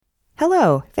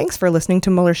Hello, thanks for listening to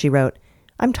Mueller, She Wrote.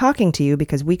 I'm talking to you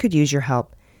because we could use your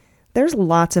help. There's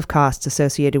lots of costs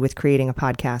associated with creating a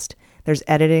podcast. There's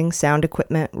editing, sound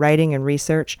equipment, writing and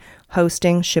research,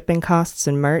 hosting, shipping costs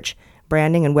and merch,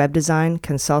 branding and web design,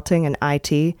 consulting and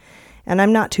IT, and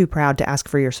I'm not too proud to ask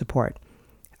for your support.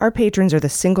 Our patrons are the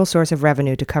single source of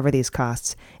revenue to cover these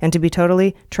costs, and to be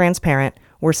totally transparent,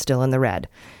 we're still in the red.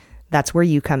 That's where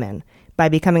you come in. By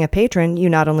becoming a patron, you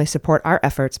not only support our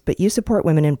efforts, but you support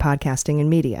women in podcasting and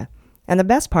media. And the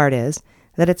best part is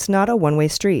that it's not a one-way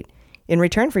street. In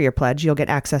return for your pledge, you'll get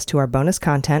access to our bonus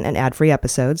content and ad-free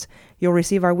episodes. You'll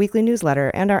receive our weekly newsletter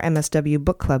and our MSW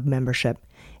Book Club membership.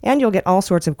 And you'll get all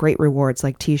sorts of great rewards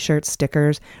like t-shirts,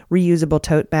 stickers, reusable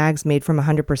tote bags made from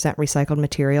 100% recycled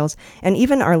materials, and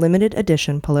even our limited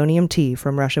edition polonium tea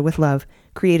from Russia with Love,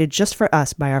 created just for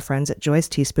us by our friends at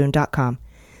joyceteaspoon.com.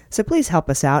 So please help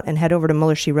us out and head over to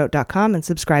MullerSheWrote.com and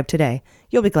subscribe today.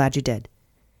 You'll be glad you did.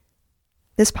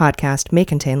 This podcast may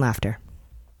contain laughter.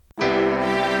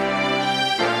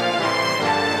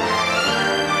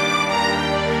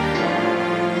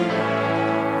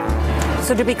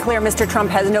 So to be clear, Mr. Trump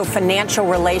has no financial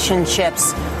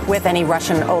relationships with any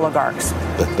Russian oligarchs.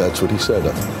 That's what he said.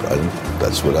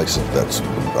 That's what I said. That's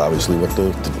obviously what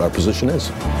our position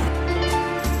is.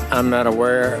 I'm not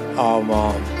aware of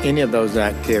any of those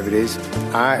activities.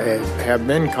 I have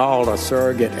been called a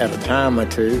surrogate at a time or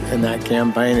two in that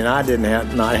campaign, and I did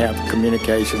not have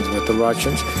communications with the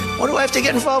Russians. What do I have to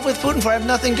get involved with Putin for? I have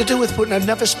nothing to do with Putin. I've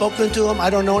never spoken to him. I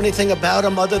don't know anything about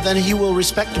him other than he will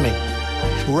respect me.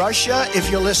 Russia, if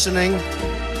you're listening,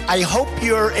 I hope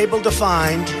you're able to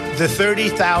find the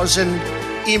 30,000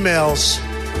 emails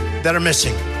that are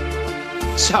missing.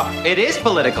 So, it is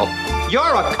political.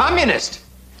 You're a communist.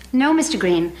 No, Mr.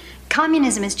 Green.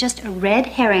 Communism is just a red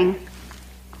herring.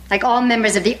 Like all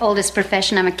members of the oldest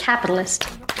profession, I'm a capitalist.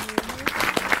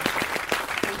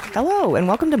 Hello, and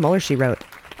welcome to Mueller, She Wrote.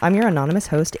 I'm your anonymous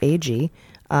host, AG.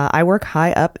 I work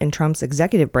high up in Trump's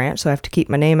executive branch, so I have to keep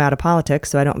my name out of politics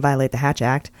so I don't violate the Hatch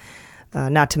Act.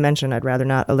 Not to mention, I'd rather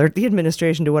not alert the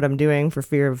administration to what I'm doing for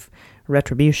fear of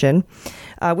retribution.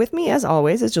 With me, as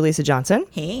always, is Jaleesa Johnson.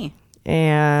 Hey.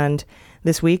 And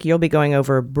this week, you'll be going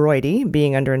over Broidy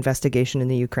being under investigation in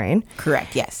the Ukraine.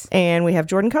 Correct, yes. And we have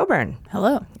Jordan Coburn.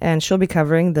 Hello. And she'll be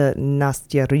covering the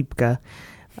Nastya Rybka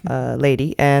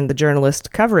lady and the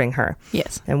journalist covering her.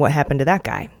 Yes. And what happened to that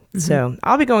guy. Mm-hmm. So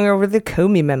I'll be going over the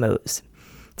Comey memos.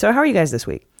 So how are you guys this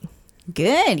week?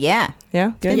 Good, yeah.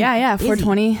 Yeah? Good? Yeah.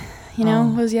 420,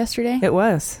 was yesterday. It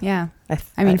was. Yeah.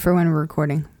 I mean, for when we're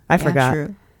recording. I forgot.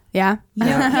 True. Yeah?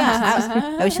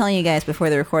 I was telling you guys before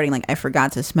the recording, I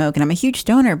forgot to smoke, and I'm a huge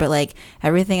stoner, but,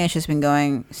 everything has just been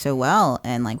going so well,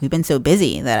 and, we've been so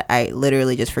busy that I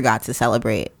literally just forgot to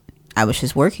celebrate. I was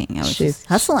just working. I was just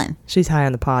hustling. She's high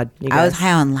on the pod, you guys. I was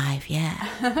high on life, yeah.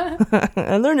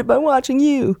 I learned it by watching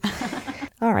you.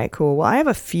 All right, cool. Well, I have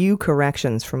a few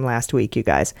corrections from last week, you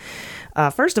guys.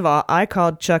 First of all, I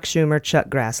called Chuck Schumer Chuck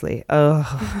Grassley.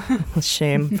 Oh,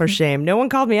 shame for shame. No one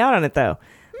called me out on it, though.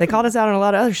 They called us out on a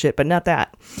lot of other shit, but not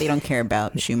that. They don't care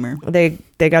about Schumer.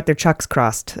 They got their Chucks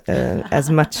crossed as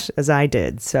much as I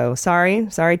did. So sorry,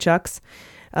 Chucks.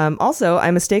 Also, I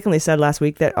mistakenly said last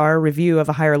week that our review of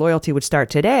A Higher Loyalty would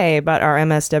start today, but our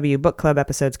MSW Book Club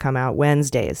episodes come out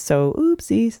Wednesdays. So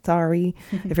oopsie, sorry.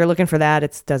 If you're looking for that,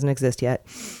 it doesn't exist yet.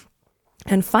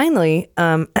 And finally,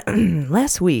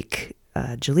 last week,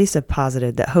 Jaleesa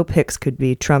posited that Hope Hicks could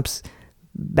be Trump's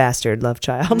bastard love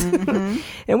child. Mm-hmm.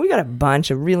 And we got a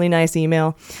bunch of really nice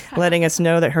email letting us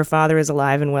know that her father is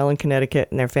alive and well in Connecticut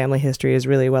and their family history is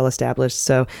really well established.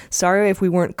 So sorry if we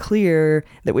weren't clear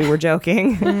that we were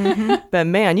joking. Mm-hmm. But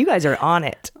man, you guys are on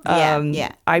it.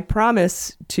 Yeah. I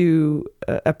promise to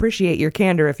appreciate your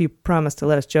candor if you promise to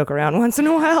let us joke around once in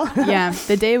a while. Yeah,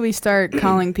 the day we start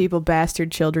calling people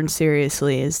bastard children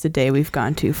seriously is the day we've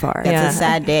gone too far. That's a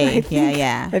sad day.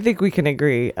 I think we can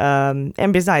agree.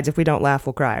 And besides, if we don't laugh,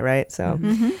 we'll cry, right? So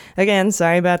again,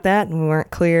 sorry about that. We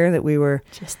weren't clear that we were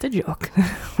just a joke.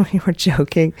 We were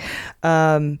joking.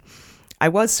 I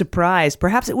was surprised.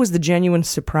 Perhaps it was the genuine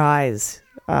surprise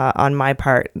on my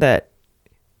part that,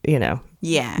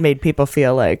 made people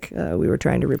feel like we were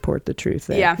trying to report the truth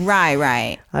there. Yeah.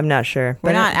 Right. I'm not sure.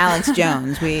 We're not Alex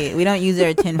Jones. We don't use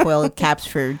our tinfoil caps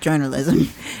for journalism.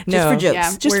 Just for jokes.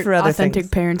 Yeah, just for other authentic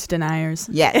things. Parents deniers.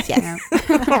 Yes.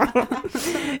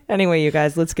 Anyway, you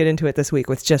guys, let's get into it this week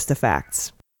with just the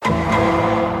facts.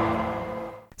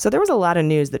 So there was a lot of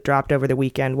news that dropped over the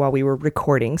weekend while we were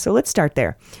recording, so let's start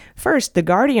there. First, The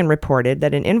Guardian reported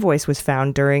that an invoice was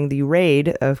found during the raid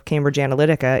of Cambridge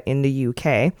Analytica in the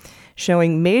UK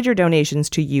showing major donations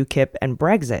to UKIP and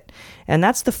Brexit. And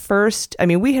that's the first, I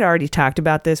mean, we had already talked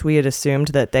about this. We had assumed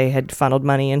that they had funneled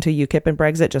money into UKIP and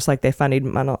Brexit, just like they funny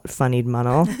money. Funny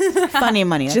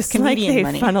money. That's Just like they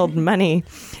money. funneled money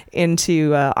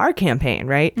into our campaign,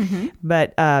 right? Mm-hmm.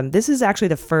 But this is actually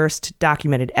the first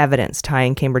documented evidence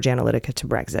tying Cambridge Analytica to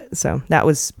Brexit. So that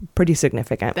was pretty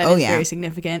significant. That is very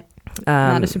significant.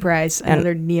 Not a surprise.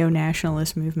 Another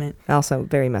neo-nationalist movement. Also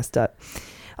very messed up.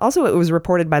 Also, it was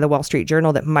reported by the Wall Street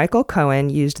Journal that Michael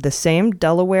Cohen used the same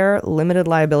Delaware Limited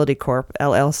Liability Corp,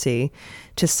 LLC,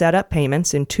 to set up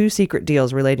payments in 2 secret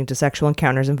deals relating to sexual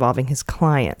encounters involving his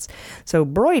clients. So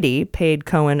Broidy paid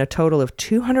Cohen a total of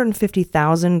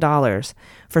 $250,000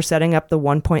 for setting up the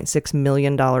 $1.6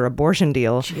 million abortion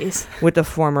deal with the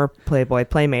former Playboy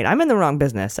Playmate. I'm in the wrong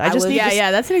business. That's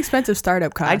an expensive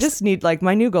startup cost. I just need, like,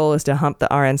 my new goal is to hump the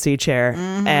RNC chair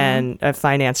and a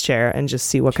finance chair and just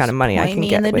see what kind of money I can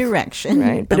get. In the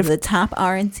direction of the top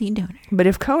RNC donor. But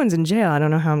if Cohen's in jail, I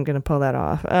don't know how I'm going to pull that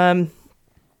off.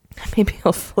 Maybe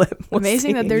he'll flip. We'll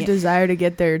Amazing see. that their desire to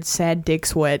get their sad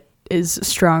dicks wet is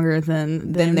stronger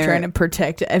than them trying to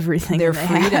protect everything. Their they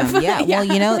freedom. have. Yeah. Well,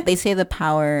 you know, they say the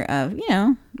power of,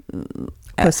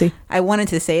 pussy. I wanted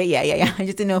to say it. Yeah. I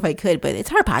just didn't know if I could, but it's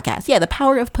our podcast. Yeah, the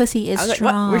power of pussy is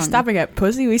strong. We're stopping at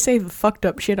pussy. We say fucked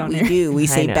up shit on we here. Do. We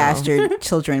say bastard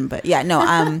children, but yeah,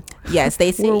 no. Yes,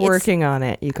 they say we're working on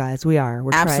it, you guys. We are.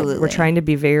 We're absolutely. We're trying to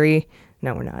be very.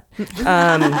 No, we're not.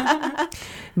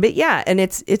 But yeah, and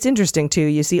it's interesting too.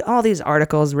 You see all these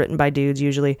articles written by dudes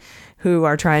usually who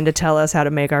are trying to tell us how to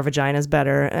make our vaginas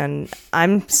better, and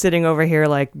I'm sitting over here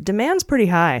like, demand's pretty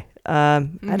high. I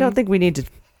don't think we need to.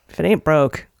 If it ain't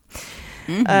broke.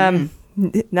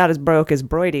 Not as broke as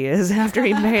Broidy is after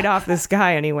he paid off this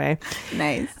guy anyway.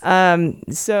 Nice.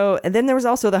 So and then there was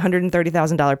also the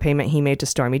 $130,000 payment he made to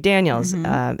Stormy Daniels.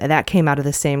 And that came out of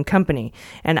the same company.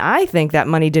 And I think that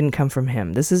money didn't come from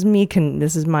him. This is me.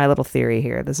 This is my little theory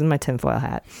here. This is my tinfoil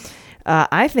hat.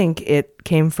 I think it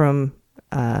came from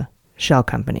shell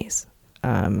companies.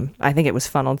 I think it was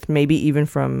funneled maybe even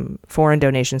from foreign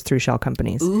donations through shell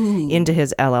companies into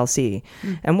his LLC.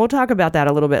 And we'll talk about that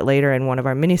a little bit later in one of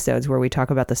our minisodes where we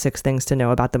talk about the 6 things to know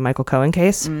about the Michael Cohen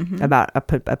case, about a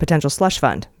potential slush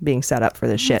fund being set up for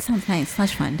this shit. That sounds nice.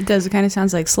 Slush fund. It does. It kind of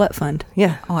sounds like slut fund.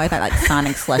 Yeah. Oh, I thought like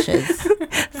Sonic slushes.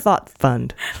 Thought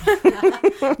fund.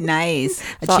 Nice.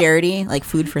 A charity, like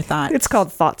food for thought. It's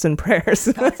called Thoughts and Prayers.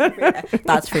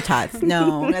 Thoughts for Tots.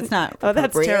 No, that's not. Oh,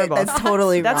 that's terrible. That's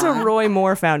totally wrong. That's a Roy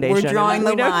Moore Foundation. We're drawing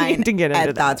the line to get into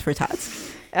at Thoughts for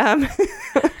Tots.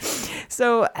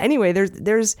 So anyway,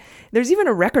 there's even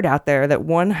a record out there that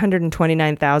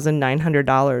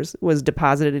 $129,900 was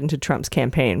deposited into Trump's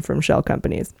campaign from shell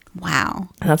companies. Wow.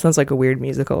 That sounds like a weird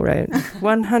musical, right?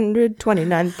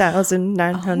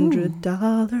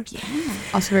 $129,900. Yeah.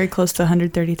 Also very close to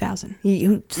 130,000.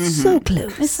 So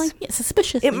close. It's like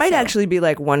suspicious. It might actually be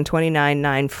like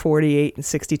 129,948 and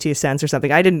 62 cents or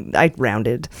something. I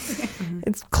rounded.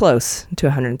 It's close to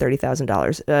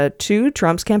 $130,000 to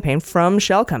Trump's campaign from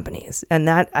shell companies. And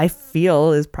that, I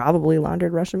feel, is probably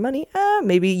laundered Russian money.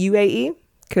 Maybe UAE.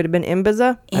 Could have been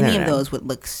Imbiza. Any of those would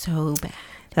look so bad.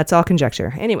 That's all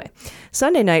conjecture. Anyway,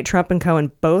 Sunday night, Trump and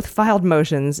Cohen both filed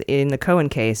motions in the Cohen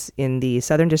case in the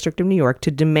Southern District of New York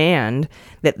to demand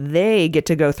that they get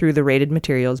to go through the raided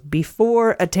materials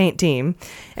before a taint team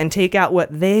and take out what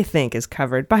they think is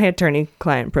covered by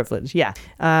attorney-client privilege. Yeah.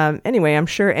 Anyway, I'm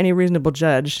sure any reasonable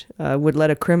judge would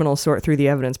let a criminal sort through the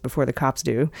evidence before the cops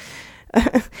do.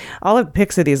 I'll have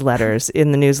pics of these letters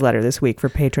in the newsletter this week for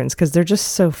patrons because they're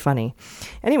just so funny.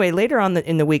 Anyway, later on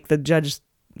in the week, the judge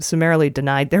summarily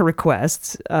denied their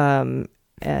requests,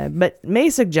 but may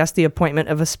suggest the appointment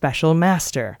of a special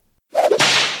master.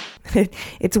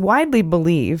 It's widely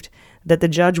believed that the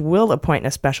judge will appoint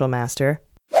a special master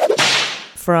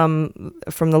from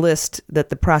the list that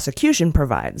the prosecution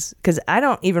provides, because I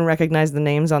don't even recognize the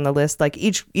names on the list. Like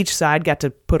each side got to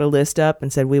put a list up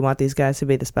and said, we want these guys to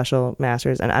be the special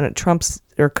masters, and Trump's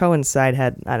or Cohen's side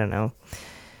had, I don't know,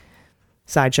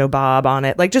 Sideshow Bob on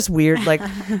it, like just weird, like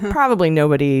probably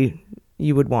nobody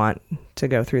you would want to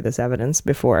go through this evidence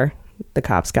before the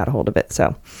cops got a hold of it.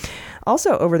 So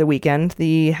also over the weekend,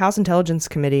 the House Intelligence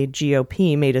Committee,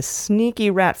 GOP, made a sneaky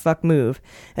rat fuck move,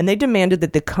 and they demanded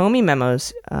that the Comey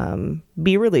memos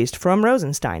be released from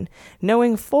Rosenstein,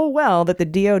 knowing full well that the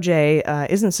DOJ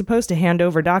isn't supposed to hand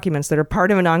over documents that are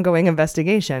part of an ongoing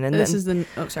investigation. And this is the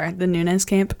Nunes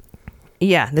camp?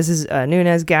 Yeah, this is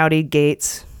Nunes, Gowdy,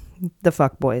 Gates, the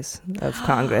fuck boys of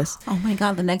Congress. Oh my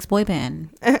God, the next boy band.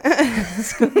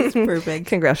 That's perfect.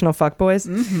 Congressional fuck boys.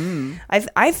 Mm-hmm.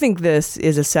 I think this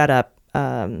is a setup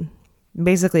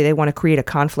Basically, they want to create a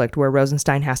conflict where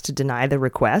Rosenstein has to deny the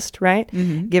request, right?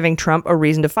 Giving Trump a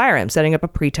reason to fire him, setting up a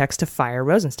pretext to fire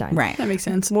Rosenstein. Right. That makes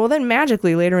sense. Well, then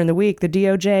magically later in the week, the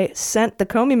DOJ sent the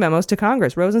Comey memos to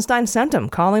Congress. Rosenstein sent them,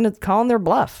 calling their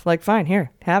bluff. Like, fine,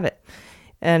 here, have it.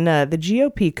 And the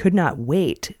GOP could not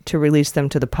wait to release them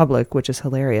to the public, which is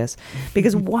hilarious.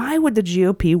 Because why would the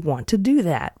GOP want to do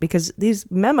that? Because these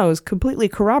memos completely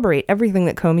corroborate everything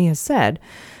that Comey has said.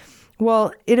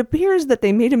 Well, it appears that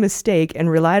they made a mistake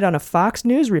and relied on a Fox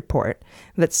News report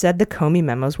that said the Comey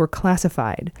memos were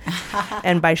classified.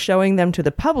 And by showing them to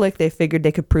the public, they figured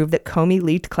they could prove that Comey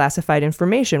leaked classified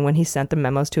information when he sent the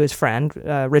memos to his friend,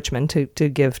 Richmond, to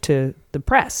give to the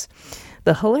press.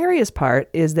 The hilarious part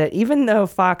is that even though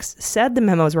Fox said the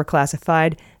memos were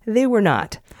classified, they were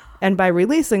not. And by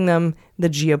releasing them, the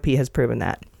GOP has proven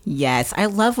that. Yes, I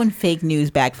love when fake news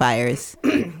backfires.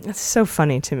 It's so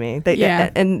funny to me.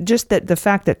 Yeah. And just that the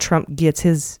fact that Trump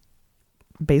gets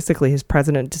basically his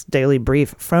president's daily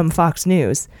brief from Fox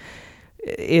News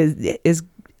is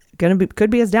could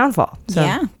be his downfall. So.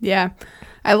 Yeah. Yeah.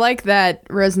 I like that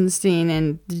Rosenstein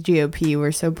and the GOP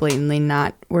were so blatantly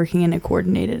not working in a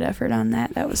coordinated effort on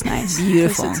that. That was nice.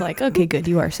 Beautiful. It's like, okay, good.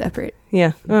 You are separate.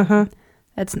 Yeah. Uh-huh.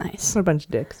 That's nice. What a bunch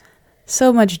of dicks.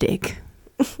 So much dick.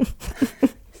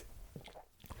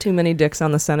 Too many dicks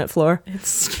on the Senate floor.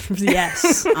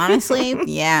 Yes. Honestly,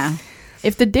 yeah.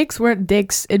 If the dicks weren't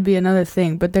dicks, it'd be another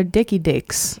thing, but they're dicky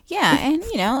dicks. Yeah, and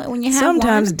when you have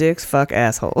Sometimes dicks fuck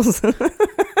assholes.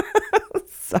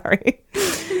 Sorry.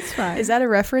 It's fine. Is that a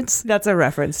reference? That's a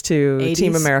reference to 80s?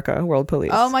 Team America, World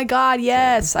Police. Oh my God,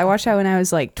 yes. I watched that when I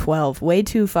was like 12. Way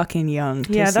too fucking young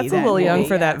to yeah, see that's a that little young movie.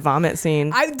 for that vomit scene.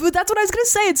 But that's what I was going to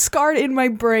say. It's scarred in my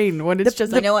brain when it's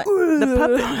just You like, know what?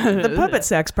 The puppet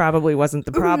sex probably wasn't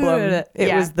the problem.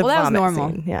 It was the that was vomit normal.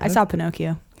 scene. Yeah. I saw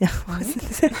Pinocchio.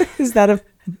 Is that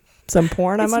some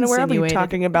porn I'm It's unaware of? Are you insinuated.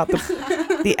 talking about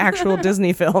the actual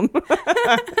Disney film?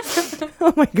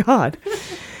 Oh my God.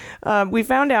 We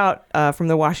found out from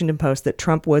the Washington Post that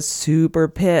Trump was super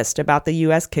pissed about the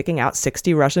U.S. kicking out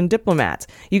 60 Russian diplomats.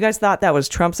 You guys thought that was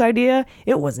Trump's idea?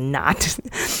 It was not.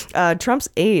 Trump's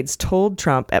aides told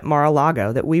Trump at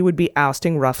Mar-a-Lago that we would be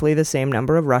ousting roughly the same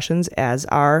number of Russians as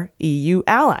our EU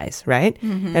allies, right?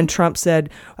 Mm-hmm. And Trump said,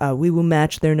 we will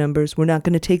match their numbers. We're not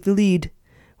going to take the lead.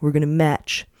 We're going to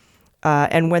match.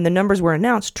 And when the numbers were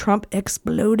announced, Trump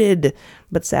exploded,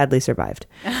 but sadly survived.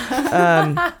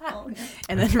 And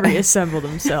then reassembled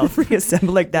himself.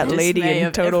 Reassembled like that lady Dismay in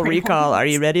of Total everyone. Recall. Are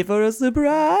you ready for a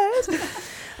surprise?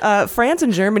 France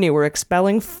and Germany were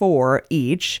expelling 4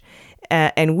 each,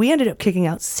 and we ended up kicking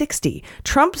out 60.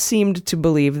 Trump seemed to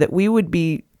believe that we would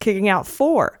be kicking out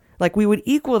 4, like we would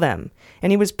equal them.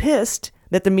 And he was pissed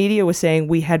that the media was saying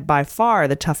we had by far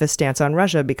the toughest stance on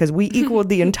Russia because we equaled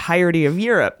the entirety of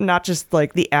Europe, not just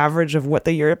like the average of what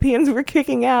the Europeans were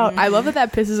kicking out. I love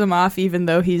that pisses him off, even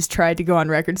though he's tried to go on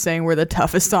record saying we're the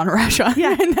toughest on Russia.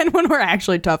 Yeah. And then when we're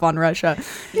actually tough on Russia,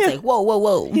 He's like, whoa, whoa,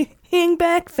 whoa. Hang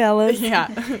back, fellas. yeah.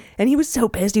 And he was so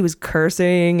pissed. He was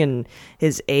cursing, and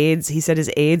he said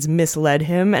his aides misled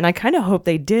him, and I kind of hope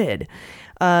they did.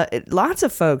 Lots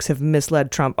of folks have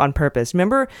misled Trump on purpose.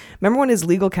 Remember when his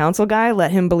legal counsel guy let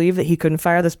him believe that he couldn't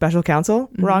fire the special counsel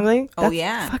wrongly? Oh, That's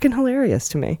yeah. fucking hilarious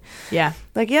to me. Yeah.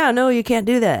 Like, yeah, no, you can't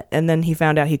do that. And then he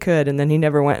found out he could, and then he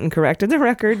never went and corrected the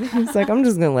record. He's like, I'm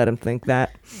just going to let him think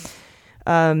that.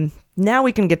 Now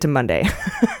we can get to Monday.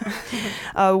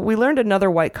 We learned another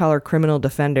white-collar criminal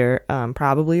defender,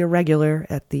 probably a regular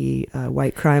at the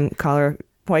white-collar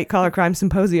crime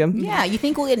symposium. Yeah, you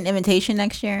think we'll get an invitation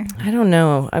next year? I don't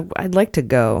know. I'd like to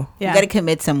go. Yeah. You got to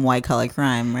commit some white collar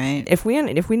crime, right? If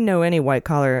we know any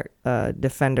white-collar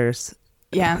defenders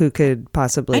Yeah. who could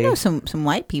possibly... I know some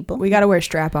white people. We got to wear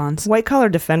strap-ons. White-collar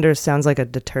defenders sounds like a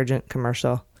detergent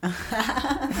commercial.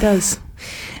 It does.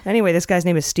 Anyway, this guy's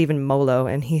name is Stephen Molo,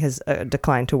 and he has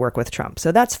declined to work with Trump.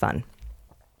 So that's fun.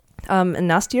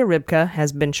 Nastya Rybka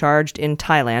has been charged in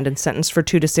Thailand and sentenced for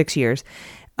 2 to 6 years.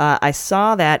 I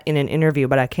saw that in an interview,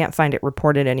 but I can't find it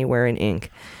reported anywhere in ink.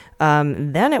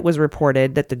 Then it was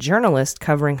reported that the journalist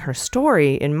covering her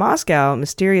story in Moscow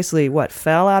mysteriously,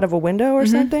 fell out of a window or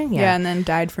something? Yeah, and then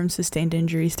died from sustained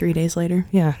injuries 3 days later.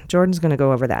 Yeah, Jordan's going to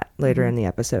go over that later in the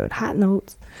episode. Hot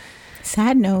notes.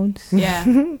 Sad notes.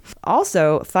 Yeah.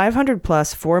 Also, 500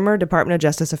 plus former Department of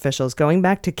Justice officials going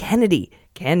back to Kennedy,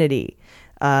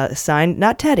 signed,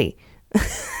 not Teddy,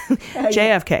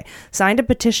 JFK signed a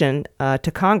petition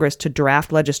to Congress to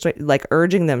draft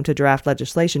urging them to draft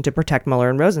legislation to protect Mueller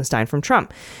and Rosenstein from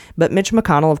Trump. But Mitch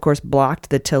McConnell, of course, blocked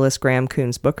the Tillis Graham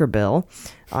Coons Booker bill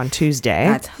on Tuesday.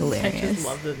 That's hilarious. I just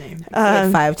love the name.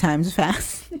 Like 5 times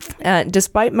fast.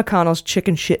 Despite McConnell's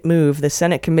chicken shit move, the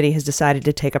Senate committee has decided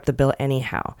to take up the bill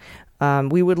anyhow.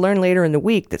 We would learn later in the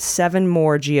week that 7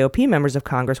 more GOP members of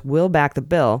Congress will back the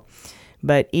bill.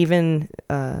 But even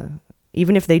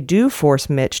if they do force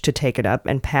Mitch to take it up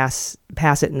and pass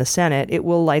it in the Senate, it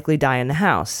will likely die in the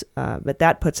House. But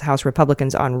that puts House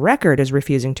Republicans on record as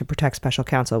refusing to protect special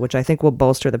counsel, which I think will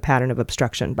bolster the pattern of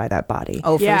obstruction by that body.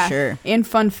 Oh, for sure. And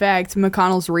fun fact,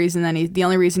 McConnell's reason the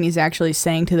only reason he's actually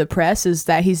saying to the press is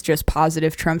that he's just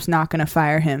positive Trump's not going to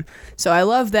fire him. So I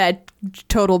love that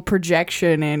total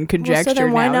projection and conjecture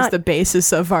now is the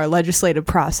basis of our legislative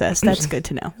process. That's good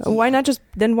to know. Why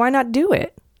not do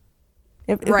it?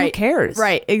 If right. Who cares?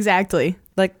 Right, exactly.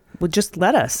 Well, just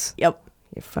let us. Yep.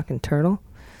 You fucking turtle.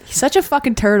 He's such a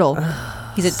fucking turtle.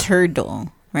 He's a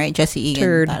turtle, right? Jesse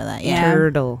Egan thought of that. Yeah.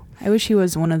 Turtle. I wish he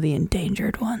was one of the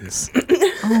endangered ones.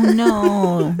 Oh,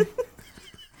 no.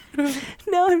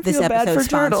 Now I This feel bad episode for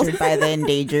turtles. sponsored by the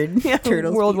endangered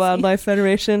turtles. World Wildlife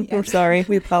Federation. Yeah. We're sorry.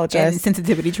 We apologize. And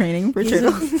sensitivity training for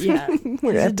turtles. Yeah.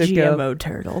 We're gonna have to GMO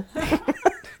turtle.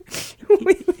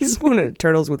 He's one of the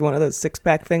turtles with one of those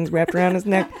 6-pack things wrapped around his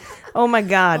neck. Oh my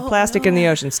God! Plastic in the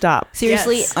ocean. Stop.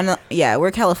 Seriously,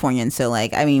 we're Californians, so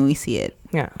we see it.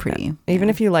 Yeah, pretty. Even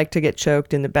if you like to get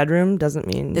choked in the bedroom, doesn't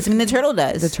mean the turtle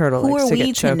does. The turtle. Who likes are to we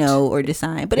get to choked. know or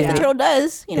decide? But if the turtle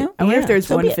does, I wonder if there's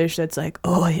so one be it. fish that's like,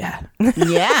 oh yeah,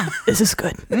 Yeah, this is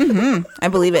good. Mm-hmm. I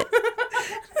believe it.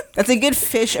 That's a good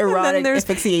fish erotic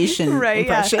asphyxiation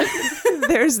impression.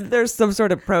 There's some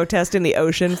sort of protest in the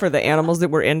ocean for the animals that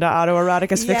were into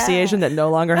autoerotic asphyxiation that no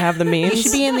longer have the means. You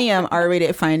should be in the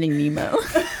R-rated Finding Nemo.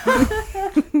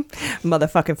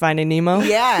 Motherfucking Finding Nemo.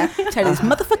 Yeah, tired of this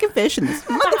motherfucking fish in this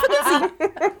motherfucking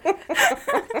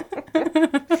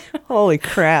sea. Holy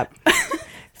crap.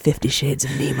 50 Shades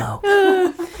of Nemo.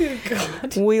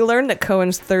 God. We learned that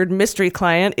Cohen's third mystery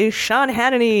client is Sean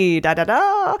Hannity. Da da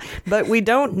da. But we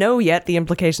don't know yet the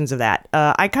implications of that.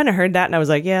 I kind of heard that and I was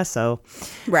like, yeah, so.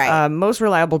 Right. Most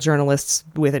reliable journalists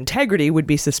with integrity would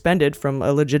be suspended from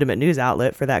a legitimate news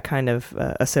outlet for that kind of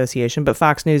association. But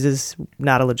Fox News is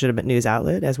not a legitimate news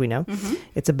outlet, as we know. Mm-hmm.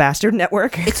 It's a bastard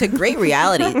network. It's a great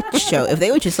reality show. If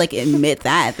they would just admit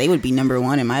that, they would be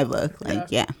 #1 in my book.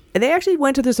 Yeah. They actually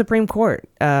went to the Supreme Court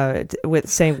with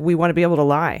saying we want to be able to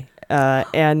lie,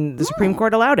 and the Supreme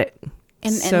Court allowed it.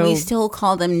 And we still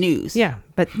call them news. Yeah,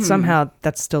 but somehow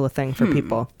that's still a thing for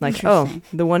people.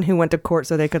 The one who went to court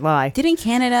so they could lie. Didn't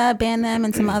Canada ban them,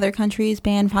 and some other countries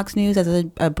ban Fox News as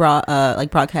a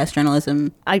broadcast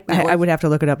journalism? I would have to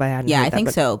look it up. I hadn't. Yeah, heard I that, think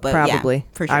but so. But probably, yeah,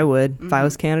 for sure. I would if I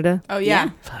was Canada. Oh yeah.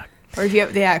 Fuck. Or if you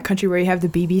have a country where you have the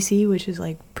BBC, which is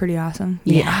pretty awesome.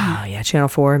 Yeah. Channel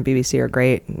 4 and BBC are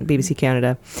great. BBC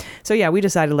Canada. So yeah, we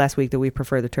decided last week that we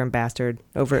prefer the term bastard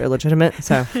over illegitimate.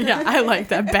 So yeah, I like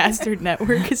that bastard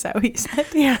network. Is that what you said?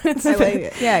 Yeah, I like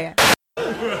it. Yeah.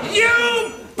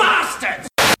 You bastards!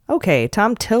 Okay,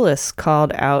 Tom Tillis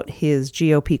called out his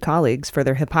GOP colleagues for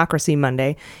their hypocrisy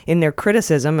Monday in their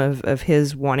criticism of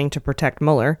his wanting to protect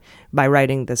Mueller by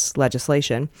writing this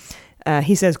legislation.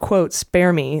 He says, quote,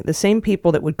 "Spare me. The same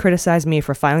people that would criticize me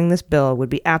for filing this bill would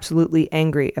be absolutely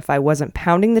angry if I wasn't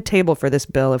pounding the table for this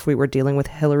bill if we were dealing with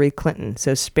Hillary Clinton.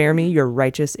 So spare me your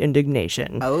righteous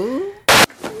indignation." Oh.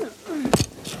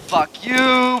 Fuck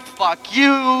you, fuck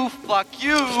you, fuck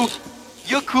you.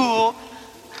 You're cool.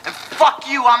 And fuck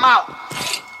you, I'm out.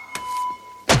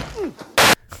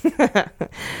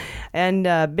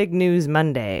 And big news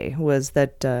Monday was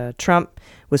that Trump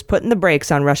was putting the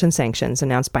brakes on Russian sanctions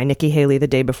announced by Nikki Haley the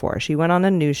day before. She went on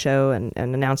a news show and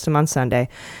announced them on Sunday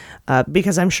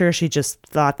because I'm sure she just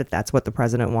thought that that's what the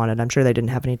president wanted. I'm sure they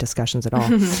didn't have any discussions at all.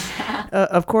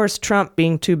 Of course, Trump,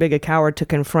 being too big a coward to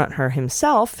confront her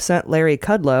himself, sent Larry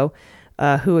Kudlow,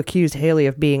 who accused Haley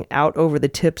of being out over the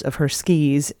tips of her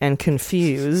skis and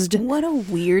confused. What a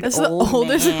weird That's old the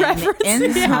oldest man reference.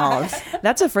 insult.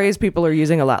 That's a phrase people are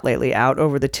using a lot lately, out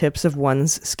over the tips of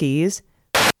one's skis.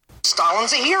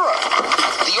 Stalin's a hero.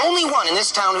 The only one in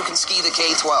this town who can ski the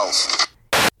K-12s.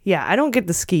 Yeah, I don't get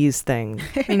the skis thing.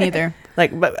 Me neither.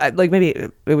 Maybe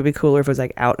it would be cooler if it was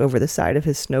out over the side of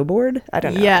his snowboard. I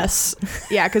don't know. Yes.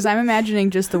 Yeah, because I'm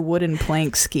imagining just the wooden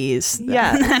plank skis.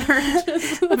 Yeah.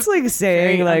 That's like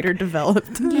saying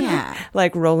underdeveloped. Yeah.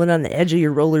 Like rolling on the edge of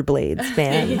your rollerblades,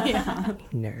 man. Yeah.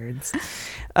 Nerds.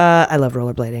 I love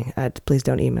rollerblading. Please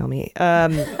don't email me.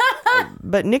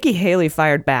 But Nikki Haley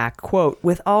fired back, quote,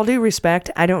 "With all due respect,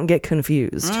 I don't get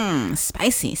confused."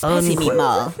 Spicy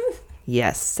meatball.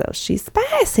 Yes, so she's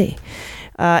spicy.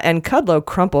 And Kudlow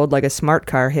crumpled like a smart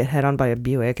car hit head-on by a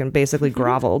Buick and basically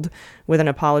groveled with an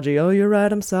apology. Oh, you're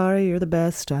right. I'm sorry. You're the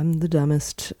best. I'm the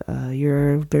dumbest.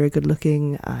 You're very good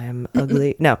looking. I'm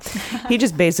ugly. No, he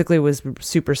just basically was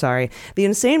super sorry. The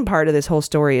insane part of this whole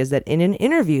story is that in an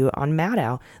interview on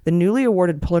Maddow, the newly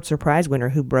awarded Pulitzer Prize winner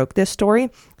who broke this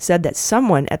story said that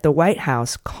someone at the White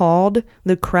House called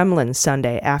the Kremlin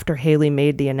Sunday after Haley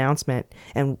made the announcement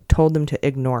and told them to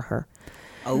ignore her.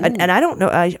 Oh. And I don't know,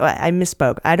 I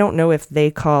misspoke. I don't know if they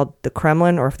called the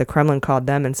Kremlin or if the Kremlin called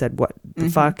them and said, what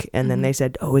the fuck? And then they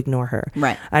said, oh, ignore her.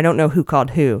 Right. I don't know who called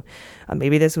who.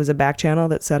 Maybe this was a back channel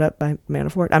that's set up by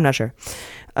Manafort. I'm not sure.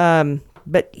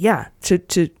 But yeah,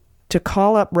 to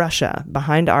call up Russia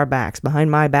behind our backs,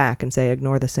 behind my back, and say,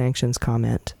 ignore the sanctions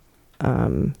comment.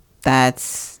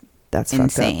 That's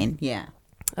insane. Yeah.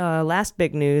 Last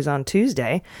big news on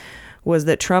Tuesday was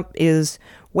that Trump is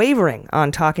wavering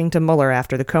on talking to Mueller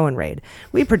after the Cohen raid.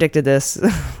 We predicted this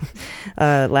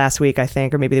last week, I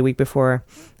think, or maybe the week before.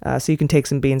 So you can take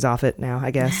some beans off it now,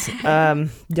 I guess.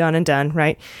 Done and done,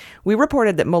 right? We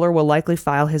reported that Mueller will likely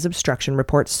file his obstruction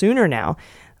report sooner now,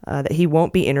 that he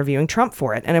won't be interviewing Trump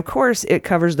for it. And of course, it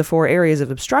covers the 4 areas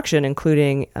of obstruction,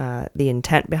 including the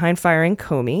intent behind firing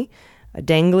Comey,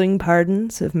 dangling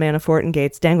pardons of Manafort and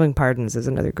Gates. Dangling Pardons is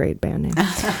another great band name.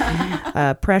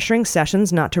 Pressuring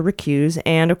Sessions not to recuse,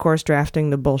 and of course drafting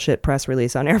the bullshit press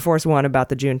release on Air Force One about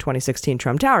the June 2016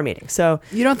 Trump Tower meeting. So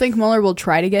you don't think Mueller will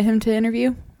try to get him to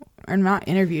interview? Or not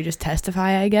interview, just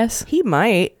testify, I guess? He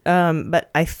might,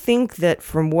 but I think that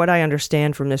from what I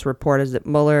understand from this report is that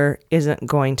Mueller isn't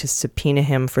going to subpoena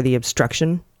him for the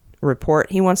obstruction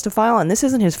report he wants to file, and this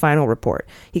isn't his final report.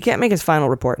 He can't make his final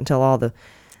report until all the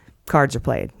cards are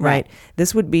played, right?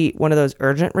 This would be one of those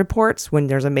urgent reports when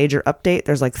there's a major update.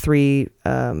 There's like 3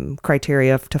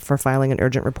 criteria for filing an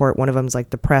urgent report. One of them is like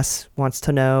the press wants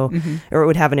to know, or it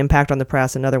would have an impact on the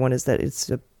press. Another one is that it's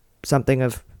a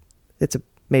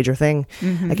major thing.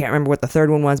 I can't remember what the third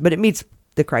one was, but it meets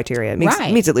the criteria. It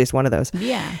meets at least one of those.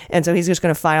 Yeah. And so he's just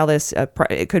going to file this.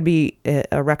 It could be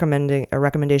a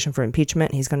recommendation for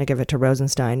impeachment. He's going to give it to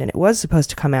Rosenstein, and it was supposed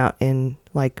to come out in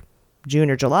like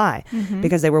June or July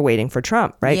because they were waiting for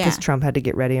Trump, right? Because Trump had to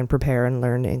get ready and prepare and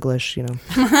learn English, learn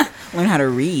how to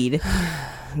read,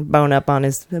 bone up on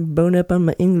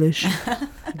my English,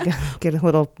 get a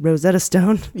little Rosetta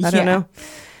Stone. I don't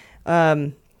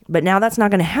know. But now that's not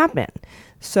going to happen.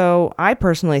 So I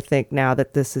personally think now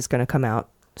that this is going to come out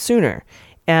sooner,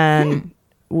 and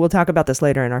we'll talk about this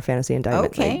later in our fantasy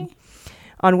indictment. Okay.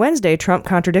 On Wednesday, Trump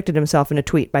contradicted himself in a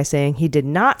tweet by saying he did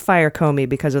not fire Comey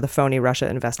because of the phony Russia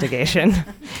investigation.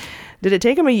 Did it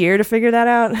take him a year to figure that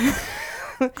out?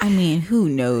 I mean, who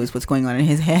knows what's going on in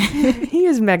his head? He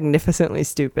is magnificently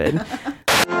stupid.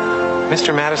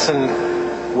 Mr.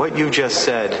 Madison, what you just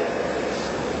said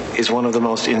is one of the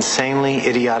most insanely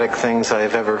idiotic things I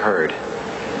have ever heard.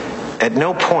 At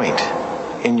no point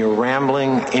in your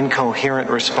rambling,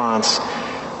 incoherent response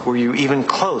were you even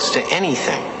close to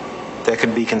anything that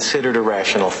could be considered a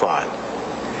rational thought.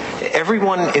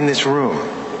 Everyone in this room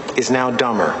is now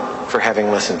dumber for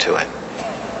having listened to it.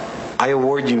 I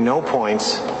award you no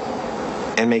points,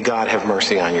 and may God have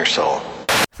mercy on your soul.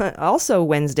 Also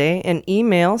Wednesday, an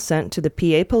email sent to the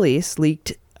PA police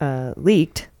leaked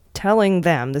telling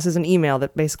them, this is an email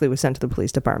that basically was sent to the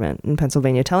police department in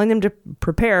Pennsylvania, telling them to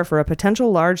prepare for a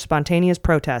potential large spontaneous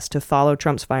protest to follow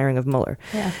Trump's firing of Mueller,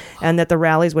 and that the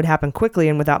rallies would happen quickly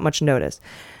and without much notice.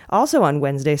 Also on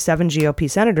Wednesday, 7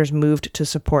 GOP senators moved to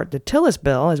support the Tillis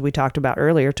bill, as we talked about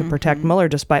earlier, to protect Mueller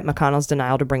despite McConnell's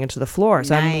denial to bring it to the floor.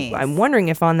 So I'm wondering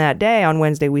if on that day, on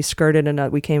Wednesday, we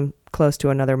came close to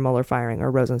another Mueller firing or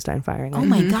Rosenstein firing. Oh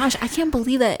my gosh, I can't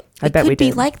believe that. It could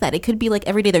be like that. It could be like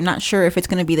every day they're not sure if it's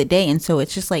going to be the day, and so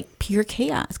it's just like pure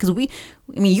chaos. Because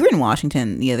you were in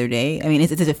Washington the other day. I mean,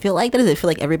 does it feel like that? Does it feel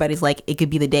like everybody's like, it could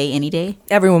be the day any day?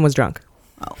 Everyone was drunk.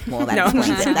 Oh, well,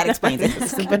 that explains it.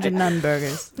 It's a bunch of nun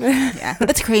burgers. Yeah. But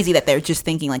that's crazy that they're just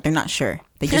thinking like they're not sure.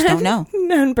 They just don't know.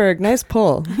 Nunberg, nice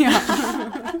pull.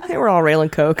 Yeah. They were all railing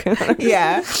coke.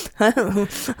 Yeah.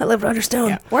 I love Roger Stone.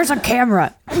 Yeah. Where's a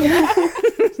camera?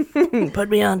 Put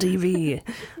me on TV.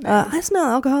 I smell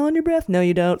alcohol in your breath. No,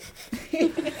 you don't.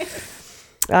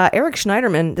 Eric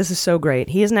Schneiderman, this is so great.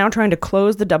 He is now trying to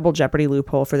close the double jeopardy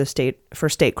loophole for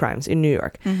state crimes in New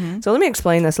York. So let me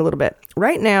explain this a little bit.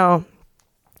 Right now,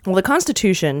 well, the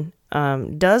Constitution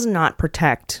does not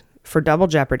protect for double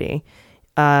jeopardy.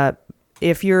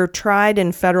 If you're tried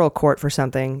in federal court for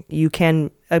something, you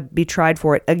can be tried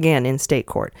for it again in state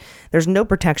court. There's no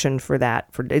protection for that.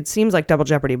 It seems like double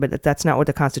jeopardy, but that's not what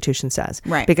the Constitution says.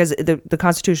 Right. Because the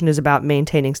Constitution is about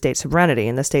maintaining state sovereignty,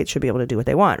 and the states should be able to do what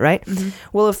they want, right? Mm-hmm.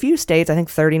 Well, a few states, I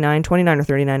think 29 or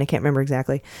 39, I can't remember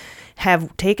exactly,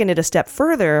 have taken it a step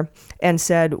further and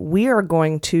said, we are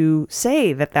going to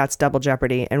say that that's double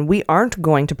jeopardy, and we aren't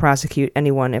going to prosecute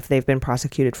anyone if they've been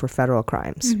prosecuted for federal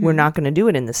crimes. Mm-hmm. We're not going to do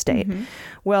it in the state. Mm-hmm.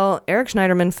 Well, Eric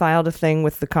Schneiderman filed a thing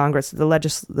with the Congress, the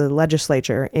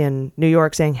legislature in New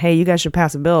York saying, hey, you guys should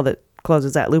pass a bill that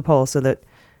closes that loophole so that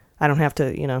I don't have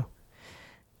to,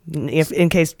 if in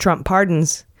case Trump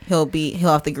pardons, he'll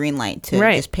have the green light to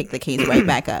just pick the case right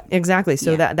back up. Exactly.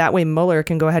 So that way Mueller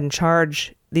can go ahead and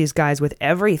charge these guys with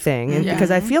everything, and because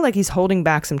I feel like he's holding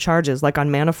back some charges, like on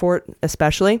Manafort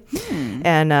especially,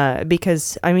 and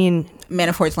because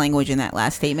Manafort's language in that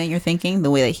last statement, you're thinking the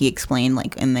way that he explained,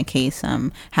 like in the case,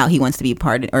 how he wants to be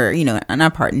pardoned, or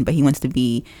not pardoned, but he wants to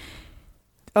be.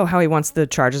 Oh, how he wants the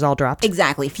charges all dropped?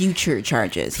 Exactly, future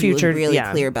charges. He was really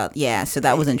clear about. Yeah, so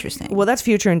that was interesting. Well, that's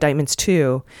future indictments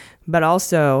too, but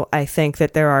also I think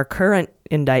that there are current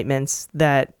indictments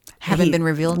that haven't been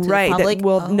revealed to the public?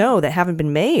 No, that haven't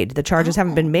been made. The charges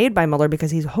haven't been made by Mueller because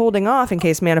he's holding off in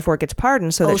case Manafort gets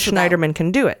pardoned so that Schneiderman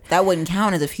can do it. That wouldn't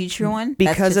count as a future one?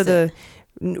 Because of the...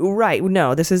 Right.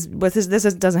 No, this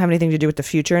doesn't have anything to do with the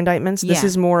future indictments. This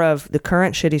is more of the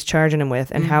current shit he's charging him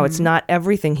with, and how it's not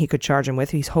everything he could charge him with.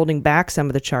 He's holding back some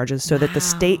of the charges so that the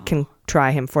state can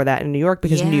try him for that in New York,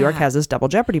 because New York has this double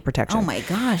jeopardy protection. Oh my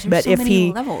gosh, there's so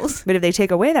many levels. But if they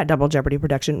take away that double jeopardy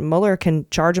protection, Mueller can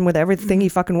charge him with everything he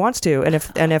fucking wants to.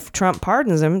 And if Trump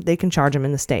pardons him, they can charge him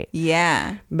in the state.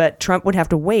 Yeah. But Trump would have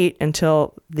to wait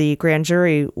until the grand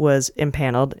jury was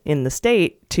impaneled in the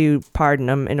state to pardon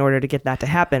him in order to get that to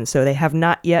happen. So they have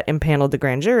not yet impaneled the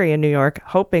grand jury in New York,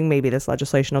 hoping maybe this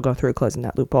legislation will go through, closing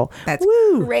that loophole. That's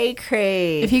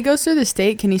cray. If he goes through the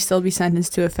state, can he still be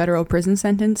sentenced to a federal prison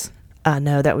sentence?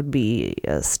 No, that would be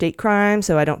a state crime,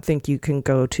 so I don't think you can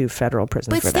go to federal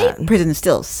prison for that. But state prisons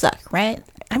still suck, right?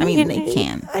 I mean, they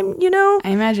can. I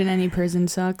imagine any prison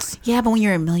sucks. Yeah, but when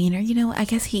you're a millionaire, I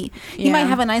guess he might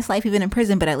have a nice life even in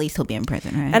prison, but at least he'll be in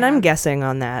prison, right? And I'm guessing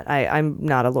on that. I'm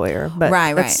not a lawyer, but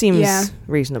that seems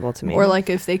reasonable to me. Or like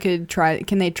if they could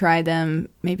can they try them?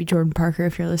 Maybe Jordan Parker,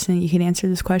 if you're listening, you can answer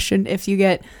this question. If you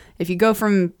go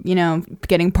from,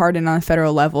 getting pardoned on a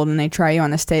federal level and they try you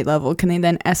on the state level, can they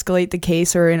then escalate the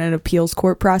case or in an appeals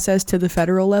court process to the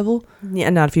federal level? Yeah,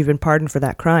 not if you've been pardoned for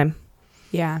that crime.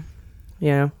 Yeah.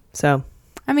 So.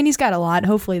 I mean, he's got a lot.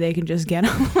 Hopefully they can just get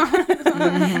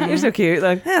him. You're so cute.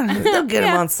 Like, they'll get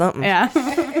him on something. Yeah.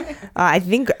 I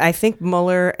think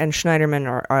Mueller and Schneiderman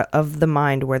are of the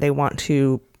mind where they want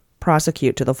to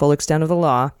prosecute to the full extent of the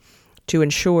law to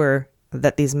ensure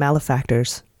that these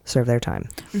malefactors serve their time.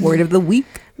 Word of the week.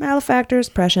 Malefactors,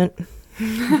 prescient.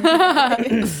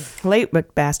 Late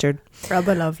but bastard.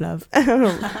 Love.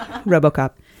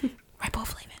 Robocop.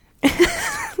 Riboflavin.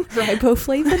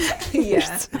 Riboflavin?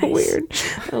 Yeah. So nice. Weird.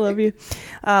 I love you.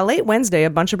 Late Wednesday, a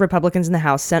bunch of Republicans in the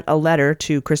House sent a letter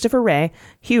to Christopher Wray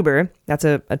Huber, that's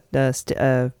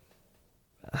a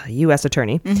U.S.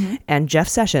 attorney, and Jeff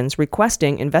Sessions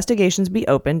requesting investigations be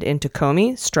opened into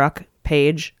Comey, Strzok,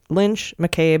 Page, Lynch,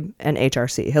 McCabe, and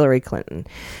HRC, Hillary Clinton.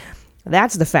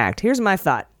 That's the fact. Here's my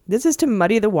thought. This is to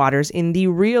muddy the waters in the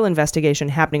real investigation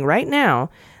happening right now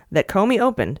that Comey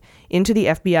opened into the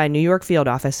FBI New York field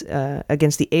office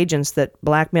against the agents that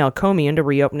blackmailed Comey into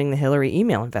reopening the Hillary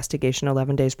email investigation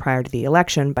 11 days prior to the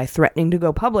election by threatening to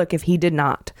go public if he did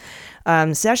not.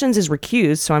 Sessions is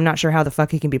recused, so I'm not sure how the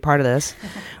fuck he can be part of this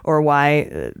or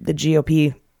why the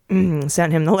GOP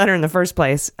sent him the letter in the first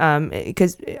place.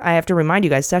 Because I have to remind you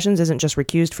guys, Sessions isn't just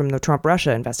recused from the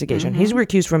Trump-Russia investigation. He's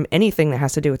recused from anything that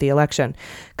has to do with the election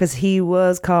because he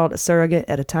was called a surrogate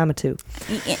at a time or two.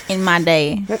 In my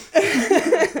day.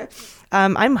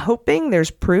 I'm hoping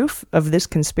there's proof of this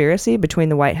conspiracy between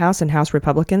the White House and House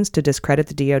Republicans to discredit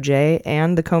the DOJ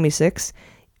and the Comey Six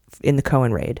in the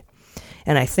Cohen raid.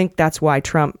 And I think that's why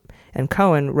Trump and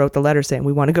Cohen wrote the letter saying,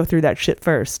 we want to go through that shit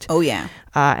first. Oh, yeah.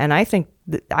 And I think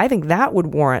that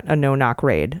would warrant a no-knock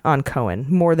raid on Cohen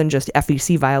more than just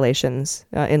FEC violations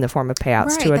in the form of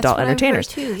payouts to adult entertainers.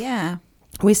 Too, yeah.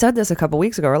 We said this a couple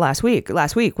weeks ago or last week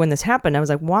when this happened. I was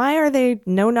like, why are they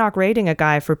no-knock raiding a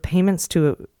guy for payments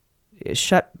to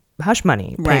hush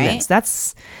money payments?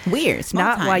 That's weird.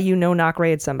 Not why you no-knock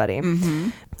raid somebody.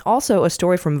 Also, a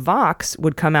story from Vox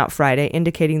would come out Friday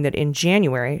indicating that in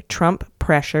January, Trump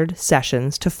pressured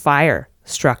Sessions to fire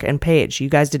Strzok and Page. You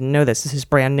guys didn't know this. This is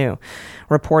brand new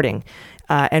reporting.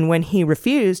 And when he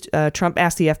refused, Trump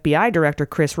asked the FBI director,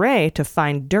 Chris Wray, to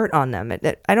find dirt on them.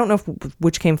 I don't know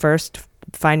which came first,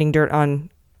 finding dirt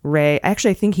on Wray.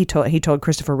 Actually, I think he told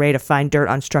Christopher Wray to find dirt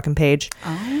on Strzok and Page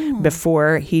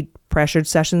before he pressured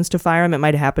Sessions to fire him. It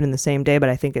might have happened in the same day, but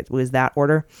I think it was that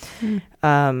order.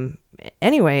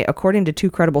 Anyway, according to two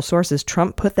credible sources,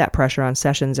 Trump put that pressure on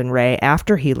Sessions and Wray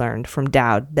after he learned from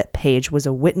Dowd that Page was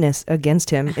a witness against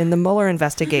him in the Mueller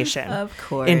investigation of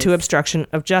course. Into obstruction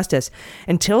of justice.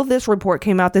 Until this report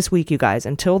came out this week, you guys,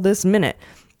 until this minute,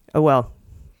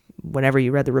 whenever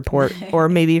you read the report, or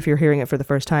maybe if you're hearing it for the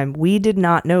first time, we did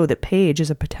not know that Page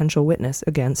is a potential witness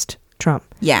against Trump.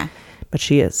 Yeah. But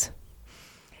she is.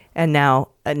 And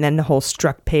then the whole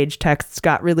Strzok Page texts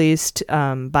got released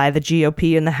by the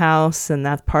GOP in the House, and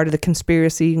that's part of the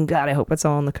conspiracy. And God, I hope it's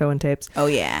all in the Cohen tapes. Oh,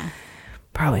 yeah.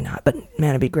 Probably not, but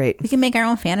man, it'd be great. We can make our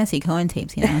own fantasy Cohen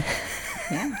tapes, Yeah.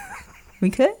 We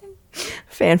could.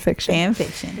 Fan fiction.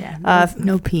 Yeah.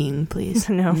 No peeing, please.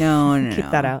 No.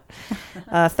 Keep that out.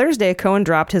 Thursday, Cohen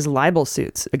dropped his libel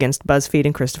suits against BuzzFeed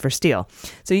and Christopher Steele.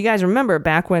 So you guys remember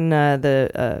back when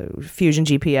the Fusion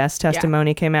GPS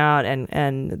testimony came out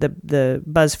and the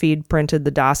BuzzFeed printed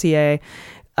the dossier,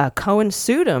 Cohen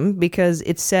sued him because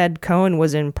it said Cohen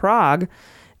was in Prague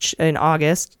in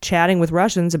August chatting with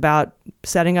Russians about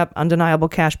setting up deniable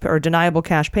cash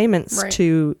payments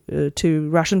to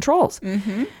Russian trolls.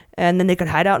 Mm-hmm. And then they could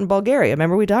hide out in Bulgaria.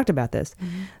 Remember, we talked about this.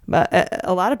 Mm-hmm. But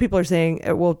a lot of people are saying,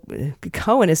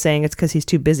 Cohen is saying it's because he's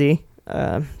too busy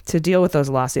to deal with those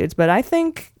lawsuits. But I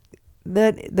think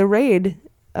that the raid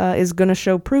is going to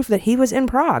show proof that he was in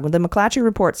Prague. The McClatchy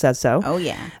report says so. Oh,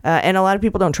 yeah. And a lot of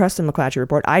people don't trust the McClatchy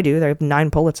report. I do. They have 9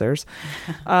 Pulitzers.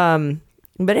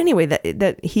 But anyway,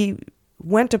 that he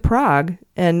went to Prague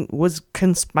and was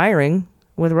conspiring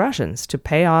with Russians to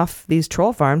pay off these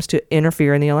troll farms to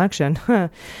interfere in the election.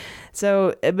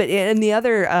 So, but in the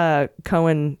other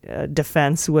Cohen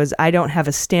defense was, I don't have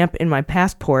a stamp in my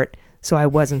passport, so I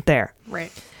wasn't there.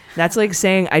 Right. That's like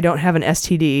saying I don't have an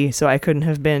STD, so I couldn't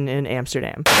have been in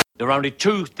Amsterdam. There are only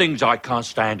 2 things I can't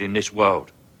stand in this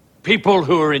world. People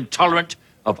who are intolerant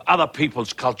of other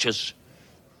people's cultures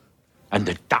and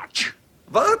the Dutch.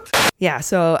 What? Yeah,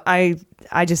 so I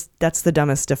just, that's the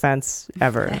dumbest defense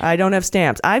ever. I don't have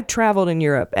stamps. I've traveled in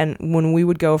Europe, and when we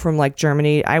would go from like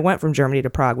Germany, I went from Germany to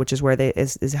Prague, which is where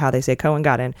is how they say Cohen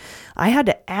got in. I had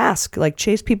to ask,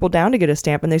 chase people down to get a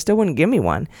stamp, and they still wouldn't give me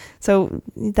one. So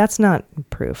that's not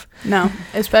proof. No,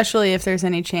 especially if there's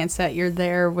any chance that you're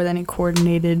there with any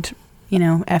coordinated,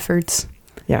 efforts.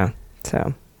 Yeah,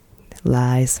 so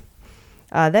lies.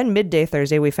 Then midday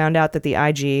Thursday, we found out that the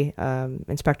IG,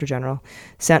 Inspector General,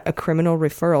 sent a criminal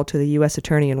referral to the U.S.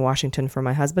 Attorney in Washington for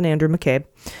my husband, Andrew McCabe.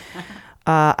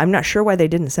 I'm not sure why they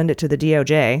didn't send it to the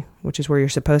DOJ, which is where you're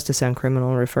supposed to send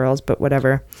criminal referrals, but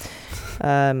whatever.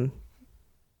 Remember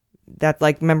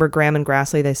Graham and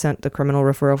Grassley, they sent the criminal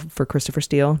referral for Christopher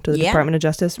Steele to the Department of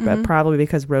Justice, but probably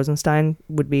because Rosenstein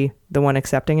would be the one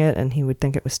accepting it and he would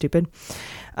think it was stupid.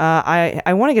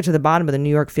 I want to get to the bottom of the New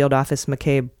York field office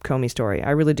McCabe-Comey story.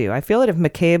 I really do. I feel that if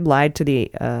McCabe lied to the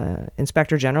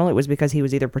Inspector General, it was because he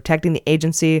was either protecting the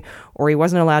agency or he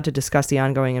wasn't allowed to discuss the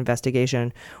ongoing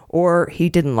investigation, or he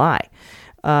didn't lie.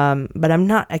 But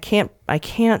I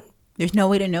can't there's no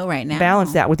way to know right now.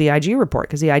 Balance that with the IG report,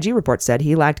 because the IG report said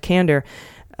he lacked candor.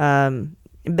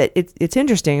 But it's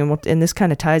interesting, and this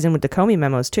kind of ties in with the Comey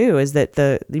memos too, is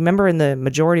that remember in the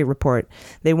majority report,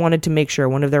 they wanted to make sure,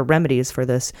 one of their remedies for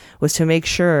this was to make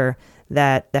sure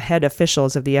that the head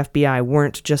officials of the FBI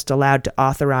weren't just allowed to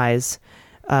authorize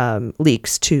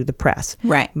leaks to the press.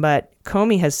 Right. But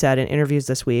Comey has said in interviews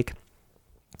this week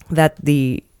that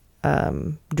the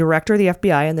director of the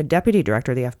FBI and the deputy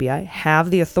director of the FBI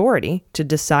have the authority to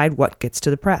decide what gets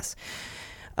to the press.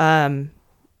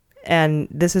 And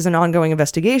this is an ongoing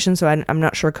investigation, so I'm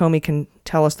not sure Comey can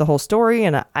tell us the whole story,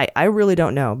 and I really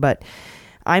don't know, but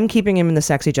I'm keeping him in the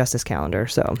sexy justice calendar,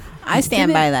 so. I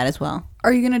stand by that as well.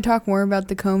 Are you going to talk more about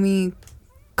the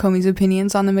Comey's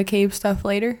opinions on the McCabe stuff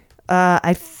later?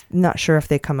 I'm not sure if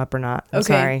they come up or not. I'm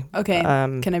sorry. Okay.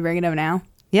 Can I bring it up now?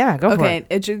 Yeah, go for it.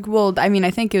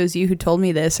 I think it was you who told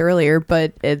me this earlier,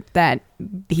 but that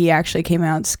he actually came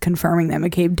out confirming that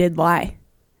McCabe did lie.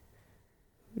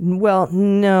 Well,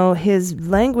 no, his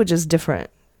language is different.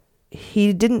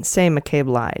 He didn't say McCabe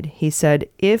lied. He said,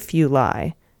 if you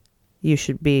lie, you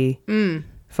should be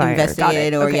fired.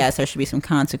 Investigated, or yes, there should be some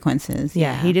consequences.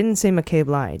 Yeah, he didn't say McCabe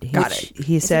lied.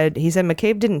 He said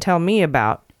McCabe didn't tell me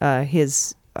about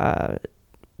his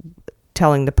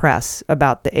telling the press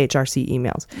about the HRC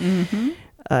emails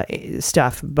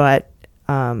stuff,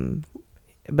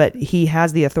 but he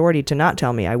has the authority to not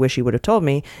tell me. I wish he would have told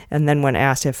me. And then when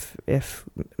asked if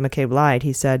McCabe lied,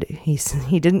 he said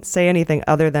he didn't say anything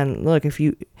other than, look,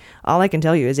 all I can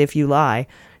tell you is if you lie,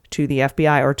 to the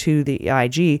FBI or to the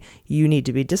IG, you need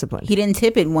to be disciplined. He didn't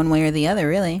tip it one way or the other,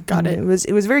 really. Got it.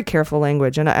 It was very careful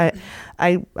language, and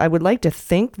I would like to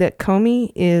think that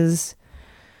Comey is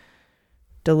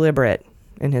deliberate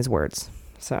in his words.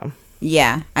 So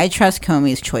yeah, I trust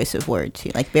Comey's choice of word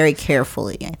too, like very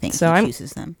carefully. I think so. He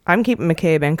chooses them. I'm keeping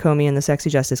McCabe and Comey in the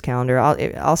Sexy Justice calendar.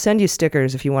 I'll send you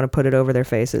stickers if you want to put it over their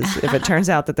faces if it turns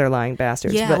out that they're lying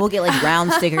bastards. Yeah, we'll get like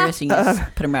round stickers so you can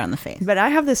just put them right on the face. But I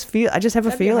have this I just have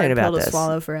a feeling about this. To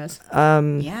swallow for us.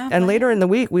 And later in the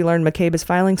week, we learned McCabe is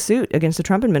filing suit against the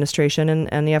Trump administration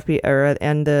and the FBI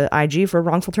and the IG for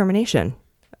wrongful termination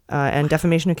and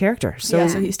defamation of character. So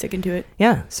he's sticking to it.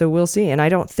 Yeah, so we'll see. And I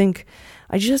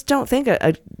just don't think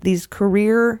these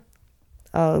career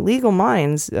legal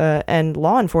minds and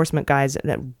law enforcement guys,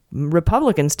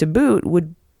 Republicans to boot,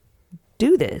 would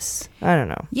do this. I don't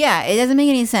know. Yeah, it doesn't make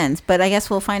any sense, but I guess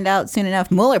we'll find out soon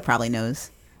enough. Mueller probably knows.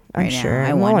 I'm sure.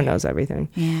 No one knows everything.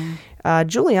 Yeah.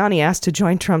 Giuliani asked to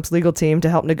join Trump's legal team to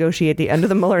help negotiate the end of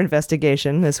the Mueller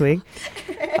investigation this week.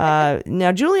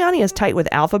 Now, Giuliani is tight with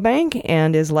Alfa Bank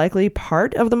and is likely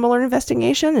part of the Mueller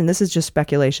investigation, and this is just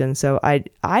speculation, so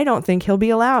I don't think he'll be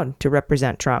allowed to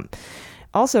represent Trump.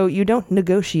 Also, you don't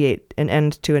negotiate an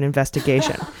end to an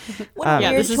investigation.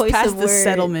 This is past the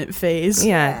settlement phase.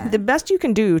 Yeah, the best you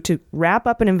can do to wrap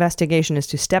up an investigation is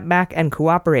to step back and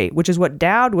cooperate, which is what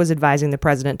Dowd was advising the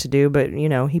president to do, but,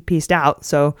 he pieced out,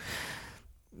 so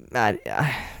I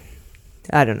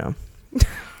don't know.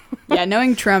 Yeah,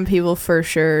 knowing Trump, he will for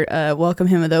sure welcome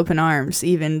him with open arms,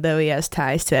 even though he has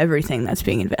ties to everything that's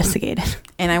being investigated.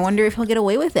 And I wonder if he'll get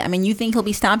away with it. I mean, you think he'll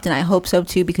be stopped, and I hope so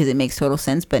too, because it makes total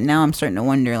sense. But now I'm starting to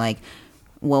wonder, like,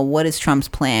 well, what is Trump's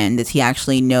plan? Does he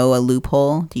actually know a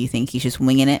loophole? Do you think he's just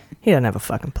winging it? He doesn't have a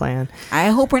fucking plan. I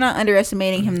hope we're not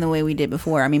underestimating him the way we did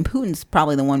before. I mean, Putin's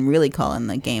probably the one really calling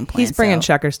the game plan. He's bringing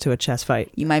checkers to a chess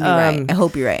fight. You might be right. I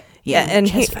hope you're right. Yeah, and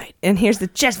here's the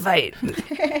chess fight.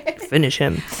 Finish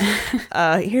him.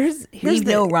 Here's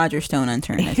no Roger Stone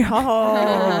unturned.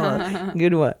 Oh,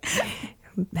 good one.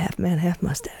 Half man, half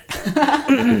mustache.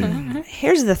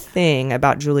 Here's the thing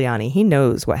about Giuliani. He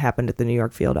knows what happened at the New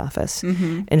York field office.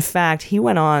 Mm-hmm. In fact, he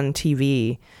went on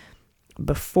TV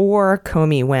before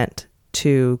Comey went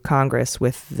to Congress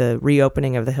with the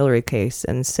reopening of the Hillary case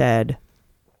and said,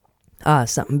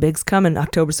 something big's coming.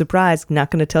 October surprise.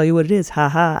 Not going to tell you what it is. Ha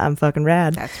ha. I'm fucking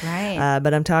rad. That's right.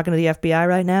 But I'm talking to the FBI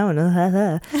right now.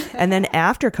 And then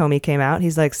after Comey came out,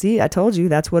 he's like, see, I told you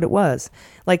that's what it was.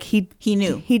 Like he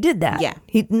knew. He did that. Yeah.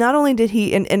 He not only did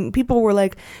he, and people were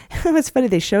like, it's funny.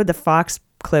 They showed the Fox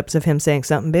clips of him saying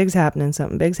something big's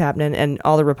happening, and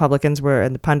all the Republicans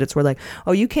and the pundits were like,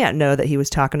 oh, you can't know that he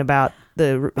was talking about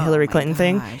the Hillary Clinton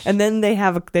thing. And then they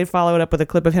follow it up with a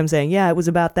clip of him saying, yeah, it was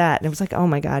about that. And it was like, oh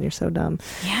my God, you're so dumb.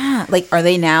 Yeah. Like, are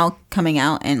they now coming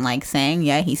out and like saying,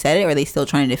 yeah, he said it, or are they still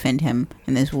trying to defend him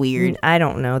in this weird? I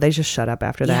don't know. They just shut up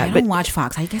after that. I don't watch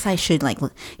Fox. I guess I should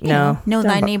know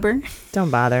thy neighbor.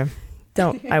 Don't bother.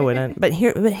 I wouldn't. But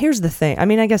here's the thing. I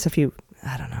mean, I guess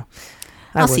I don't know.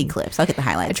 I'll see clips. I'll get the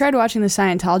highlights. I tried watching the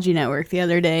Scientology Network the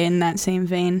other day in that same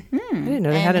vein. I didn't know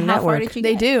they had a network.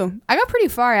 They do. I got pretty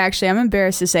far, actually. I'm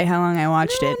embarrassed to say how long I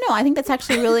watched it. No, I think that's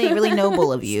actually really, really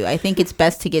noble of you. I think it's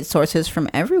best to get sources from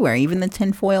everywhere, even the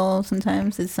tinfoil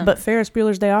sometimes. But Ferris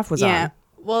Bueller's Day Off was on.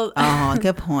 Well,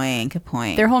 good point.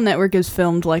 Their whole network is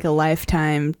filmed like a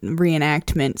Lifetime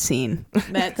reenactment scene.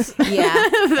 That's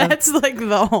that's like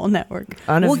the whole network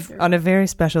on a very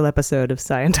special episode of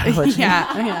Scientology.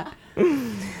 Yeah.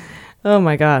 Oh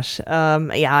my gosh.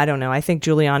 I don't know. I think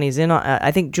Giuliani's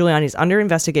Giuliani's under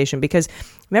investigation because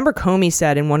remember Comey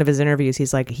said in one of his interviews,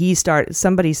 he's like,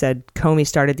 somebody said Comey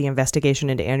started the investigation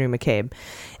into Andrew McCabe.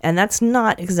 And that's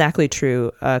not exactly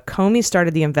true. Comey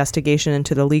started the investigation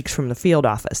into the leaks from the field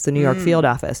office, the New York field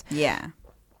office. Yeah.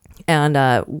 And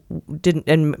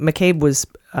McCabe was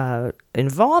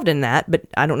involved in that, but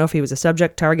I don't know if he was a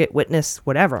subject, target, witness,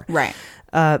 whatever. Right.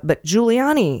 But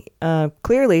Giuliani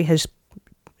clearly has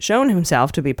shown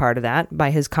himself to be part of that by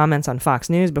his comments on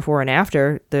Fox News before and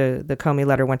after the Comey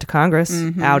letter went to Congress,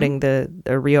 outing the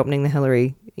reopening the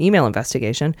Hillary email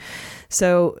investigation.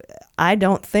 So I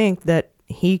don't think that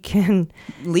he can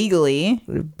legally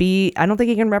I don't think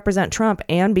he can represent Trump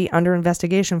and be under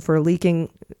investigation for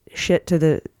leaking shit to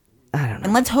the, I don't know.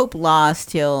 And let's hope law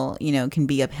still, can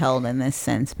be upheld in this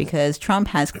sense, because Trump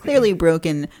has clearly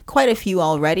broken quite a few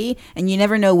already, and you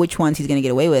never know which ones he's going to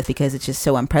get away with because it's just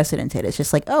so unprecedented. It's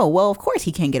just like, oh, well, of course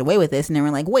he can't get away with this. And then we're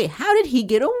like, wait, how did he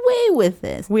get away with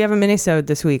this? We have a mini-sode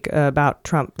this week about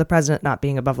Trump, the president, not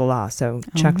being above the law. So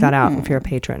check that out if you're a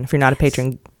patron. If you're not a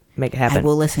patron, make it happen. I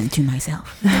will listen to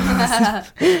myself.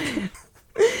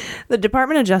 The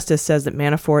Department of Justice says that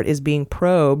Manafort is being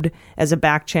probed as a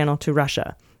back channel to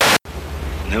Russia.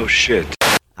 No shit.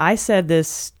 I said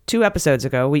this 2 episodes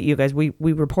ago. We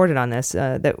reported on this,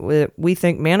 that we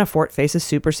think Manafort faces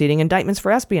superseding indictments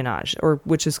for espionage,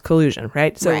 which is collusion,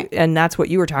 right? So, right. And that's what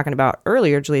you were talking about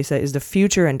earlier, Jaleesa, is the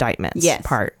future indictments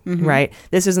part, right?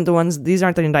 This isn't these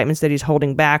aren't the indictments that he's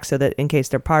holding back so that in case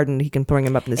they're pardoned, he can bring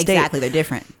them up in the state. Exactly, they're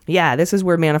different. Yeah, this is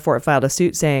where Manafort filed a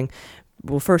suit saying,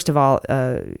 well, first of all,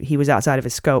 he was outside of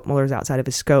his scope. Mueller was outside of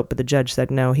his scope, but the judge said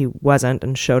no, he wasn't,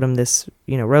 and showed him this,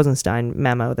 Rosenstein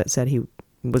memo that said he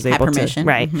was able to,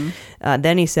 right.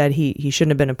 Then he said he shouldn't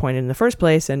have been appointed in the first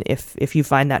place, and if you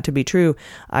find that to be true,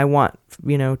 I want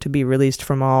to be released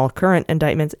from all current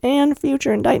indictments and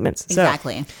future indictments.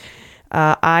 Exactly. So,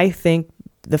 I think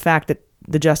the fact that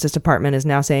the Justice Department is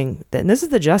now saying that, and this is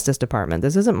the Justice Department,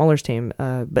 this isn't Mueller's team,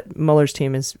 but Mueller's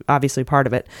team is obviously part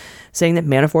of it, saying that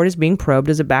Manafort is being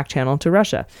probed as a back channel to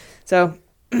Russia. So,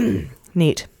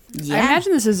 neat. Yeah. I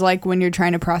imagine this is like when you're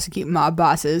trying to prosecute mob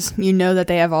bosses. You know that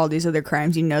they have all these other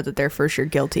crimes. You know that they're for sure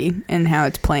guilty. And how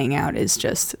it's playing out is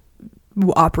just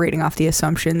operating off the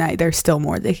assumption that there's still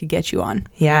more they could get you on.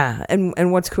 Yeah.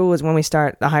 And what's cool is when we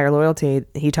start The Higher Loyalty,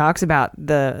 he talks about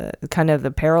the kind of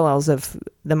the parallels of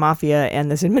the mafia and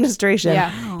this administration.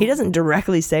 Yeah. He doesn't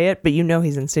directly say it, but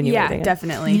he's insinuating it. Yeah,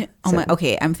 definitely.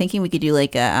 Okay, I'm thinking we could do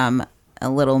like a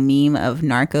little meme of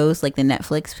Narcos, like the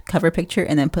Netflix cover picture,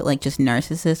 and then put like just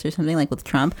narcissist or something like with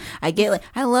Trump. I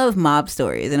love mob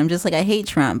stories, and I'm just like, I hate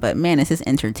Trump, but man, this is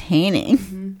entertaining.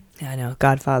 Mm-hmm. Yeah, I know.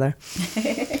 Godfather.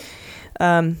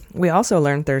 We also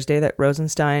learned Thursday that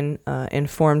Rosenstein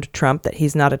informed Trump that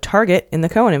he's not a target in the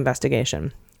Cohen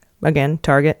investigation. Again,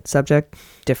 target, subject,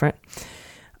 different.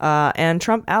 And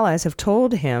Trump allies have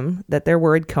told him that they're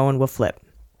worried Cohen will flip.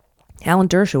 Alan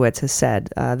Dershowitz has said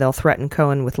they'll threaten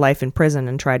Cohen with life in prison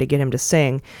and try to get him to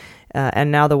sing.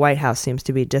 And now the White House seems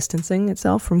to be distancing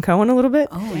itself from Cohen a little bit.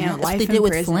 Oh, yeah. That's what they did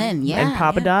with Flynn. Yeah. And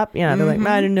Papadop. Yeah. They're like,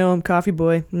 I didn't know him, coffee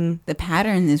boy. The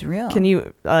pattern is real. Can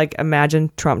you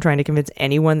imagine Trump trying to convince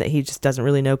anyone that he just doesn't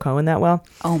really know Cohen that well?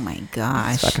 Oh, my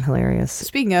gosh. It's fucking hilarious.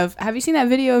 Speaking of, have you seen that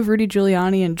video of Rudy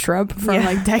Giuliani and Trump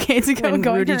from decades ago when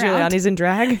going Rudy around? Giuliani's in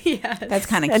drag? Yes. That's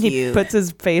kind of cute. And he puts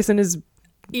his face in his...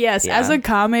 Yes, as a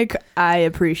comic, I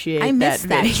appreciate miss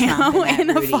that video in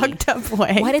a fucked up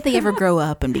way. Why did they ever grow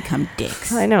up and become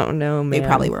dicks? I don't know, man. They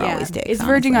probably were always dicks. It's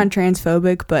verging on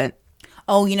transphobic, but...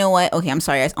 Oh, you know what? Okay, I'm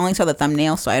sorry. I only saw the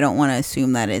thumbnail, so I don't want to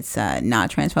assume that it's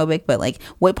not transphobic, but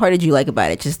what part did you like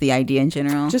about it? Just the idea in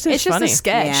general? It's just funny. a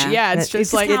sketch. Yeah, it's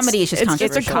just like... comedy. It's just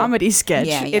controversial. It's a comedy sketch.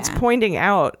 Yeah. It's pointing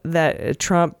out that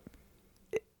Trump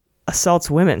assaults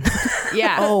women.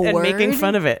 Yeah. And making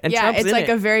fun of it. And Trump's it's like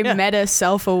a very meta,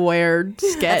 self-aware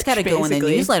sketch. That's got to go in the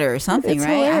newsletter or something, it's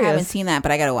right? Hilarious. I haven't seen that,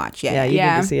 but I got to watch. Yeah, you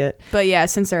need to see it. But yeah,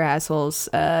 since they're assholes,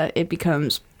 it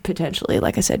becomes potentially,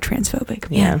 like I said, transphobic.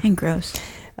 Yeah, and gross.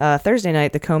 Thursday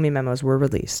night, the Comey memos were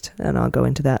released, and I'll go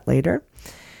into that later.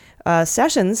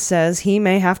 Sessions says he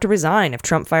may have to resign if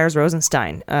Trump fires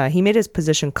Rosenstein. He made his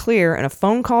position clear in a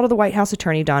phone call to the White House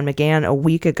attorney Don McGahn a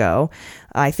week ago.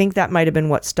 I think that might have been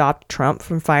what stopped Trump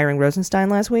from firing Rosenstein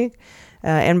last week.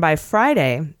 And by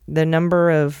Friday, the number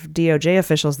of DOJ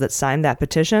officials that signed that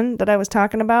petition that I was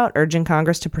talking about, urging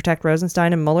Congress to protect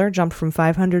Rosenstein and Mueller, jumped from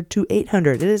 500 to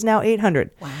 800. It is now 800.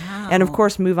 Wow. And of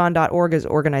course, MoveOn.org is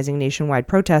organizing nationwide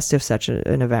protests if such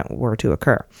an event were to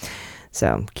occur.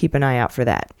 So keep an eye out for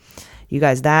that. You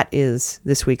guys, that is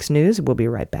this week's news. We'll be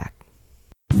right back.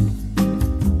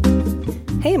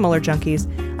 Hey, Mueller junkies.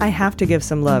 I have to give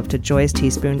some love to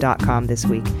joysteaspoon.com this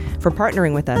week for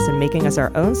partnering with us and making us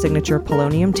our own signature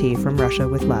polonium tea from Russia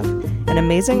with love. An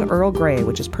amazing Earl Grey,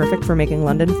 which is perfect for making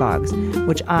London fogs,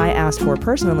 which I asked for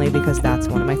personally because that's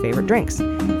one of my favorite drinks.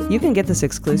 You can get this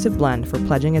exclusive blend for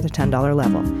pledging at the $10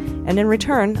 level. And in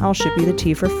return, I'll ship you the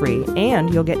tea for free,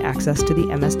 and you'll get access to the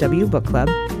MSW Book Club,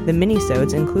 the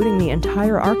mini-sodes including the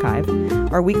entire archive,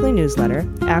 our weekly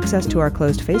newsletter, access to our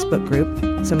closed Facebook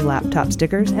group, some laptop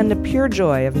stickers, and the pure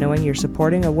joy of knowing you're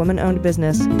supporting a woman-owned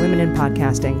business, women in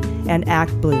podcasting, and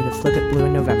Act Blue to flip it blue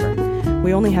in November.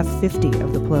 We only have 50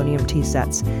 of the polonium tea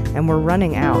sets, and we're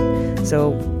running out,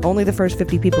 so only the first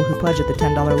 50 people who pledge at the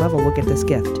 $10 level will get this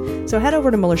gift. So head over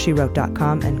to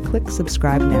MuellerSheWrote.com and click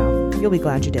subscribe now. You'll be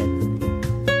glad you did.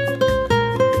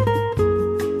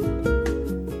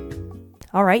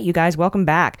 All right, you guys, welcome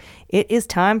back. It is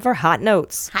time for Hot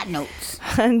Notes. Hot Notes.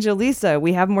 And Jaleesa,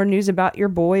 we have more news about your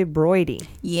boy Broidy.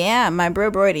 Yeah, my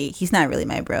bro Broidy. He's not really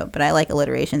my bro, but I like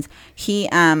alliterations. He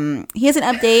has an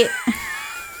update.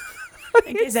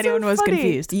 In case anyone was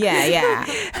confused. Yeah.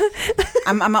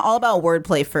 I'm all about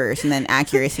wordplay first and then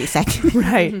accuracy second.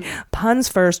 Right. Puns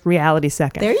first, reality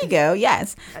second. There you go.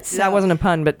 Yes. So, that wasn't a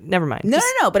pun, but never mind. No,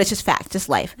 but it's just fact, just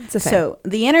life. It's a fact. So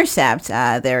The Intercept,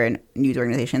 they're a news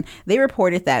organization, they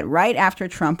reported that right after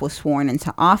Trump was sworn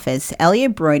into office,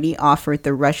 Elliot Broidy offered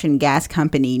the Russian gas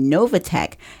company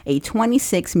Novatek a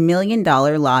 $26 million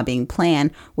lobbying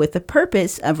plan with the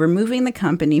purpose of removing the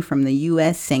company from the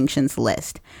U.S. sanctions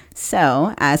list.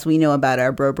 So, as we know about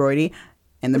our bro Broidy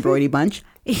and the Broidy bunch,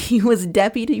 he was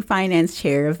deputy finance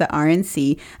chair of the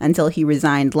RNC until he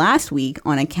resigned last week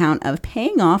on account of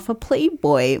paying off a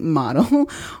Playboy model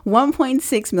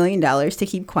 $1.6 million to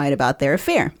keep quiet about their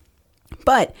affair.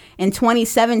 But in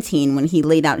 2017, when he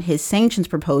laid out his sanctions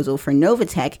proposal for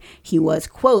Novatek, he was,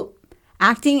 quote,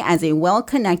 acting as a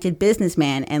well-connected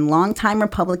businessman and longtime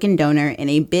Republican donor in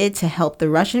a bid to help the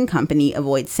Russian company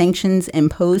avoid sanctions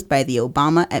imposed by the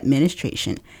Obama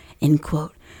administration, end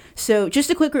quote. So just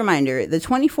a quick reminder, the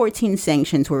 2014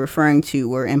 sanctions we're referring to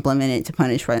were implemented to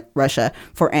punish Russia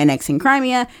for annexing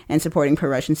Crimea and supporting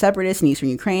pro-Russian separatists in eastern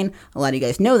Ukraine. A lot of you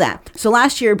guys know that. So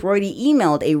last year, Broidy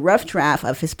emailed a rough draft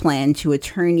of his plan to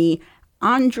attorney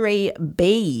Andrei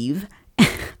Baev.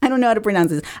 I don't know how to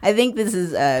pronounce this. I think this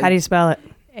is... how do you spell it?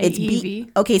 It's B.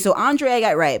 Okay, so Andre I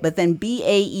got right, but then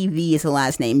Baev is the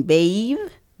last name. Baev?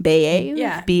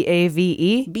 Yeah.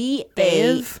 B-A-V-E?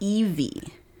 B-A-E-V.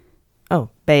 Oh,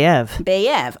 Baev.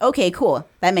 Baev. Okay, cool.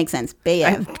 That makes sense.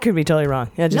 Baev. I could be totally wrong.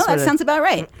 Yeah, no, that sounds about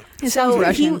right. It sounds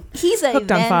Russian. He's a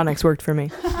Hooked on Phonics worked for me.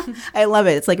 I love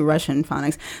it. It's like Russian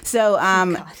phonics. So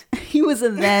he was a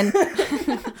then...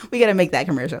 we got to make that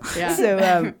commercial. Yeah.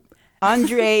 So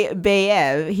Andrei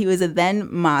Baev, he was a then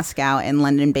Moscow and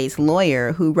London-based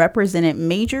lawyer who represented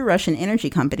major Russian energy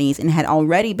companies and had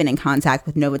already been in contact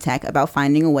with Novatek about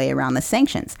finding a way around the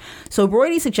sanctions. So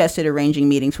Broidy suggested arranging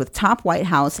meetings with top White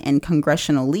House and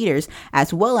congressional leaders,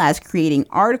 as well as creating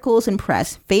articles and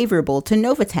press favorable to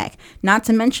Novatek, not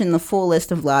to mention the full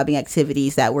list of lobbying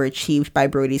activities that were achieved by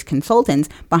Broidy's consultants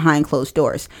behind closed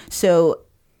doors. So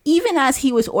even as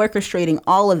he was orchestrating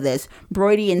all of this,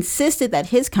 Broidy insisted that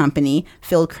his company,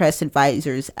 Fieldcrest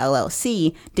Advisors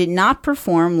LLC, did not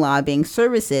perform lobbying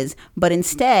services, but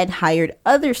instead hired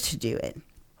others to do it.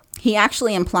 He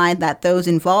actually implied that those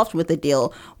involved with the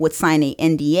deal would sign a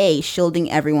NDA shielding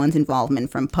everyone's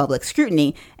involvement from public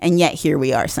scrutiny, and yet here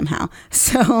we are somehow.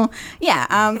 So,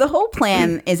 yeah, the whole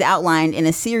plan is outlined in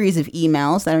a series of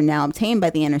emails that are now obtained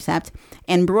by The Intercept,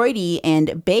 and Broidy and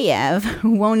Baev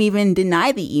won't even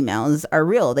deny the emails are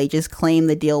real. They just claim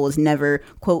the deal was never,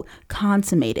 quote,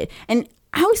 consummated. And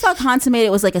I always thought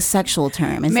consummated was like a sexual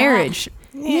term. Is marriage.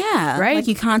 Yeah, right. Like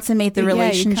you consummate the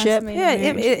relationship.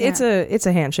 It's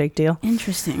a handshake deal.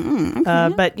 Interesting.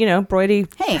 Okay. But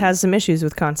Broidy has some issues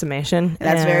with consummation.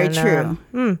 That's very true.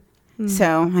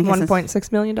 So I guess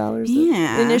 $1.6 million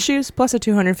in issues plus a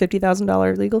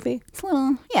 $250,000 legal fee. It's a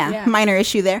little, minor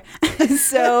issue there.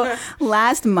 So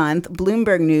last month,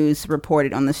 Bloomberg News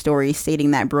reported on the story stating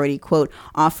that Broidy, quote,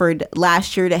 offered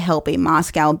last year to help a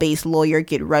Moscow-based lawyer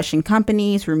get Russian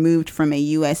companies removed from a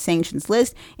U.S. sanctions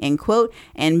list, end quote.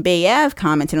 And Baev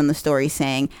commented on the story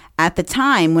saying, at the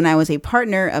time, when I was a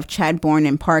partner of Chadbourne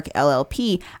and Park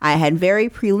LLP, I had very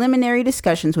preliminary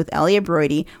discussions with Elliot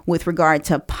Broidy with regard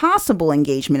to possible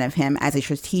engagement of him as a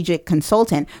strategic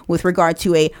consultant with regard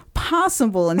to a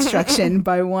possible instruction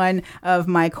by one of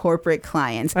my corporate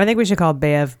clients. I think we should call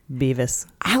Baev Beavis.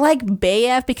 I like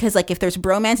Baev because, like, if there's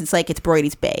bromance, it's like it's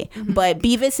Broidy's Bay. Mm-hmm. But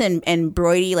Beavis and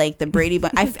Broidy, like the Brady,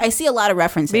 I see a lot of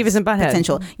references. Beavis and Butthead.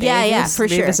 Potential. Yeah, for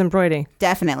sure. Beavis and Broidy.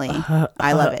 Definitely.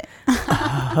 I love it.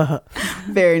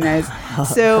 Very nice.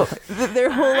 So their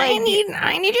whole I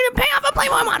need you to pay off a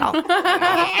Playboy model.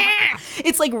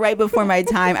 It's like right before my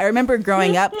time. I remember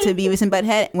growing up to Beavis and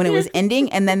Butthead when it was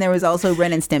ending, and then there was also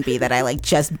Ren and Stimpy that I like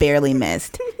just barely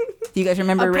missed. Do you guys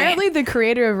remember? Apparently, the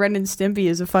creator of Ren and Stimpy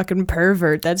is a fucking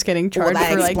pervert that's getting charged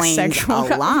for like sexual.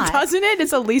 A lot, doesn't it?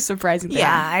 It's the least surprising thing.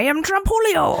 Yeah, I am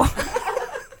Trumpolio.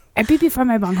 I pee before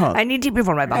my bunghole. I need to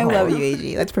before my bunghole. I love you,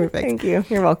 AG. That's perfect. Thank you.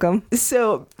 You're welcome.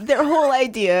 So their whole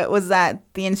idea was that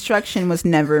the instruction was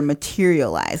never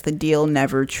materialized. The deal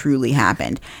never truly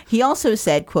happened. He also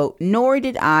said, quote, nor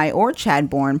did I or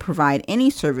Chadbourne provide any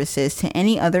services to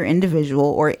any other individual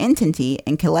or entity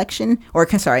in connection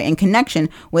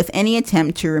with any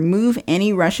attempt to remove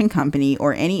any Russian company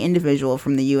or any individual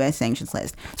from the U.S. sanctions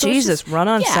list. So Jesus,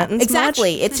 run-on sentence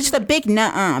exactly. match? It's just a big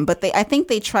nuh-uh. But I think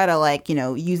they try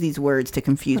to use these words to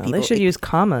confuse people. They should use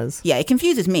commas. Yeah, it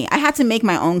confuses me. I had to make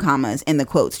my own commas in the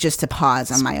quotes just to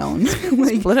pause on my own.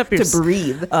 Split up your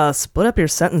breathe. Split up your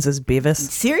sentences, Beavis.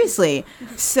 Seriously.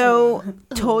 So,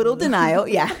 total denial.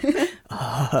 Yeah.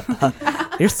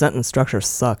 Your sentence structure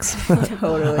sucks.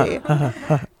 Totally.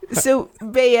 So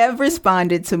Bayev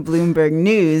responded to Bloomberg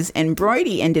News, and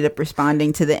Brody ended up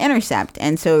responding to The Intercept.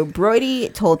 And so Brody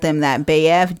told them that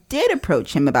Bayev did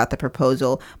approach him about the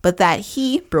proposal, but that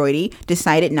he, Brody,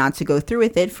 decided not to go through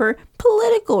with it for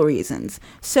political reasons.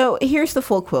 So here's the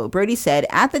full quote. Brody said,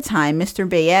 "At the time Mr.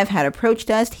 Bayev had approached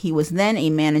us, he was then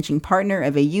a managing partner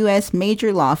of a U.S.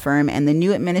 major law firm, and the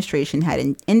new administration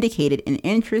had indicated an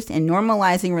interest in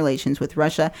normalizing relations with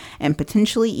Russia and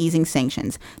potentially easing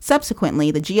sanctions.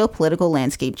 Subsequently, the geopolitical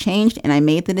landscape changed, and I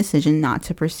made the decision not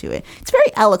to pursue it." It's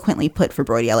very eloquently put for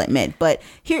Brody, I'll admit, but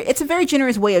here it's a very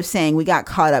generous way of saying we got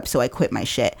caught up, so I quit my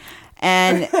shit.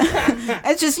 And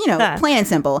it's just, plain and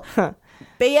simple.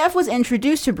 Bayev was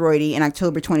introduced to Brody in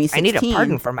October 2016. I need a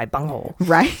pardon for my bunghole.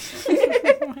 Right?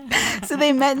 So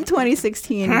they met in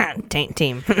 2016. Taint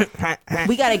team.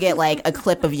 We got to get like a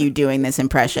clip of you doing this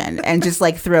impression and just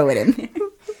like throw it in.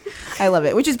 I love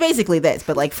it, which is basically this,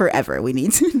 but like forever we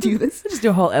need to do this. Just do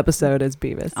a whole episode as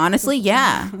Beavis. Honestly,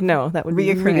 yeah. No, that would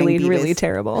be really, really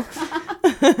terrible.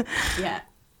 Yeah.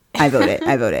 I vote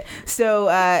it. So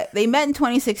they met in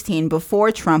 2016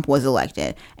 before Trump was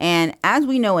elected. And as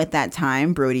we know at that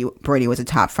time, Brody was a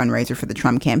top fundraiser for the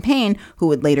Trump campaign, who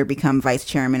would later become vice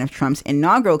chairman of Trump's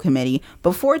inaugural committee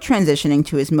before transitioning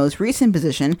to his most recent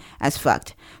position as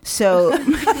fucked. So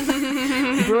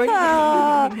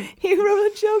Brody... he wrote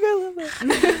a joke. I love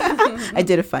it. I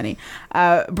did it funny.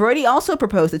 Brody also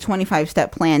proposed a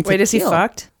 25-step plan to Wait, is he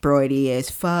fucked? Brody is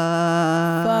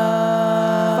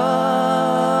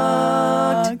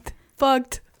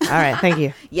Fucked. All right, thank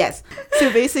you. Yes.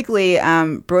 So basically,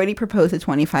 Brody proposed a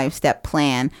 25-step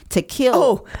plan to kill.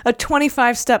 Oh, a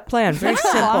 25-step plan. Very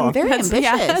simple. Very ambitious.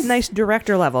 Yeah, nice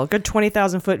director level. Good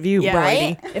 20,000-foot view, Yeah,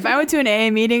 Brody. right? If I went to an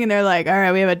AA meeting and they're like, all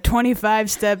right, we have a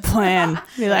 25-step plan.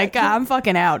 Be like, God, I'm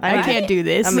fucking out. I can't do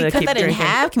this. Can we cut that in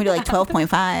half? Can we do like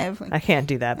 12.5? I can't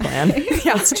do that plan.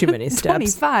 That's too many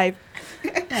steps. 25.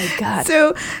 My God.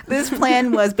 So this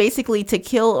plan was basically to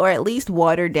kill or at least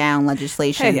water down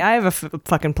legislation. Hey, I have a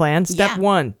fucking plan. Step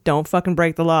 1, don't fucking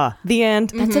break the law. The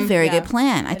end. That's a very good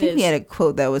plan. I think we had a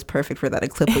quote that was perfect for that, a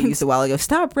clip we used a while ago.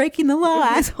 Stop breaking the law,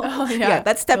 asshole. Yeah,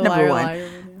 that's step number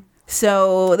 1.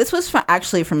 So this was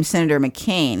actually from Senator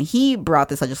McCain. He brought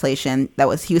this legislation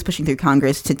he was pushing through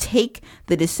Congress to take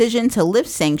the decision to lift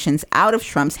sanctions out of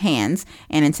Trump's hands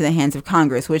and into the hands of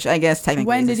Congress, which I guess technically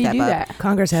when is did a step he do up. that?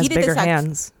 Congress has bigger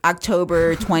hands.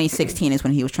 October 2016 is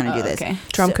when he was trying to do this. Okay.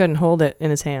 Trump couldn't hold it in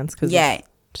his hands because it's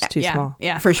just too small.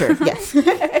 Yeah, for sure. Yes.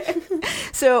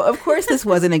 So, of course, this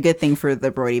wasn't a good thing for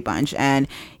the Brody bunch. And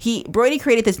Brody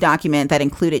created this document that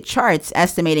included charts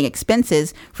estimating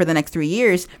expenses for the next 3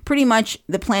 years. Pretty much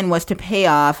the plan was to pay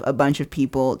off a bunch of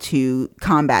people to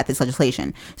combat this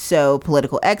legislation. So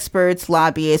political experts,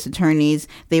 lobbyists, attorneys,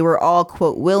 they were all,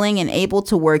 quote, willing and able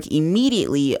to work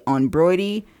immediately on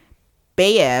Brody,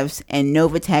 Bayev's, and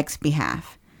Novitek's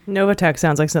behalf. Novitek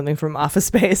sounds like something from Office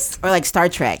Space. Or like Star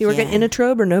Trek. You work at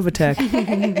Inatrobe or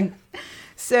Novitek?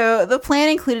 So the plan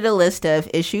included a list of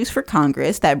issues for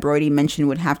Congress that Brody mentioned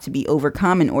would have to be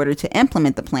overcome in order to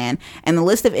implement the plan. And the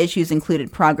list of issues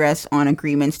included progress on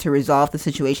agreements to resolve the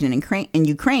situation in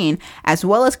Ukraine, as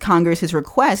well as Congress's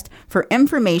request for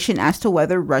information as to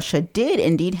whether Russia did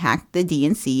indeed hack the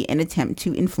DNC and attempt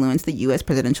to influence the U.S.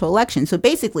 presidential election. So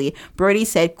basically, Brody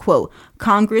said, quote,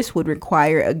 Congress would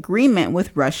require agreement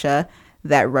with Russia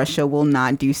that Russia will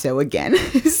not do so again.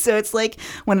 So it's like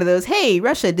one of those, hey,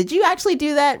 Russia, did you actually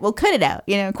do that? Well, cut it out.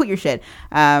 Quit your shit.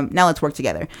 Now let's work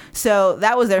together. So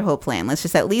that was their whole plan. Let's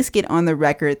just at least get on the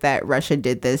record that Russia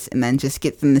did this and then just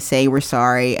get them to say we're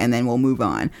sorry and then we'll move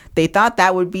on. They thought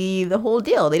that would be the whole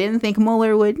deal. They didn't think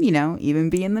Mueller would,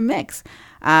 even be in the mix.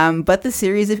 But the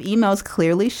series of emails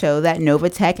clearly show that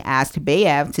Novitek asked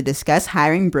Bayev to discuss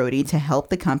hiring Brody to help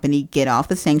the company get off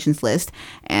the sanctions list.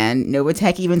 And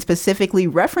Novitek even specifically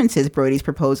references Brody's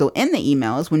proposal in the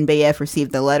emails when Bayev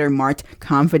received the letter marked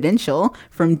confidential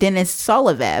from Denis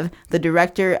Solovev, the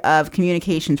director of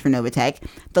communications for Novitek.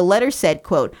 The letter said,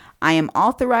 quote, I am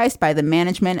authorized by the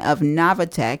management of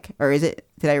Novitek, or is it,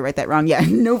 did I write that wrong? Yeah,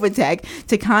 Novitek,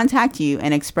 to contact you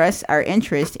and express our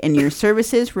interest in your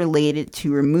services related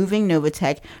to removing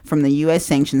Novitek from the U.S.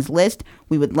 sanctions list.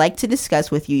 We would like to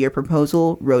discuss with you your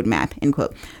proposal roadmap, end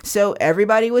quote. So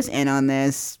everybody was in on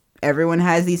this. Everyone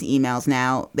has these emails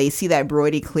now. They see that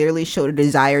Brody clearly showed a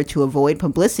desire to avoid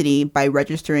publicity by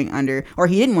registering under, or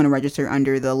he didn't want to register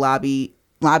under the lobby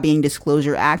Lobbying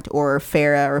Disclosure Act, or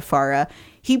FARA.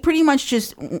 He pretty much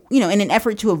just, in an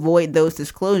effort to avoid those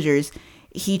disclosures,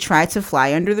 he tried to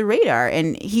fly under the radar.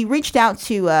 And he reached out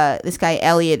to this guy,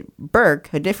 Elliot Burke,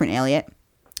 a different Elliot,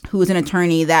 who was an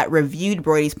attorney that reviewed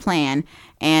Broidy's plan.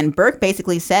 And Burke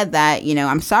basically said that,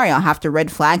 I'm sorry, I'll have to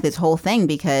red flag this whole thing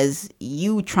because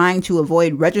you trying to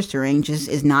avoid registering just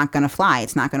is not going to fly.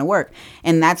 It's not going to work.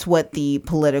 And that's what the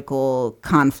political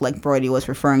conflict Broidy was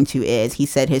referring to is. He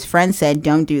said his friend said,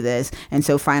 don't do this. And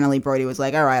so finally Broidy was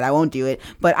like, all right, I won't do it.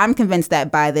 But I'm convinced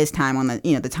that by this time on the,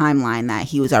 the timeline that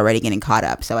he was already getting caught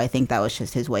up. So I think that was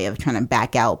just his way of trying to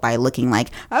back out by looking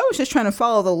like, I was just trying to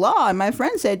follow the law and my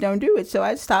friend said don't do it. So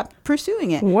I stopped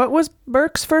pursuing it. What was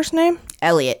Burke's first name?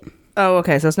 Elliot. Oh,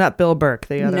 okay. So it's not Bill Burke,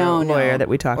 the other lawyer that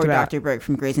we talked about. Or Dr. Burke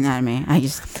from Grey's Anatomy.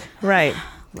 Right.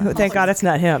 Thank God it's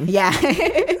not him. Yeah.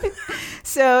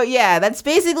 So, yeah, that's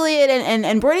basically it.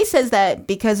 And Broidy says that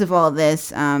because of all this,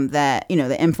 that,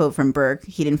 the info from Burke,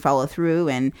 he didn't follow through.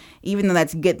 And even though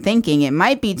that's good thinking, it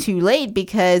might be too late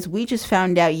because we just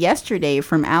found out yesterday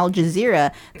from Al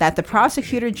Jazeera that the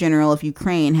Prosecutor General of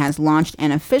Ukraine has launched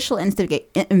an official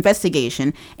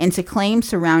investigation into claims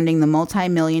surrounding the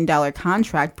multi-million-dollar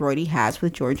contract Broidy has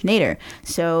with George Nader.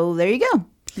 So there you go.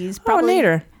 He's probably...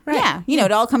 Nader. Right. Yeah,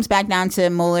 it all comes back down to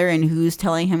Mueller and who's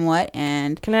telling him what,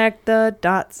 and connect the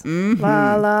dots. Mm-hmm.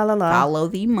 La la la la. Follow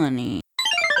the money.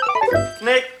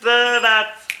 Connect the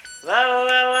dots. La la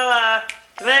la la la.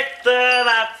 Connect the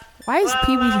dots. Why is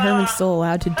Pee Wee Herman still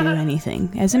allowed to do anything?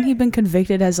 Hasn't he been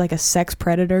convicted as like a sex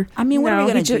predator? I mean, what are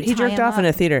we going to do? He jerked off in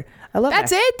a theater. I love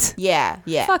That's that. it? Yeah.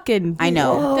 Fucking, I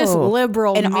know. This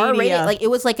liberal and media. R-rated, like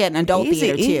it was like an adult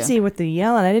theater too. Easy with the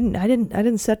yelling. I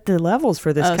didn't set the levels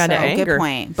for this kind of anger. Good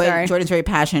point. But Jordan's very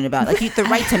passionate about the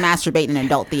right to masturbate in an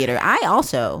adult theater. I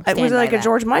also it was like a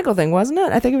George Michael thing, wasn't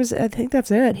it? I think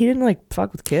that's it. He didn't like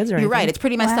fuck with kids or anything. You're right. It's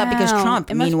pretty messed up because Trump.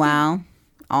 Meanwhile,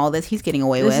 all this he's getting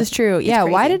away with. This is true. Yeah.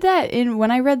 Why did that? When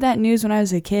I read that news when I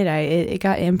was a kid, it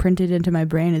got imprinted into my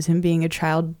brain as him being a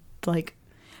child, like.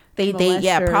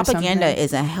 Propaganda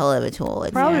is a hell of a tool.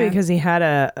 Probably because he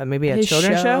had maybe a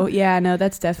children's show. Yeah, no,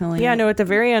 that's definitely. Yeah, no. At the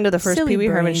very end of the first Pee Wee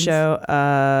Herman show,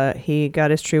 he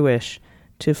got his true wish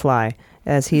to fly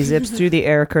as he zips through the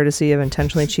air, courtesy of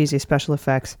intentionally cheesy special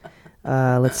effects.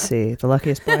 Let's see, the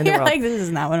luckiest boy in the world. Like, this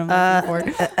is not what I'm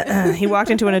looking for. He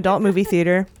walked into an adult movie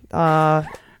theater. Nothing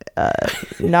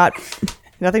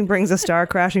brings a star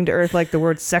crashing to earth like the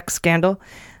word sex scandal.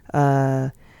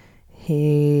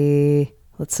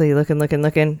 Let's see,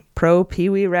 looking. Pro Pee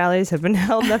Wee rallies have been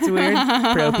held. That's weird.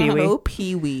 Pro Pee Wee. Pro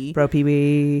Pee Wee. Pro Pee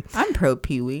Wee. I'm pro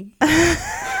Pee Wee.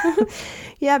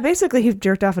 Yeah, basically he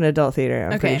jerked off in adult theater.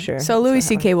 I'm pretty sure. So Louis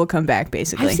C.K. will come back.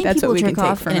 Basically, that's what we can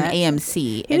take from an that. AMC.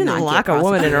 He didn't lock a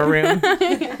woman in a room.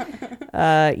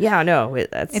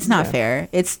 It's not fair.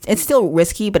 It's still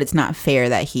risky, but it's not fair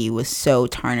that he was so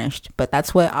tarnished. But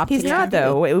that's what he's not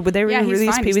though. Would they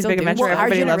release Pee Wee's Big Adventure?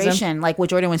 Everybody our loves him. Like what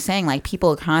Jordan was saying, like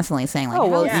people are constantly saying,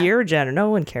 like, your generation.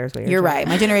 No one cares what you're right.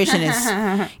 My generation is,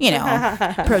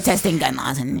 protesting gun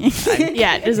laws and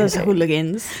just those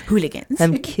hooligans.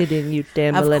 I'm kidding, you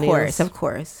damn millennials. Of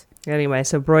course. Anyway,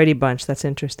 so Broidy Bunch, that's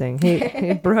interesting.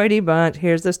 Hey, Broidy Bunch,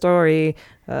 here's the story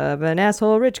of an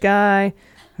asshole rich guy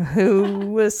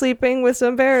who was sleeping with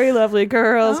some very lovely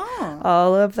girls. Oh.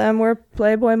 All of them were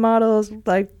Playboy models,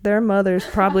 like their mothers.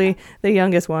 Probably the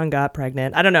youngest one got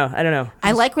pregnant. I don't know.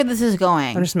 I like where this is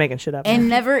going. I'm just making shit up.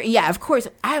 And of course,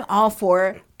 I'm all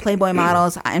for Playboy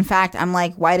models. In fact, I'm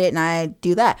like, why didn't I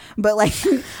do that? But like,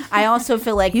 I also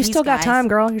feel like you still got time,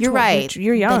 girl. You're right.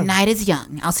 You're young. The night is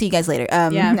young. I'll see you guys later.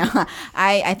 No,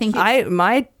 I think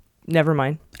never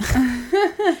mind.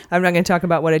 I'm not going to talk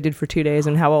about what I did for 2 days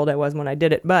and how old I was when I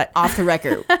did it, but off the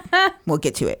record, we'll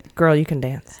get to it. Girl, you can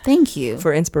dance. Thank you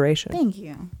for inspiration. Thank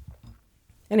you.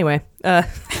 Anyway,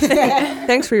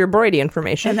 thanks for your Broidy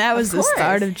information. And that was the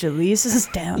start of Jaleesa's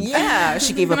down. Yeah,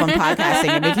 she gave up on podcasting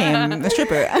and became a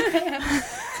stripper.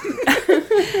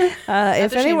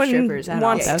 If anyone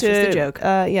wants to, just a joke.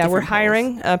 We're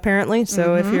hiring apparently.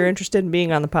 So if you're interested in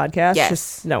being on the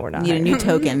podcast, no, we're not. Need a new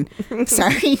token.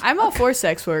 Sorry, I'm all for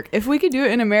sex work. If we could do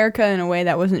it in America in a way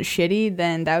that wasn't shitty,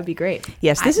 then that would be great.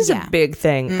 Yes, this is a big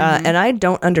thing, and I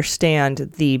don't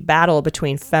understand the battle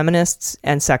between feminists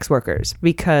and sex workers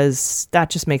because that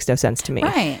just makes no sense to me.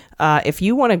 Right. If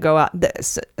you want to go out,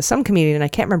 some comedian, I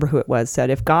can't remember who it was,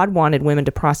 said if God wanted women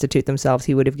to prostitute themselves,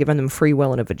 he would have given them free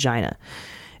will and a vagina.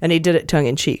 And he did it tongue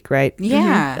in cheek, right?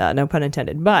 Yeah. No pun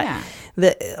intended. But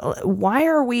why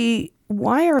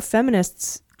are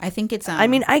feminists? I think it's. I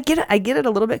mean, I get it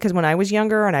a little bit because when I was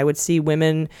younger and I would see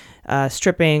women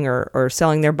stripping or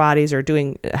selling their bodies or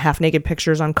doing half-naked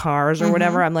pictures on cars or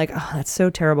whatever. I'm like, oh, that's so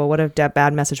terrible. What a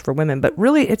bad message for women. But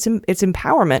really, it's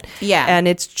empowerment. Yeah. And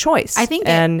it's choice. I think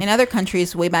in other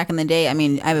countries way back in the day, I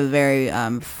mean, I have a very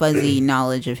fuzzy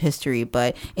knowledge of history,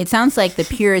 but it sounds like the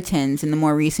Puritans in the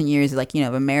more recent years, like, you know,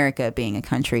 of America being a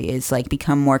country, is like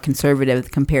become more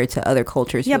conservative compared to other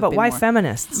cultures. Yeah, but why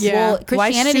feminists? Yeah. Well,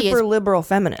 Christianity why super liberal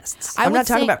feminists? I'm not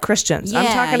talking about Christians. I'm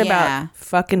talking about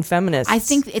fucking feminists. I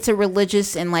think it's a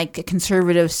religious and like a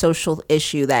conservative social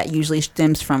issue that usually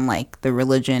stems from like the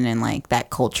religion and like that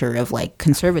culture of like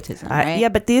conservatism, right? Yeah,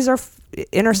 but these are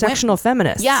intersectional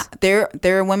feminists. Yeah, there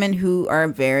are women who are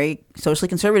very socially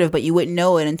conservative, but you wouldn't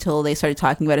know it until they started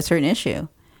talking about a certain issue.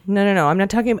 No. I'm not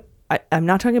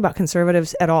talking about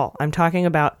conservatives at all. I'm talking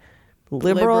about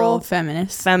liberal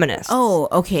feminists. Oh,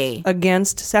 okay.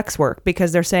 Against sex work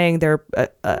because they're saying they're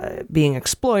being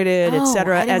exploited,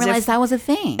 etc. I didn't realize that was a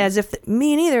thing. As if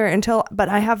me neither but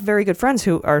I have very good friends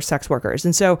who are sex workers,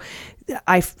 and so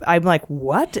I'm like,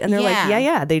 what? And they're like,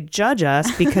 yeah. They judge us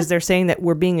because they're saying that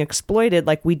we're being exploited,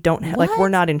 like we don't, like we're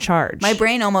not in charge. My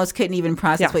brain almost couldn't even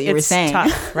process what you were saying.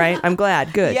 Tough, right? I'm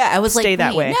glad. Good. Yeah, I was Stay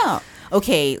that way. No.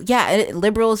 Okay. Yeah,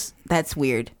 liberals. That's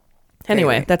weird.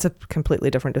 Anyway, that's a completely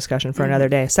different discussion for another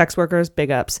day. Sex workers, big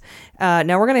ups.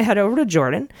 Now we're going to head over to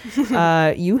Jordan.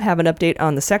 You have an update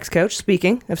on the sex coach.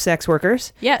 Speaking of sex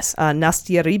workers. Yes.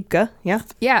 Nastya Rybka. Yeah.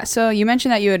 Yeah. So you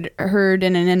mentioned that you had heard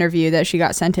in an interview that she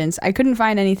got sentenced. I couldn't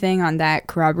find anything on that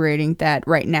corroborating that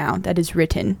right now that is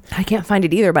written. I can't find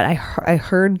it either, but I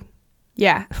heard.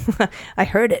 Yeah. I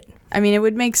heard it. I mean, it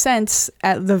would make sense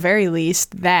at the very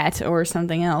least that or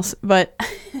something else, but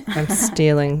I'm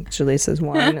stealing Jaleesa's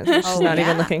wine. She's not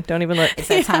even looking. Don't even look. It's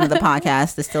that time of the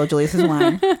podcast to steal Jaleesa's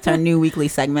wine. It's our new weekly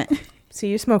segment. See,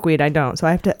 you smoke weed. I don't, so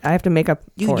I have to make up.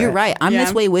 You're right. I'm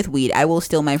this way with weed. I will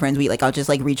steal my friend's weed. Like I'll just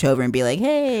like reach over and be like,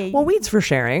 "Hey." Well, weed's for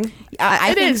sharing.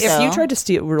 I think so. If you tried to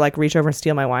steal, like reach over and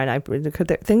steal my wine,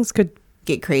 things could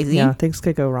get crazy. Yeah, things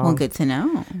could go wrong. Well, good to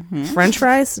know. French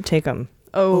fries, take them.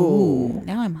 Oh,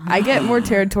 now I'm hot. I get more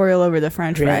territorial over the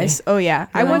French fries. Oh yeah,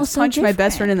 I once punched my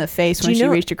best friend in the face when she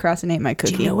reached across and ate my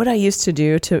cookie. Do you know what I used to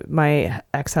do to my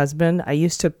ex-husband? I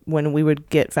used to, when we would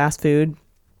get fast food.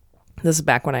 This is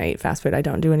back when I ate fast food. I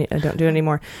don't do it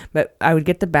anymore. But I would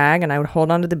get the bag and I would hold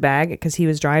onto the bag because he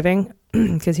was driving.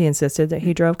 Because he insisted that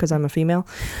he drove because I'm a female.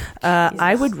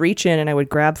 I would reach in and I would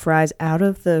grab fries out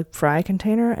of the fry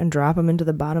container and drop them into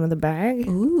the bottom of the bag.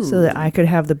 Ooh. So that I could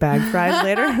have the bag fries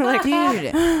later. Like,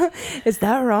 dude, is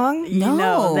that wrong?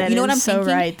 No, that you know what I'm so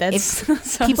thinking? Right. That's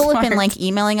so people smart. have been like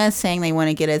emailing us saying they want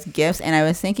to get us gifts, and I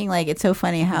was thinking like it's so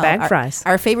funny how bag fries.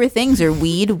 Our favorite things are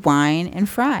weed, wine, and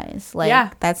fries.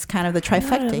 Like that's kind of the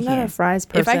trifecta I'm here. not a fries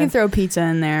person. If I can throw pizza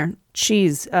in there.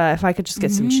 Cheese, if I could just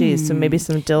get some cheese, so maybe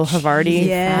some dill Havarti,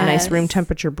 nice room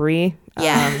temperature brie.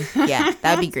 Yeah,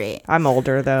 that'd be great. I'm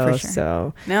older though,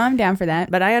 so no, I'm down for that.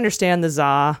 But I understand the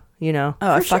za, you know.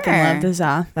 Oh, I fucking love the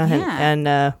za.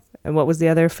 And what was the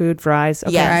other food? Fries.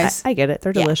 Okay, yes. I get it.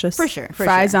 They're delicious for sure.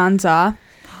 Fries on za.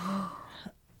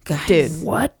 Guys. Dude,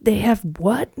 what? They have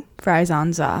what? Fries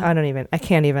on za. I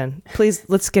can't even. Please,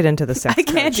 let's get into the sex. I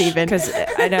can't even because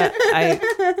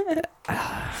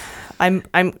I'm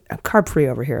carb free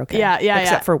over here. Okay. Yeah.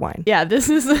 Except for wine. Yeah. This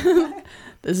is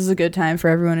a good time for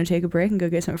everyone to take a break and go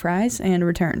get some fries and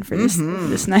return for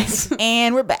this nice.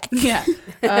 And we're back. Yeah.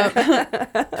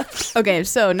 Okay.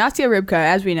 So Nastya Rybka,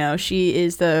 as we know, she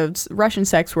is the Russian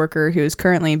sex worker who is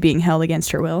currently being held against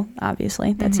her will.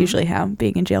 Obviously, that's usually how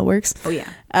being in jail works. Oh yeah.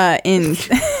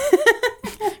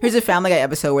 Here's a Family Guy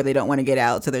episode where they don't want to get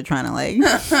out, so they're trying to like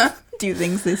do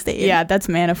things they stay in. Yeah, that's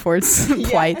Manafort's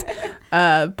plight.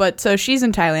 But so she's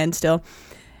in Thailand still.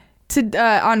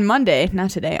 On Monday,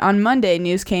 not today, on Monday,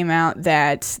 news came out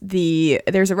that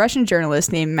there's a Russian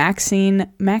journalist named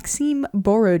Maxim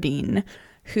Borodin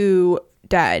who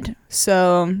died.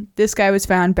 So this guy was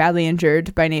found badly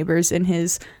injured by neighbors in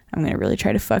his, I'm going to really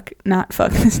try to not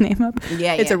fuck this name up.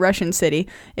 Yeah, it's a Russian city.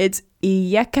 It's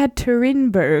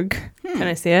Yekaterinburg. Can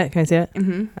I see it?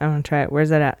 Mm-hmm. I want to try it. Where's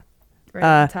that at? Right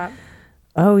on the top.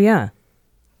 Oh, yeah.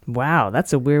 Wow,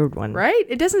 that's a weird one. Right?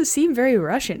 It doesn't seem very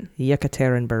Russian.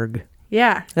 Yekaterinburg.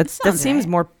 Yeah. That seems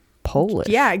more Polish.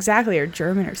 Yeah, exactly. Or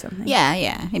German or something.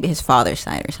 Yeah. Maybe his father's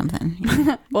side or something.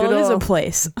 Well, it is a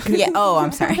place. Yeah. Oh,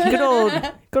 I'm sorry. Good old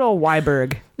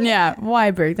Wyberg. Yeah,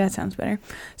 Wyberg. That sounds better.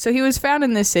 So he was found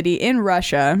in this city in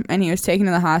Russia, and he was taken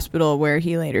to the hospital where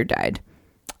he later died.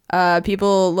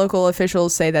 Local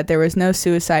officials say that there was no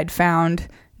suicide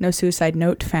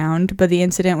note found, but the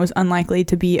incident was unlikely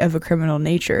to be of a criminal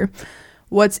nature.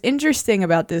 What's interesting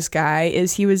about this guy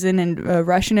is he was a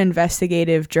Russian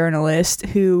investigative journalist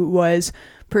who was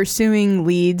pursuing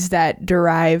leads that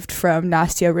derived from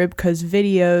Nastya Rybka's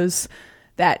videos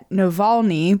that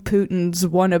Navalny, Putin's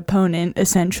one opponent,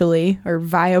 essentially, or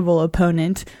viable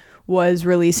opponent, was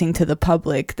releasing to the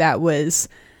public that was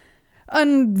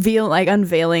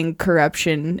unveiling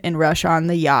corruption in Russia on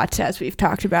the yacht, as we've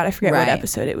talked about. I forget what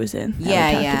episode it was in.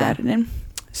 About it in.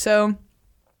 So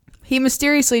he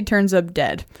mysteriously turns up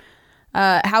dead.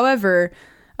 However,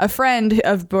 a friend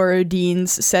of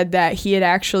Borodin's said that he had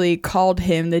actually called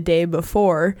him the day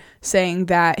before, saying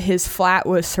that his flat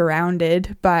was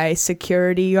surrounded by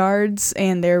security guards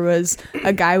and there was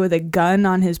a guy with a gun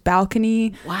on his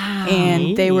balcony. Wow.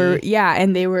 And they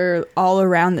were all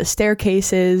around the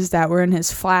staircases that were in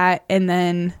his flat. And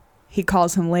then he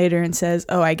calls him later and says,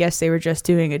 oh, I guess they were just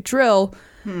doing a drill.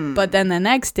 But then the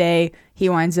next day, he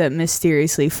winds up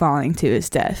mysteriously falling to his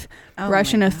death.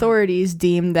 Russian authorities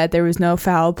deemed that there was no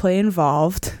foul play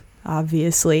involved,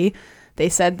 obviously. They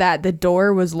said that the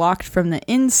door was locked from the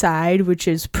inside, which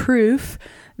is proof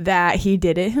that he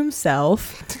did it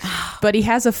himself. But he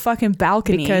has a fucking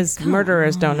balcony. Because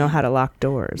murderers don't know how to lock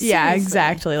doors. Yeah, seriously.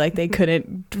 Exactly. Like they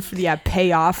couldn't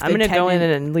pay off. I'm going to go in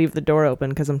and leave the door open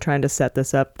because I'm trying to set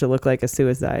this up to look like a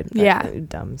suicide.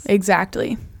 Dumbs.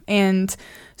 Exactly. And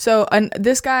so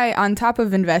this guy, on top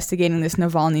of investigating this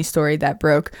Navalny story that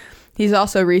broke, he's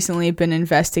also recently been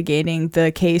investigating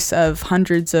the case of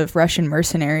hundreds of Russian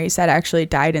mercenaries that actually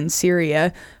died in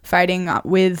Syria fighting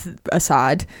with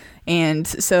Assad. And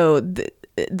so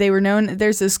they were known,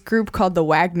 there's this group called the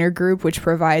Wagner Group, which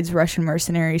provides Russian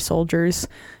mercenary soldiers.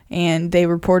 And they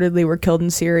reportedly were killed in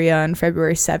Syria on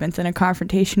February 7th in a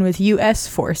confrontation with U.S.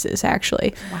 forces,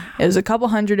 actually. Wow. It was a couple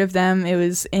hundred of them. It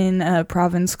was in a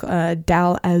province,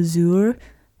 Dal Azur,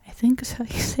 I think is how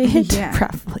you say it. Yeah.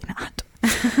 Probably not.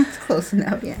 It's close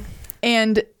enough, yeah.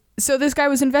 And so this guy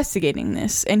was investigating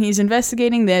this. And he's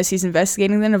investigating the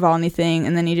Navalny thing,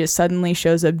 and then he just suddenly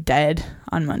shows up dead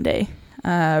on Monday.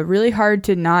 Really hard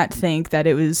to not think that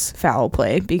it was foul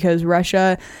play because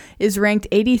Russia is ranked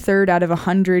 83rd out of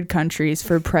 100 countries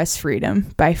for press freedom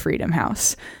by Freedom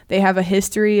House. They have a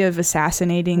history of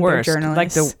assassinating their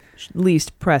journalists. Like the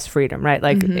least press freedom, right?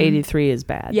 Like 83 is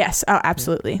bad. Yes,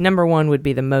 absolutely. Number one would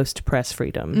be the most press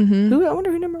freedom. I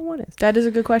wonder who number one is. That is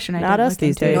a good question. Not us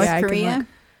these days. North Korea?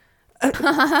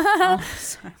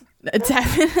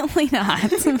 Definitely not.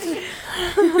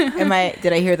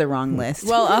 Did I hear the wrong list?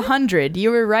 Well, 100.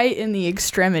 You were right in the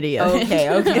extremity of it.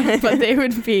 Okay. But they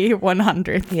would be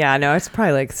 100. Yeah, no, it's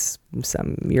probably like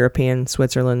some European,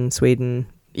 Switzerland, Sweden.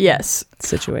 Yes.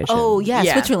 Situation. Oh, yeah.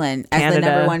 Switzerland as Canada. The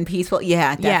number one peaceful.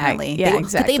 Yeah, definitely. Yeah,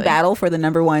 exactly. Could they battle for the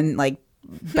number one, like,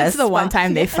 best? That's the one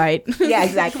time they fight. Yeah,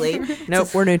 exactly.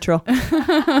 Nope, we're neutral.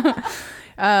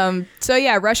 So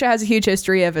yeah, Russia has a huge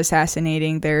history of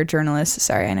assassinating their journalists.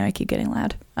 Sorry, I know I keep getting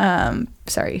loud.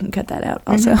 Sorry, you can cut that out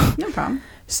also. No problem.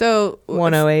 So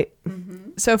 108.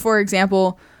 So for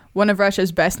example, one of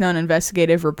Russia's best known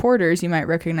investigative reporters, you might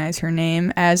recognize her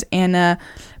name as Anna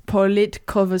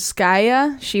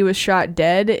Politkovskaya. She was shot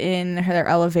dead in her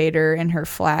elevator in her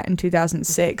flat in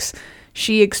 2006.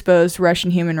 She exposed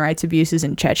Russian human rights abuses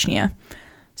in Chechnya.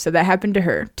 So that happened to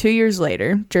her. 2 years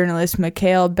later, journalist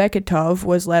Mikhail Beketov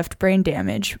was left brain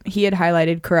damage. He had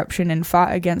highlighted corruption and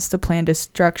fought against the planned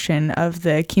destruction of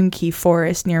the Khimki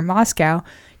forest near Moscow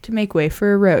to make way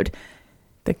for a road.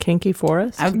 The Kinky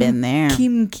Forest? I've been there.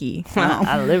 Khimki.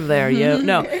 I live there, yo.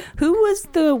 No. Who was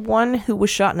the one who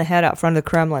was shot in the head out front of the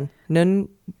Kremlin?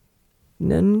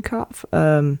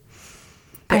 Nunkov?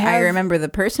 I remember the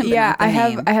person, but not the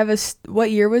name. I have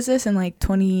what year was this? In like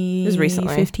 2015? It was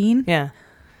recently. Yeah.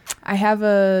 I have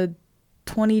a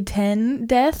 2010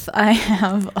 death. I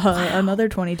have another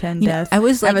 2010 death. I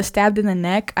have a stabbed in the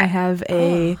neck. I have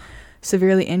a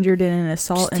severely injured in an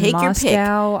assault in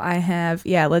Moscow. I have,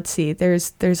 let's see.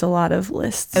 There's a lot of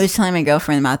lists. I was telling my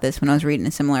girlfriend about this when I was reading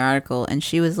a similar article, and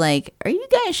she was like, "Are you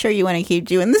guys sure you want to keep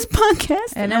doing this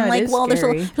podcast?" And I'm like, "Well, there's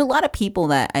a lot of people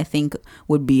that I think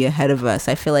would be ahead of us.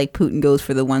 I feel like Putin goes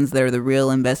for the ones that are the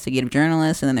real investigative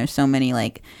journalists, and then there's so many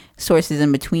like sources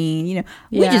in between. You know,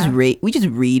 we just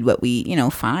read what we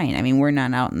find. I mean, we're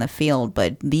not out in the field,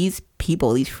 but these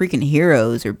people, these freaking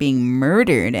heroes, are being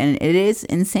murdered, and it is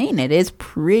insane. It is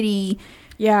pretty.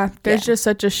 Yeah, there's just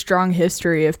such a strong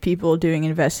history of people doing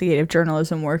investigative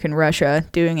journalism work in Russia,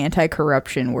 doing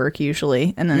anti-corruption work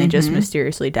usually, and then they just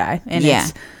mysteriously die. And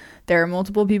there are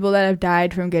multiple people that have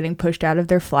died from getting pushed out of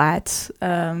their flats.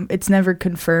 It's never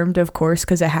confirmed, of course,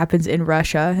 because it happens in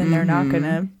Russia, and they're not going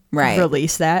to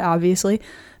release that, obviously.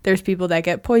 There's people that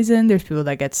get poisoned. There's people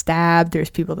that get stabbed.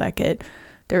 There's people that get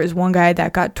There was one guy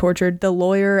that got tortured. The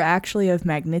lawyer, actually, of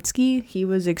Magnitsky, he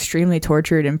was extremely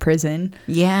tortured in prison.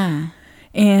 Yeah.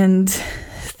 And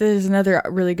there's another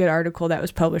really good article that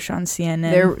was published on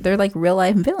CNN. They're like real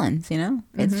life villains, you know?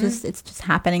 It's just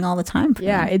happening all the time for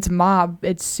them. It's mob.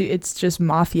 It's just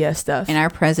mafia stuff. And our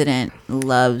president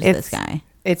loves this guy.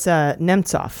 It's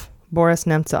Nemtsov, Boris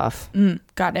Nemtsov.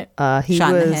 Got it. He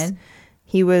Shot was in the head.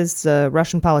 He was a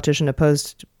Russian politician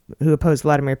who opposed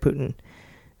Vladimir Putin.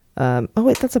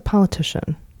 Wait, that's a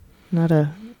politician, not a.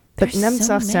 But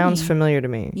Nemtsov sounds familiar to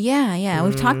me. Yeah.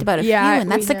 We've talked about a few,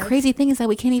 and that's the crazy thing is that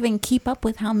we can't even keep up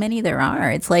with how many there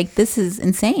are. It's like, this is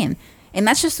insane. And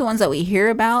that's just the ones that we hear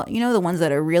about, you know, the ones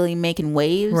that are really making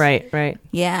waves. Right.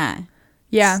 Yeah.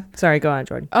 Sorry, go on,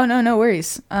 Jordan. Oh, no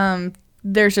worries.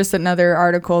 There's just another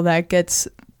article that gets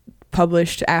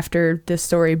published after this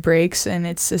story breaks, and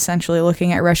it's essentially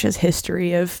looking at Russia's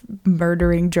history of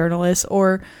murdering journalists,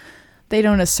 or they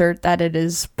don't assert that it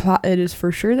is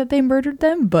for sure that they murdered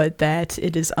them, but that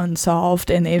it is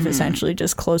unsolved, and they've essentially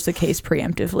just closed the case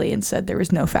preemptively and said there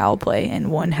was no foul play,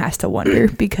 and one has to wonder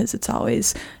because it's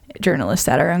always journalists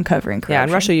that are uncovering corruption. Yeah,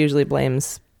 and Russia usually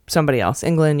blames somebody else.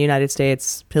 England, United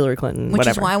States, Hillary Clinton, Which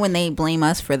whatever. is why when they blame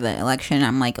us for the election,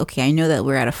 I'm like, okay, I know that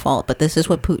we're at a fault, but this is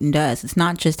what Putin does. It's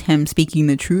not just him speaking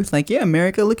the truth, like, yeah,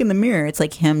 America, look in the mirror. It's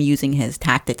like him using his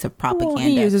tactics of propaganda. Well,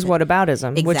 he uses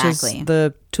whataboutism, which is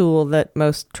the tool that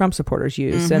most Trump supporters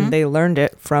use, and they learned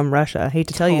it from Russia. I hate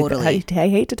to tell you, I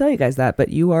hate to tell you guys that, but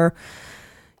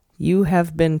you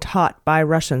have been taught by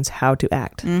Russians how to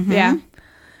act.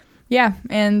 Yeah,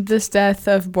 and this death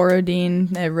of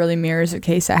Borodin, it really mirrors a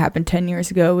case that happened 10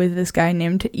 years ago with this guy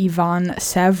named Ivan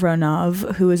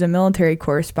Savronov, who was a military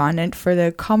correspondent for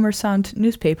the Kommersant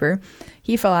newspaper.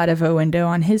 He fell out of a window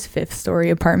on his fifth-story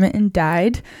apartment and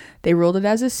died. They ruled it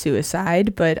as a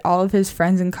suicide, but all of his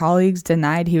friends and colleagues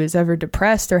denied he was ever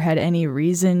depressed or had any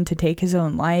reason to take his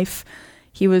own life.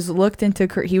 He was looking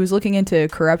into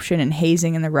corruption and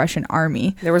hazing in the Russian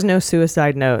army. There was no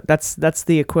suicide note. That's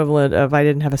the equivalent of I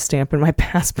didn't have a stamp in my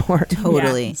passport.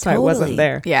 Totally. So I wasn't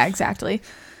there. Yeah, exactly.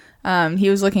 He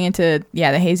was looking into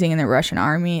the hazing in the Russian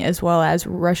army as well as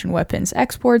Russian weapons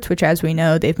exports, which, as we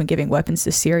know, they've been giving weapons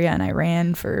to Syria and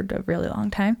Iran for a really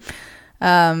long time.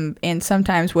 And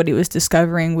sometimes what he was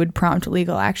discovering would prompt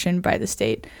legal action by the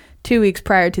state. 2 weeks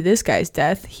prior to this guy's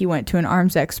death, he went to an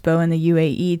arms expo in the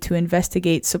UAE to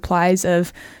investigate supplies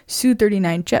of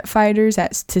Su-39 jet fighters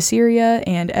to Syria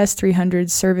and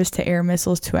S-300 service-to-air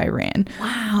missiles to Iran.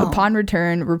 Wow. Upon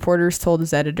return, reporters told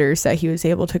his editors that he was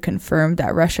able to confirm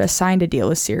that Russia signed a deal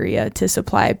with Syria to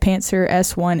supply Panzer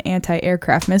S-1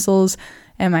 anti-aircraft missiles,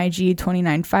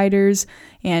 MiG-29 fighters,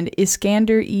 and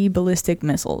Iskander-E ballistic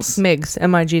missiles. MiGs.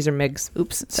 MiGs are MiGs.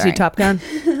 Oops, sorry. See Top Gun?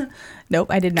 Nope,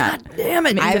 I did not. God damn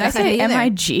it. Did I say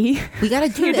MiG? We got to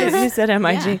do this. You said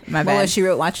MiG. Yeah. My bad. Well, she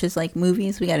watches like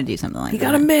movies. We got to do something like that. You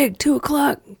got a MiG, 2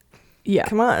 o'clock. Yeah.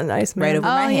 Come on, nice man. Right over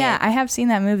my head. Yeah, I have seen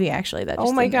that movie actually. That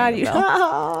just my didn't God, ring a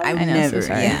bell. I've I know, never, so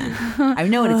sorry. I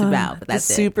know what it's about, but that's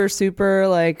super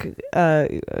like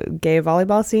gay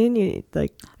volleyball scene.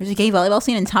 There's a gay volleyball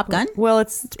scene in Top Gun? Well,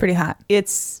 it's pretty hot.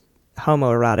 It's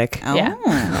homoerotic. Oh. Yeah.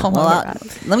 Well,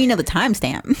 let me know the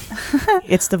timestamp.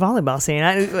 It's the volleyball scene.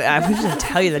 I shouldn't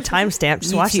tell you the timestamp.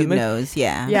 Just watch the YouTube movie. knows,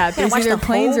 yeah. Yeah, there's either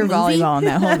planes or volleyball in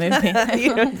that whole movie.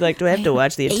 You know, like, do I have to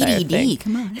watch the entire ADD, thing?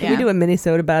 come on. Can we do a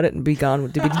mini-sode about it and be gone?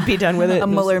 Be done with it? A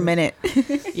Mueller minute.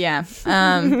 Yeah.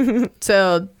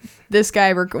 So this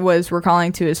guy was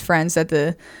recalling to his friends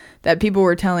that people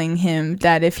were telling him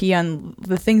that if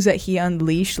the things that he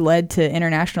unleashed led to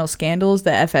international scandals,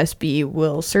 the FSB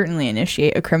will certainly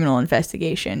initiate a criminal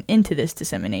investigation into this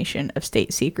dissemination of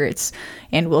state secrets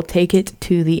and will take it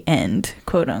to the end,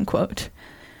 quote unquote.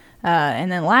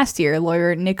 And then last year,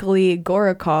 lawyer Nikolai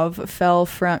Gorokov fell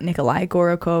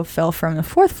from the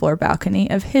fourth floor balcony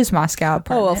of his Moscow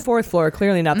apartment. Oh, well, 4th floor,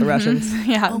 clearly not the Russians.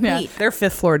 Yeah, wait. They're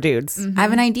 5th floor dudes. I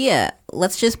have an idea.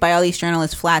 Let's just buy all these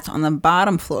journalists flats on the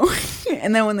bottom floor.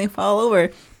 And then when they fall over,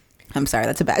 I'm sorry,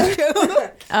 that's a bad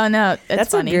joke. Oh, no,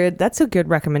 that's funny. That's a good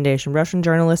recommendation. Russian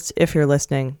journalists, if you're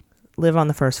listening, live on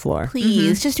the 1st floor.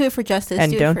 Please, just do it for justice.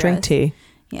 And don't drink tea.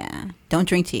 Yeah, don't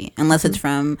drink tea unless it's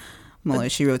from Mueller.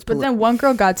 She wrote. But then one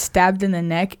girl got stabbed in the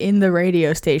neck in the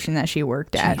radio station that she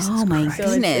worked at. Oh my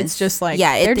goodness! It's just like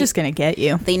they're just gonna get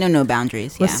you. They know no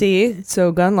boundaries. Yeah. Well, see,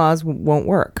 so gun laws won't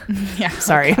work. Yeah,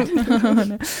 sorry.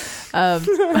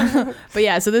 But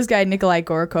yeah, so this guy Nikolai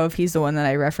Gorokov, he's the one that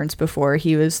I referenced before.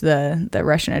 He was the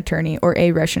Russian attorney or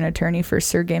a Russian attorney for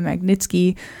Sergei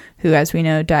Magnitsky, who, as we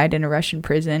know, died in a Russian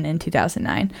prison in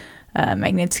 2009.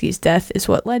 Magnitsky's death is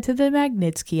what led to the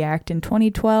Magnitsky Act in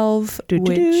 2012,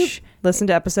 which listen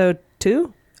to episode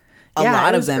 2. a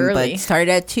lot of them, but started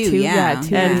at 2. Yeah,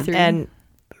 2 or 3. And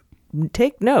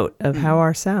take note of how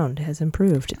our sound has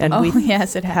improved. And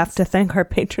yes, it have to thank our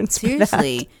patrons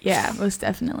Seriously. for that. Yeah, most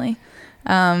definitely.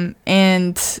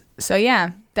 And so,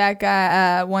 that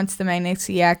guy, once the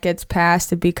Magnitsky Act gets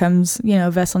passed, it becomes,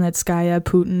 Veselnitskaya,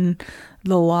 Putin,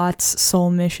 the Lot's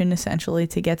sole mission, essentially,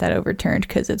 to get that overturned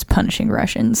because it's punishing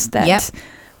Russians that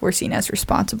were seen as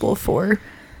responsible for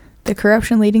the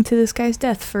corruption leading to this guy's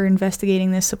death, for investigating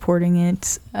this, supporting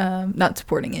it, not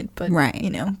supporting it, but,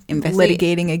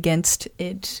 litigating against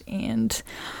it. And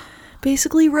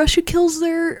basically, Russia kills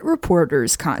their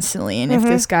reporters constantly. And if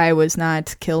this guy was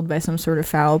not killed by some sort of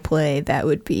foul play, that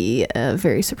would be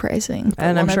very surprising.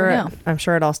 And I'm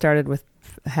sure it all started with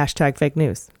hashtag fake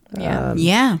news.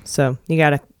 Yeah. So you got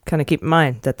to kind of keep in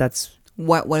mind that that's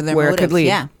what are their where motives? it could lead.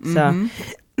 Yeah. So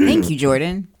thank you,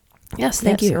 Jordan. Yes,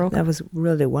 thank you. That was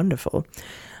really wonderful.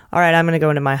 All right, I'm going to go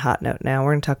into my hot note now.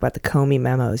 We're going to talk about the Comey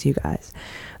memos, you guys.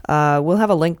 We'll have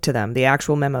a link to them, the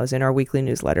actual memos, in our weekly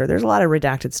newsletter. There's a lot of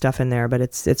redacted stuff in there, but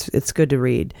it's good to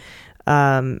read.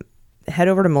 Head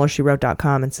over to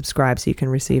MuellerSheWrote.com and subscribe so you can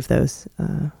receive those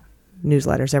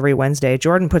newsletters every Wednesday.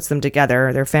 Jordan puts them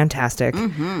together. They're fantastic.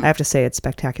 I have to say it's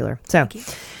spectacular. So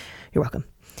you're welcome.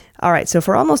 All right, so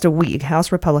for almost a week,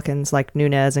 House Republicans like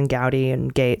Nunes and Gowdy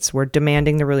and Gates were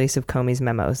demanding the release of Comey's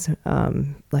memos,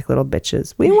 like little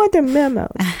bitches. We want the memos.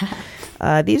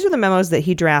 These are the memos that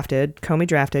Comey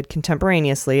drafted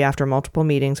contemporaneously after multiple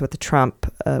meetings with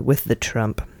Trump,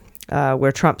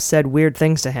 where Trump said weird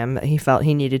things to him that he felt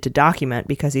he needed to document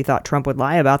because he thought Trump would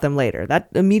lie about them later. That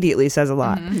immediately says a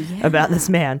lot about this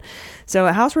man. So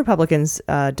House Republicans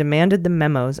demanded the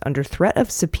memos under threat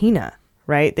of subpoena.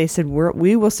 Right? They said,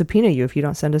 we will subpoena you if you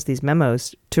don't send us these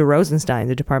memos to Rosenstein,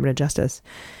 the Department of Justice.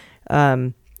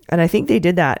 And I think they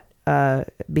did that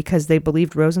because they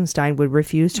believed Rosenstein would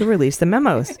refuse to release the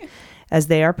memos as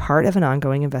they are part of an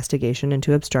ongoing investigation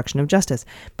into obstruction of justice.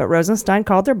 But Rosenstein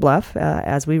called their bluff.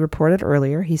 As we reported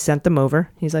earlier, he sent them over.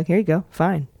 He's like, here you go.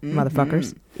 Fine,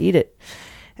 motherfuckers. Eat it.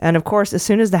 And of course, as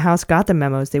soon as the House got the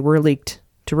memos, they were leaked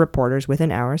to reporters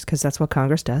within hours because that's what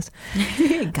Congress does.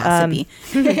 Gossipy.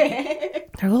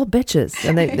 They're little bitches,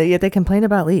 and they complain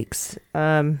about leaks.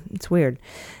 It's weird.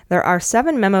 There are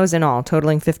 7 memos in all,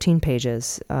 totaling 15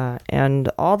 pages, and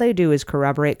all they do is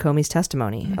corroborate Comey's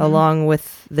testimony, along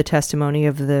with the testimony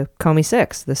of the Comey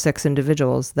 6, the 6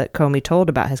 individuals that Comey told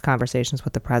about his conversations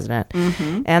with the president,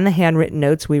 and the handwritten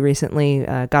notes we recently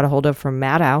got a hold of from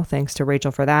Maddow, thanks to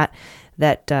Rachel for that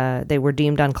they were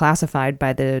deemed unclassified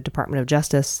by the Department of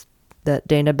Justice that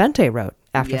Dana Bente wrote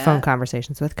after phone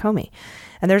conversations with Comey.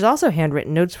 And there's also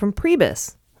handwritten notes from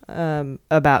Priebus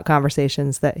about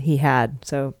conversations that he had.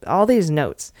 So all these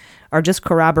notes are just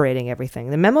corroborating everything.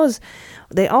 The memos,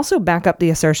 they also back up the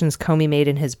assertions Comey made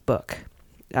in his book,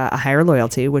 A Higher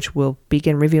Loyalty, which we'll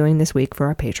begin reviewing this week for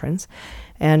our patrons,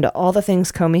 and all the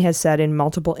things Comey has said in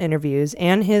multiple interviews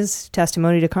and his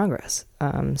testimony to Congress.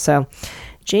 So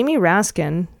Jamie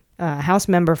Raskin, a House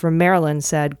member from Maryland,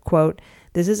 said, quote,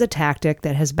 "This is a tactic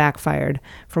that has backfired.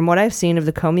 From what I've seen of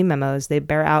the Comey memos, they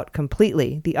bear out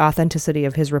completely the authenticity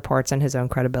of his reports and his own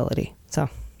credibility." So,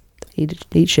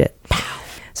 eat shit.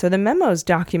 So the memos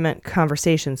document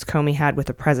conversations Comey had with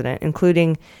the president,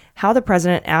 including how the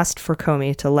president asked for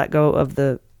Comey to let go of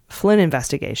the Flynn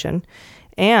investigation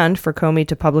and for Comey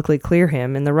to publicly clear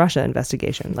him in the Russia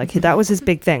investigation. Like, that was his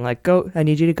big thing. Like, I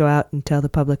need you to go out and tell the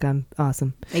public I'm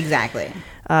awesome. Exactly.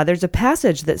 There's a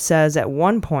passage that says at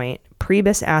one point,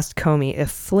 Priebus asked Comey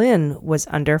if Flynn was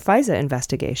under FISA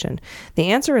investigation.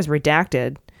 The answer is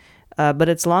redacted, but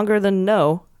it's longer than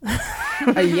no.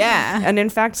 Yeah. And in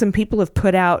fact, some people have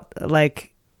put out like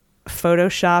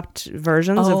photoshopped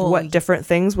versions of what different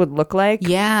things would look like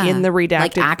in the redacted,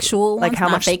 like actual like ones, how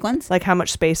not much fake ones, like how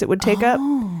much space it would take up.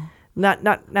 Not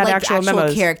like actual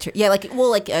memos. Character.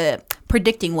 Yeah,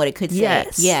 predicting what it could say.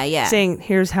 Yes. Yeah. Saying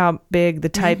here's how big the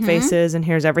typeface is and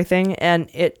here's everything, and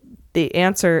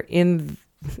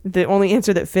the only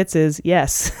answer that fits is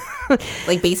yes.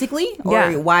 Like basically,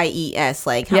 or YES.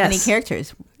 Like how many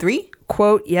characters? 3?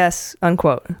 Quote, yes,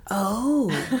 unquote. Oh.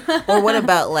 Or what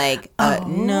about like,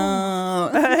 no.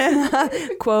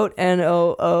 Quote,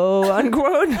 N-O-O,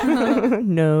 unquote.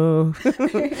 No.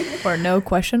 Or no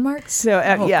question mark? So,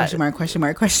 Question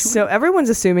mark. So everyone's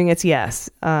assuming it's yes,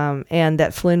 and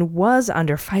that Flynn was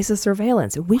under FISA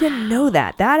surveillance. We didn't know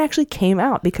that. That actually came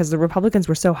out because the Republicans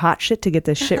were so hot shit to get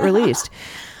this shit released.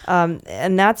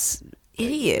 And that's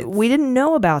idiots. We didn't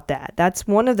know about that. That's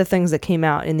one of the things that came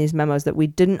out in these memos that we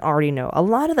didn't already know. A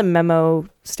lot of the memo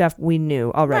stuff we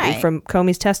knew already from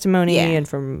Comey's testimony and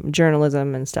from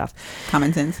journalism and stuff.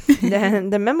 Common sense.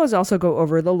 Then the memos also go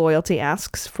over the loyalty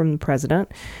asks from the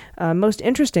president. Most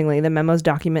interestingly, the memos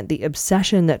document the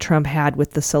obsession that Trump had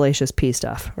with the Salacious P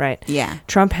stuff, right? Yeah.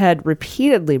 Trump had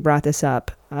repeatedly brought this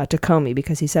up to Comey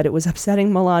because he said it was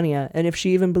upsetting Melania, and if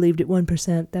she even believed it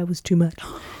 1%, that was too much.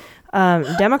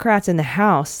 Democrats in the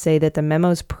House say that the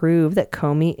memos prove that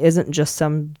Comey isn't just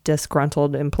some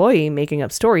disgruntled employee making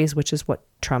up stories, which is what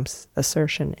Trump's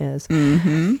assertion is.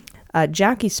 Mm-hmm.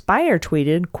 Jackie Speier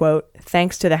tweeted, quote,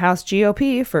 "Thanks to the House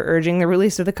GOP for urging the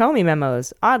release of the Comey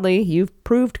memos. Oddly, you've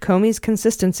proved Comey's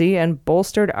consistency and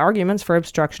bolstered arguments for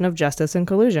obstruction of justice and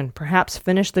collusion. Perhaps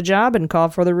finish the job and call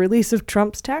for the release of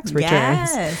Trump's tax returns."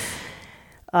 Yes.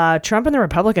 Trump and the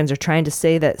Republicans are trying to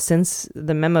say that since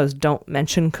the memos don't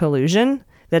mention collusion,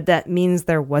 that means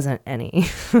there wasn't any.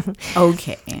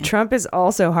 Okay. Trump is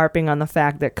also harping on the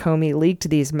fact that Comey leaked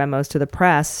these memos to the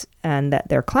press and that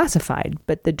they're classified.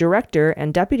 But the director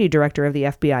and deputy director of the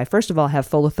FBI, first of all, have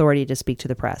full authority to speak to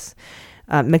the press.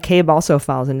 McCabe also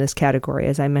falls in this category,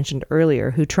 as I mentioned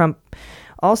earlier, who Trump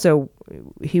also,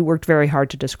 he worked very hard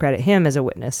to discredit him as a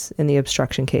witness in the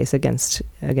obstruction case against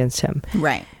him.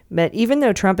 Right. But even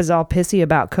though Trump is all pissy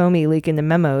about Comey leaking the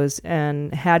memos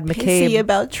and had McCabe... Pissy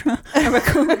about Trump.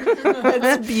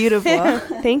 That's beautiful.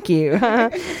 Thank you.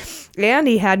 And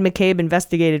he had McCabe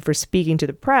investigated for speaking to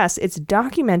the press. It's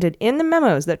documented in the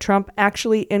memos that Trump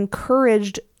actually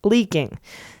encouraged leaking,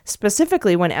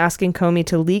 specifically when asking Comey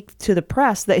to leak to the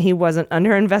press that he wasn't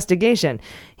under investigation.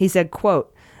 He said,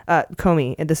 quote,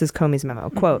 Comey, and this is Comey's memo,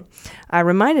 quote, "I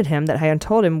reminded him that I had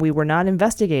told him we were not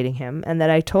investigating him and that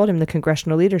I told him the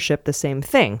congressional leadership the same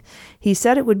thing. He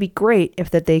said it would be great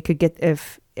if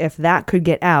that could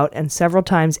get out, and several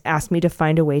times asked me to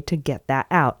find a way to get that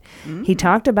out. Mm-hmm. He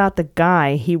talked about the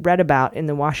guy he read about in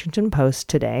the Washington Post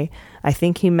today. I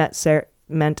think he meant Sergei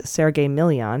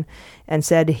Milian, and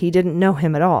said he didn't know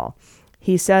him at all.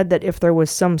 He said that if there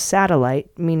was some satellite,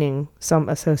 meaning some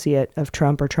associate of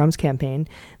Trump or Trump's campaign,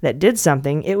 that did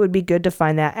something, it would be good to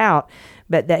find that out,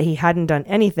 but that he hadn't done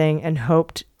anything and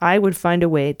hoped I would find a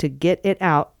way to get it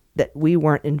out that we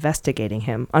weren't investigating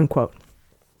him," unquote.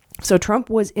 So Trump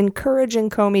was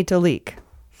encouraging Comey to leak.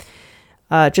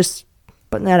 Just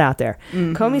putting that out there.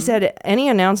 Mm-hmm. Comey said any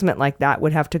announcement like that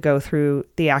would have to go through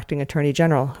the acting attorney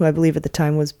general, who I believe at the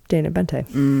time was Dana Bente.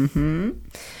 Mm-hmm.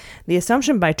 The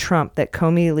assumption by Trump that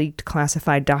Comey leaked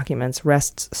classified documents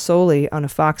rests solely on a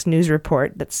Fox News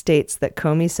report that states that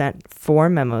Comey sent 4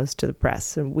 memos to the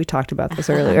press. And we talked about this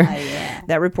earlier. Yeah.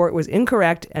 That report was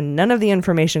incorrect, and none of the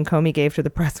information Comey gave to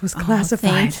the press was classified.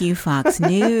 Thank you, Fox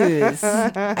News.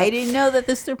 I didn't know that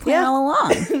this was their plan all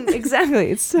along.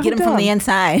 Exactly. It's so Get them from the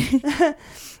inside.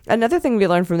 Another thing we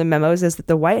learned from the memos is that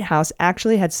the White House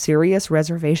actually had serious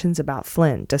reservations about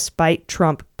Flynn, despite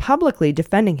Trump publicly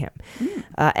defending him.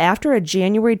 After a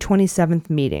January 27th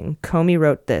meeting, Comey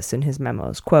wrote this in his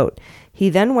memos, quote,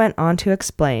 "He then went on to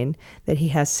explain that he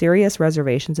has serious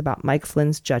reservations about Mike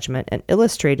Flynn's judgment and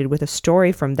illustrated with a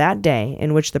story from that day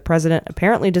in which the president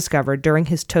apparently discovered during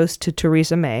his toast to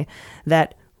Theresa May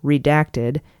that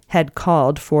redacted had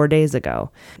called 4 days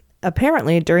ago.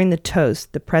 Apparently, during the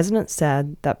toast, the president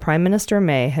said that Prime Minister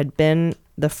May had been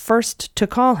the first to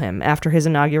call him after his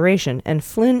inauguration, and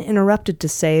Flynn interrupted to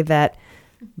say that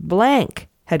blank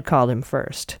had called him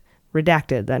first.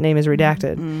 Redacted. That name is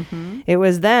redacted. Mm-hmm. It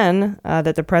was then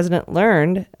that the president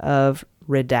learned of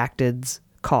Redacted's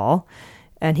call,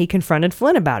 and he confronted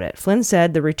Flynn about it. Flynn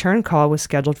said the return call was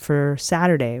scheduled for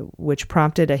Saturday, which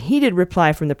prompted a heated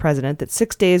reply from the president that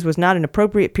 6 days was not an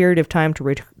appropriate period of time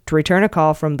to return a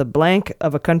call from the blank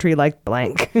of a country like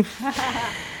blank.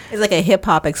 It's like a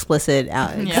hip-hop explicit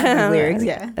lyrics.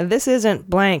 Yeah. This isn't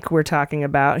blank we're talking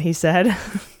about, he said.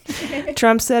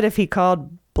 Trump said if he called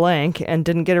blank and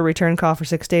didn't get a return call for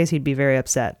 6 days, he'd be very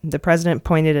upset. The president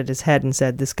pointed at his head and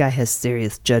said, "This guy has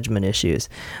serious judgment issues."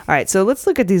 All right, so let's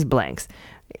look at these blanks.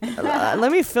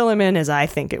 Let me fill him in as I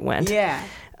think it went. Yeah.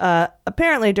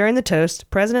 Apparently, during the toast, the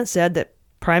president said that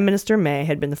Prime Minister May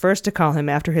had been the first to call him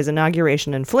after his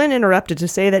inauguration, and Flynn interrupted to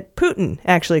say that Putin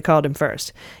actually called him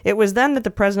first. It was then that the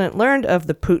president learned of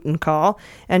the Putin call,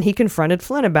 and he confronted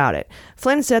Flynn about it.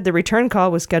 Flynn said the return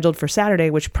call was scheduled for Saturday,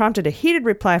 which prompted a heated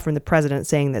reply from the president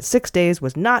saying that 6 days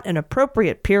was not an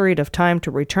appropriate period of time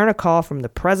to return a call from the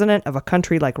president of a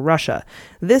country like Russia.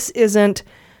 This isn't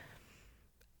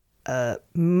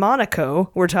Monaco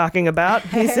we're talking about,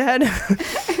 he said.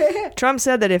 Trump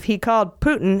said that if he called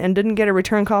Putin and didn't get a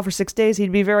return call for 6 days,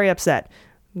 he'd be very upset.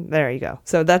 There you go.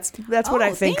 So that's what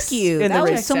I think. Thank you. That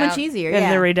was so much easier. In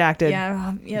the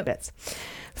redacted bits.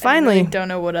 Finally, I really don't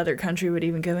know what other country would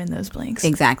even go in those blanks.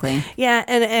 Exactly. Yeah,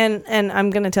 and I'm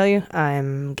gonna tell you,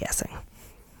 I'm guessing.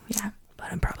 Yeah,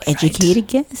 but I'm probably educated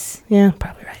guess. Yeah,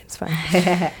 probably right. It's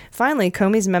fine. Finally,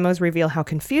 Comey's memos reveal how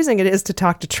confusing it is to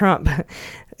talk to Trump.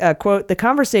 Quote: "The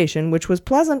conversation, which was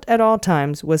pleasant at all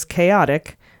times, was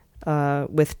chaotic,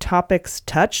 with topics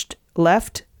touched,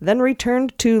 left, then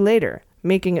returned to later,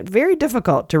 making it very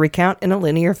difficult to recount in a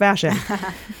linear fashion.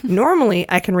 Normally,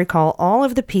 I can recall all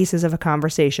of the pieces of a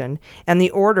conversation and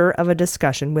the order of a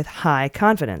discussion with high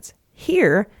confidence.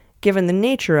 Here, given the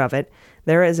nature of it,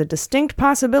 there is a distinct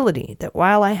possibility that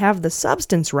while I have the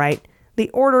substance right, the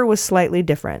order was slightly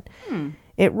different.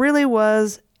 It really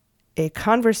was a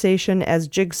conversation as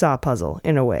jigsaw puzzle,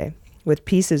 in a way, with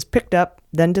pieces picked up,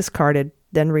 then discarded,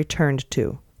 then returned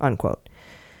to," unquote.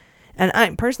 And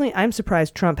I'm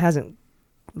surprised Trump hasn't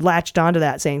latched onto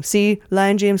that, saying, "See,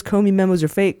 Lion James Comey memos are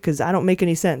fake because I don't make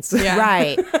any sense." Yeah.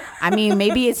 Right. I mean,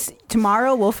 maybe it's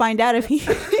tomorrow. We'll find out if he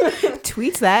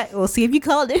tweets that. We'll see if you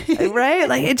called it. Right?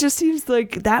 Like, it just seems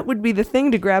like that would be the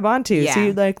thing to grab onto. Yeah.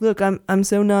 See, like, look, I'm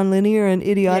so nonlinear and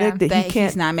idiotic that he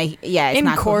can't. He's not making. Yeah, it's in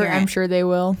not court. coherent. I'm sure they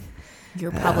will.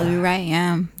 You're probably right.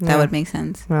 Yeah, that would make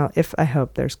sense. Well, I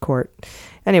hope there's court.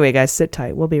 Anyway, guys, sit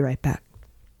tight. We'll be right back.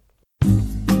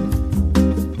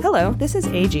 Hello, this is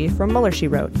AG from Mueller, She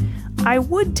Wrote. I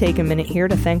would take a minute here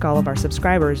to thank all of our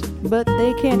subscribers, but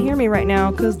they can't hear me right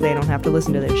now because they don't have to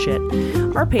listen to this shit.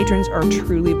 Our patrons are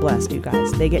truly blessed, you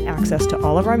guys. They get access to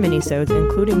all of our minisodes,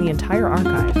 including the entire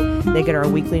archive. They get our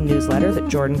weekly newsletter that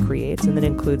Jordan creates and that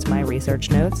includes my research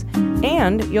notes.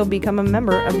 And you'll become a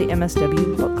member of the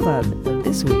MSW Book Club.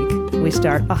 This week, we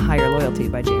start A Higher Loyalty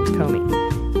by James Comey.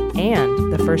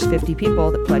 And the first 50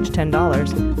 people that pledge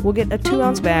 $10 will get a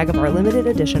 2-ounce bag of our limited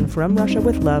edition From Russia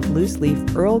with Love loose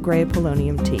leaf Earl Grey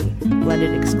polonium tea,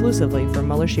 blended exclusively for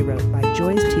Mueller, She Wrote by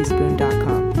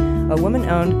joysteaspoon.com, a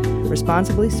woman-owned,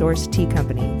 responsibly sourced tea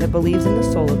company that believes in the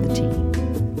soul of the tea.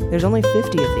 There's only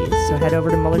 50 of these, so head over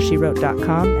to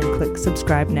MuellerSheWrote.com and click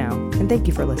subscribe now. And thank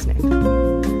you for listening.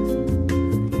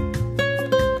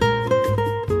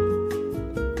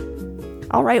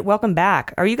 All right, welcome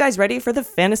back. Are you guys ready for the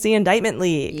Fantasy Indictment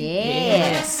League?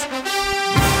 Yes.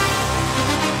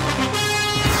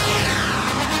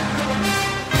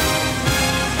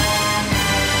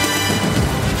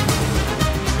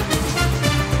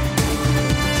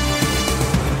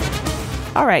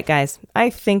 All right, guys. I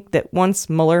think that once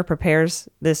Mueller prepares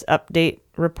this update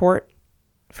report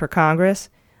for Congress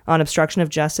on obstruction of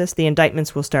justice, the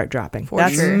indictments will start dropping.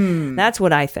 That's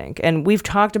what I think. And we've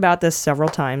talked about this several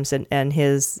times, and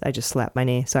I just slapped my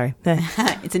knee. Sorry.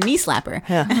 It's a knee slapper.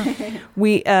 Yeah.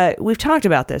 We've talked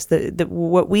about this,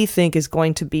 what we think is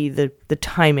going to be the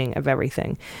timing of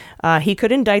everything. He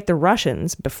could indict the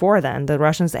Russians before then, the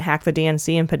Russians that hacked the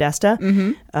DNC in Podesta,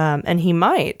 and he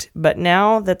might. But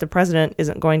now that the president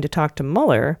isn't going to talk to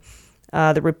Mueller,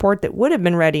 the report that would have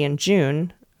been ready in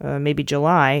June, maybe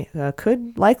July,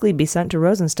 could likely be sent to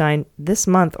Rosenstein this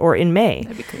month or in May.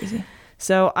 That'd be crazy.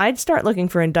 So I'd start looking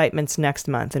for indictments next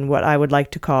month in what I would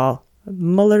like to call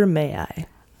Mueller May I.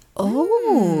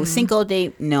 Oh, Cinco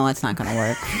de... No, it's not going to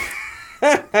work.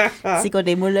 Cinco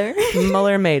de Mueller?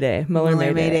 Mueller Mayday. Mueller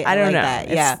Mayday. I don't know. That.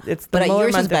 Yeah. It's but Mueller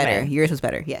yours was better. May. Yours was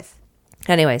better, yes.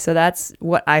 Anyway, so that's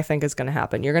what I think is going to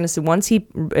happen. You're going to see once he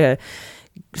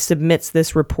submits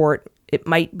this report, it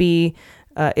might be...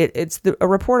 it's a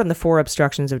report on the 4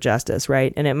 obstructions of justice,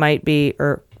 right? And it might be,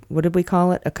 or what did we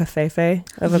call it? A cafefe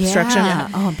of obstruction. Yeah.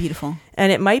 Oh, beautiful.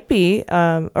 And it might be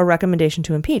a recommendation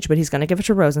to impeach, but he's going to give it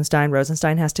to Rosenstein.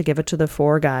 Rosenstein has to give it to the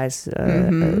 4 guys,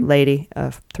 lady,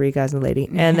 3 guys and a lady.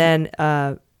 And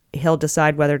then he'll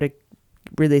decide whether to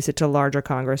release it to larger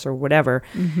Congress or whatever.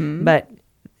 But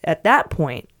at that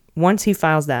point, once he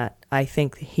files that, I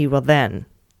think he will then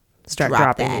start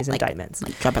dropping these indictments.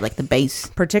 Drop it like the base.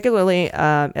 Particularly,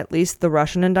 at least the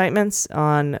Russian indictments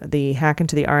on the hack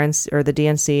into the RNC or the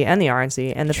DNC and the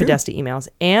RNC and the Podesta emails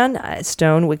and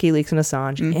Stone, WikiLeaks, and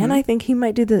Assange. And I think he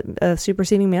might do the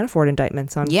superseding Manafort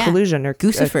indictments on collusion or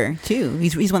Guccifer too.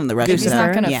 He's one of the Russians. He's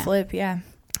not going to flip. Yeah.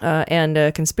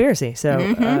 And conspiracy.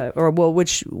 So,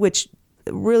 which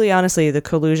really, honestly, the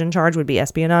collusion charge would be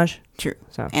espionage. True.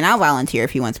 So, and I'll volunteer if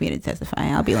he wants me to testify.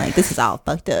 I'll be like, this is all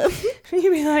fucked up.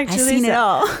 You'd be like, I've seen it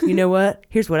all. You know what?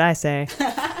 Here's what I say.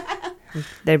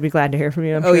 They'd be glad to hear from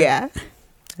you. I'm sure. Yeah.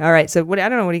 All right. So I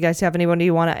don't know. What do you guys have? Anyone do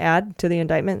you want to add to the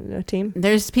indictment team?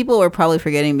 There's people we're probably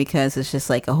forgetting because it's just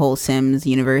like a whole Sims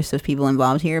universe of people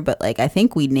involved here. But like, I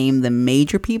think we named the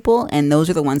major people, and those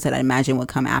are the ones that I imagine would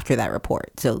come after that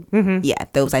report. So yeah,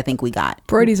 those I think we got.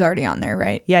 Brody's already on there,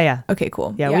 right? Yeah. Okay,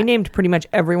 cool. Yeah, we named pretty much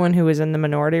everyone who was in the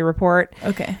Minority Report.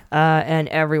 Okay. And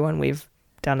everyone we've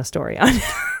done a story on.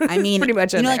 I mean, pretty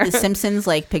much you know, like the Simpsons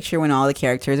like picture when all the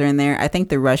characters are in there. I think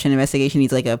the Russian investigation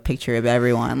needs like a picture of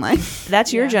everyone. Like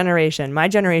that's your generation. My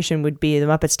generation would be the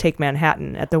Muppets Take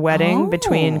Manhattan at the wedding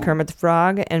between Kermit the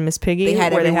Frog and Miss Piggy,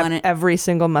 where they have every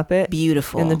single Muppet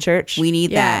beautiful in the church. We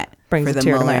need that. Brings for the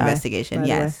Mueller investigation.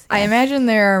 Yes. I imagine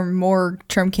there are more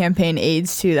Trump campaign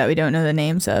aides too that we don't know the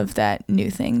names of that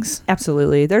knew things.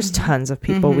 Absolutely. There's tons of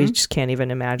people we just can't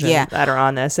even imagine that are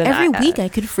on this. And every week I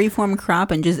could freeform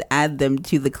crop and just add them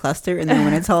to the cluster, and then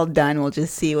when it's all done, we'll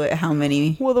just see how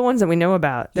many. Well, the ones that we know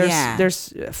about.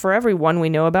 There's for every one we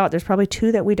know about, there's probably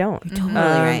 2 that we don't. Totally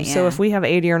right. So if we have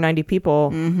 80 or 90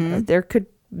 people, there could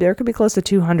be close to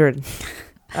 200.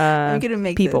 I'm gonna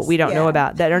make people this. We don't know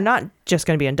about that are not just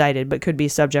going to be indicted, but could be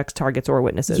subjects, targets, or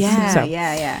witnesses.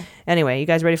 Yeah. Anyway, you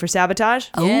guys ready for sabotage?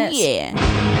 Oh yeah.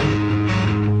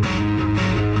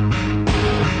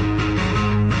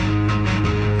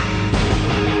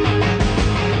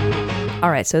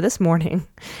 All right. So this morning,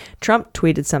 Trump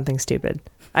tweeted something stupid.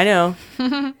 I know.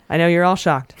 I know you're all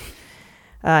shocked.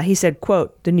 He said,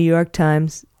 quote, "The New York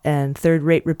Times and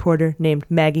third-rate reporter named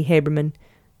Maggie Haberman,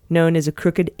 known as a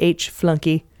crooked H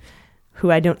flunky, who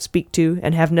I don't speak to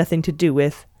and have nothing to do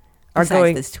with, are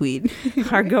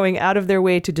going out of their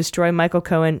way to destroy Michael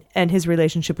Cohen and his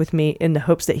relationship with me in the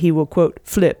hopes that he will, quote,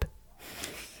 flip."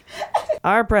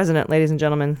 Our president, ladies and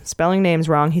gentlemen, spelling names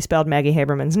wrong. He spelled Maggie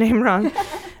Haberman's name wrong.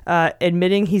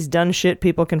 Admitting he's done shit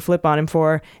people can flip on him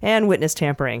for, and witness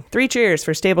tampering. 3 cheers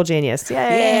for stable genius. Yay!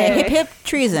 Yeah, hip hip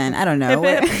treason. I don't know.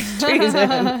 Hip hip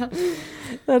treason.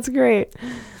 That's great.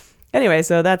 Anyway,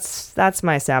 so that's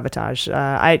my sabotage.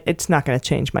 It's not going to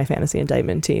change my fantasy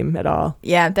indictment team at all.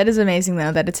 Yeah, that is amazing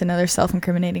though that it's another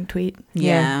self-incriminating tweet.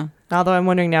 Yeah. Although I'm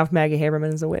wondering now if Maggie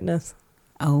Haberman is a witness.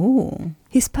 Oh,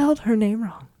 he spelled her name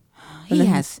wrong.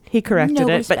 He corrected no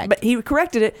it, but he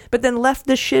corrected it, but then left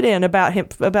the shit in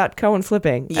about Cohen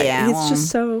flipping. Yeah, it's just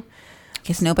so. I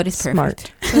guess nobody's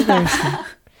smart. Perfect. So very smart.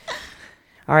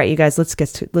 All right, you guys, let's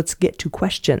get to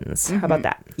questions. How about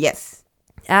that? Yes.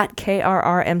 At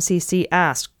KRRMCC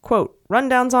asked, quote,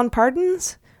 "Rundowns on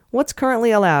pardons? What's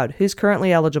currently allowed? Who's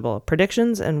currently eligible?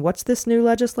 Predictions and what's this new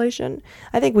legislation?"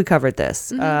 I think we covered this.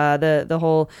 The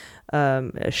whole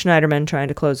Schneiderman trying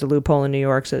to close the loophole in New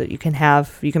York so that you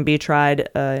can be tried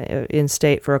in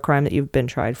state for a crime that you've been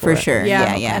tried for. For sure.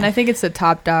 Yeah. And I think it's the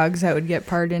top dogs that would get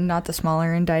pardoned, not the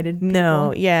smaller indicted people.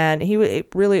 No, yeah, and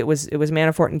it was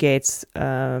Manafort and Gates,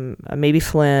 maybe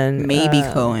Flynn, maybe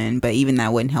Cohen, but even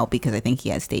that wouldn't help because I think he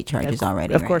has state charges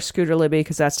already. Of course, Scooter Libby,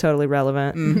 because that's totally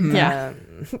relevant. Yeah.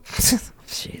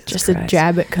 Just a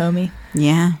jab at Comey.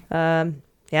 Yeah.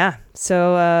 Yeah.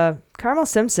 So Carmel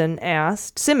Simmons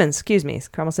asked,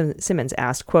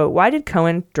 quote, "Why did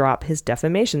Cohen drop his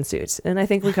defamation suits?" And I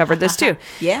think we covered this too.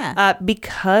 Yeah.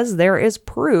 Because there is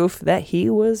proof that he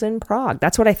was in Prague.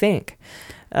 That's what I think.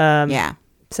 Yeah.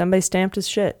 Somebody stamped his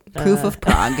shit. Proof of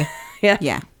Prague.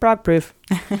 Yeah. Prague proof.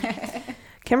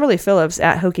 Kimberly Phillips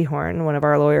at Hokey Horn, one of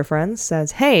our lawyer friends,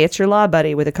 says, "Hey, it's your law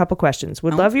buddy with a couple questions.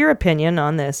 Would love your opinion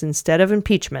on this instead of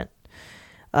impeachment.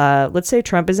 Let's say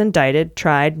Trump is indicted,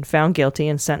 tried, and found guilty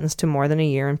and sentenced to more than a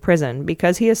year in prison.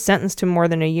 Because he is sentenced to more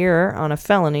than a year on a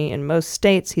felony in most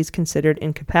states, he's considered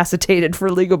incapacitated for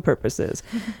legal purposes.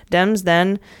 Dems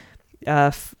then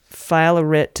file a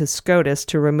writ to SCOTUS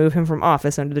to remove him from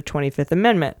office under the 25th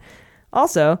Amendment.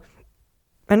 Also,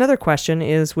 another question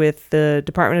is with the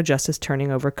Department of Justice turning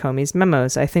over Comey's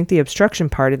memos. I think the obstruction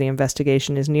part of the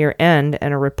investigation is near end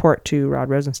and a report to Rod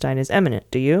Rosenstein is imminent.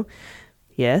 Do you?"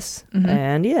 Yes,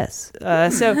 and yes.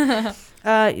 So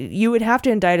you would have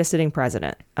to indict a sitting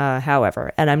president,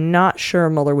 however, and I'm not sure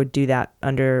Mueller would do that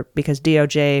because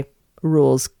DOJ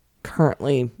rules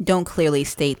currently don't clearly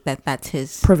state that that's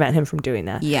his prevent him from doing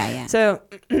that. Yeah. So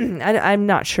I'm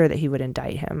not sure that he would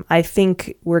indict him. I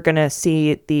think we're going to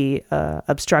see the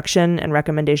obstruction and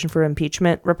recommendation for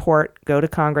impeachment report go to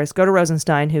Congress, go to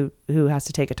Rosenstein, who has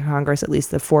to take it to Congress, at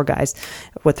least the 4 guys,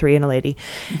 with 3 and a lady,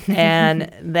 and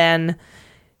then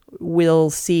we'll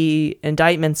see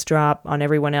indictments drop on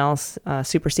everyone else,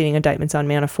 superseding indictments on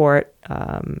Manafort,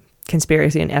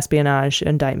 conspiracy and espionage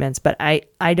indictments. But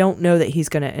I don't know that he's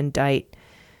going to indict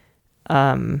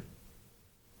Trump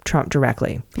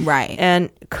directly. Right. And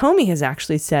Comey has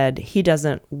actually said he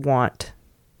doesn't want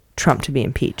Trump to be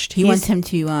impeached. He wants him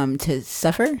to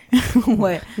suffer?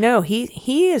 What? No,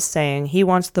 he is saying he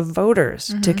wants the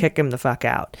voters to kick him the fuck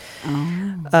out.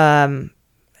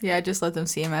 Yeah, just let them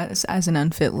see him as an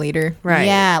unfit leader. Right.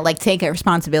 Yeah, like take a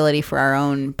responsibility for our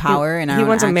own power and our own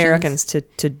wants actions. Americans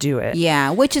to do it. Yeah,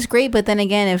 which is great, but then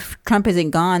again, if Trump isn't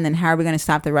gone, then how are we going to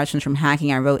stop the Russians from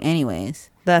hacking our vote anyways?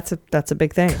 That's a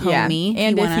big thing. Yeah, Comey,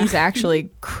 and if he's actually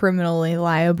criminally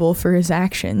liable for his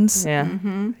actions. Yeah.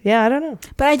 Yeah, I don't know.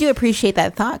 But I do appreciate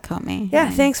that thought, Comey. Yeah,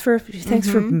 thanks for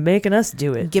making us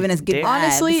do it. Giving us good vibes.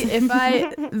 Honestly,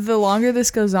 the longer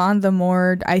this goes on, the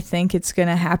more I think it's going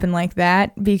to happen like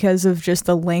that because of just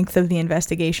the length of the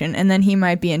investigation. And then he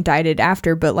might be indicted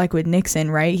after, but like with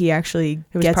Nixon, right? He actually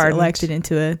gets pardoned. elected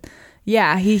into a...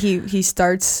 Yeah, he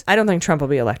starts... I don't think Trump will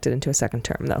be elected into a second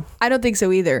term, though. I don't think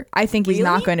so either. I think he's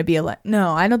not going to be elected.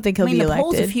 No, I don't think he'll be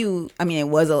elected. It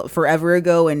was forever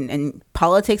ago in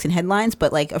politics and headlines,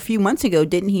 but like a few months ago,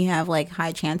 didn't he have like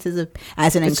high chances of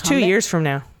as an It's incumbent? 2 years from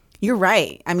now. You're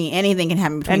right. I mean, anything can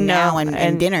happen between now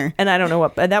and dinner. And I don't know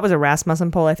what... That was a Rasmussen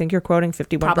poll. I think you're quoting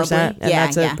 51%. Probably. And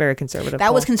that's a very conservative That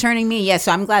poll. was concerning me. Yeah,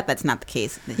 so I'm glad that's not the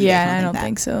case. Yeah, I don't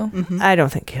think so. I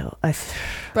don't think he'll...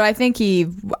 But I think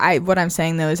what I'm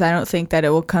saying though is I don't think that it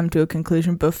will come to a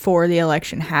conclusion before the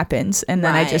election happens, and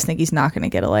then I just think he's not going to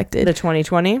get elected. The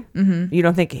 2020? Mm-hmm. You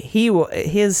don't think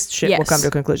his shit will come to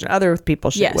a conclusion? Other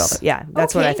people's shit will. Yeah,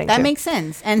 that's what I think. That too. makes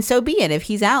sense. And so be it. If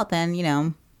he's out,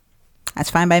 then that's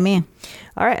fine by me.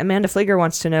 All right, Amanda Flieger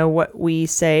wants to know what we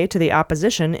say to the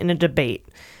opposition in a debate.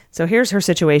 So here's her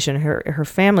situation. Her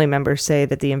family members say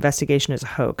that the investigation is a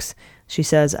hoax. She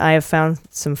says, I have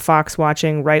some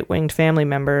Fox-watching right-wing family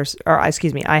members who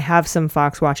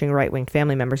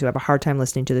have a hard time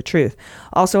listening to the truth.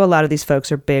 Also, a lot of these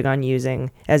folks are big on using,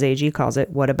 as AG calls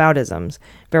it, whataboutisms.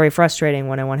 Very frustrating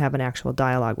when I want to have an actual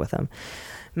dialogue with them.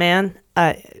 Man,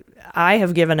 I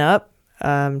have given up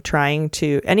trying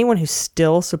to... Anyone who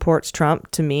still supports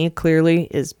Trump, to me, clearly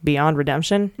is beyond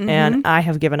redemption. Mm-hmm. And I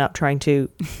have given up trying to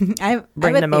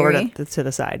bring them over to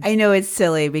the side. I know it's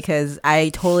silly because I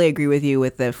totally agree with you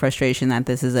with the frustration that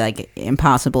this is like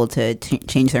impossible to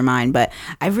change their mind. But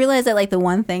I've realized that like the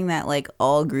one thing that like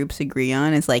all groups agree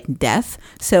on is like death.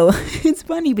 So it's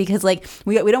funny because like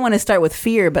we don't want to start with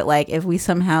fear, but like if we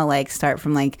somehow like start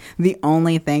from like the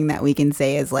only thing that we can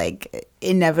say is like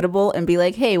inevitable and be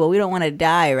like, hey, well, we don't want to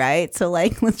die, right? So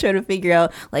like let's try to figure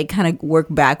out like kind of work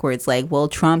backwards, like, well,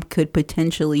 Trump could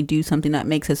potentially do something that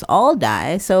makes us all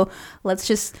die, so let's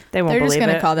just... They're just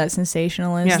gonna call that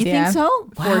sensationalist. You think so?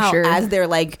 Wow. For sure. As they're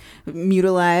like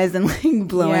mutilized and like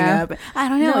blowing up. I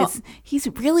don't know. He's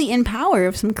really in power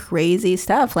of some crazy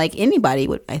stuff. Like anybody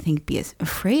would, I think, be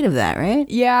afraid of that, right?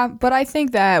 Yeah, but I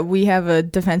think that we have a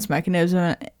defense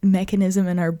mechanism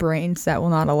in our brains that will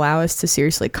not allow us to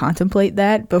seriously contemplate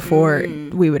that before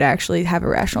we would actually have a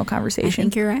rational conversation. I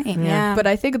think you're right. Yeah. But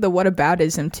I think the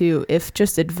whataboutism too, if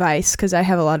just advice, because I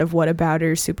have a lot of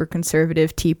whatabouters, super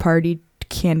conservative Tea Party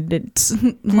candidates,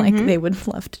 like they would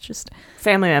love to just...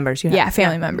 Family members.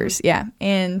 Family members. Yeah.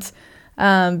 And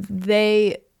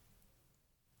they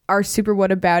are super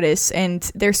whataboutists, and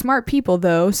they're smart people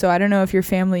though. So I don't know if your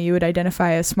family you would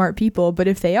identify as smart people, but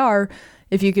if they are...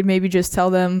 If you could maybe just tell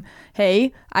them,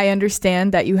 hey, I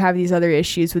understand that you have these other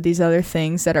issues with these other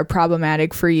things that are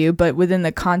problematic for you, but within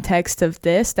the context of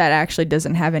this, that actually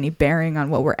doesn't have any bearing on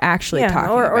what we're actually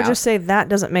talking about. Or just say that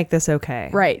doesn't make this okay.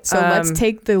 Right. So let's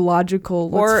take the logical,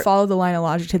 let's follow the line of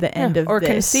logic to the end of this. Or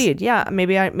concede. Yeah,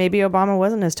 maybe Obama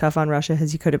wasn't as tough on Russia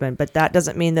as he could have been, but that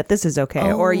doesn't mean that this is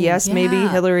okay. Or maybe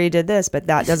Hillary did this, but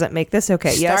that doesn't make this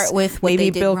okay. Start with what maybe they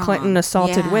did Bill wrong. Clinton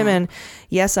assaulted women.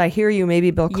 Yes, I hear you.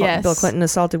 Maybe Bill Clinton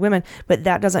assaulted women, but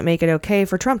that doesn't make it okay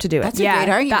for Trump to do it. That's a great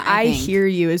argument. The I hear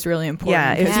you is really important.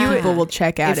 Yeah, if people will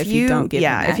check out if you don't give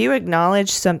them that. If you acknowledge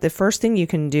something, the first thing you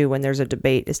can do when there's a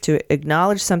debate is to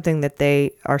acknowledge something that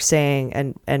they are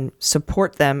saying and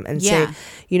support them and say,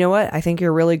 you know what, I think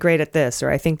you're really great at this,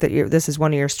 or I think that this is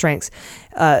one of your strengths.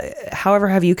 However,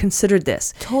 have you considered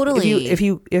this? Totally. If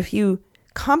you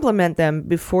compliment them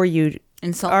before you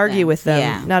argue with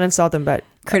them, not insult them, but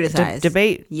criticize,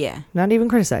 debate, not even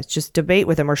criticize, just debate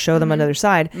with them or show them another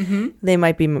side, they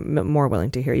might be more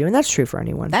willing to hear you, and that's true for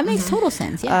anyone. That makes total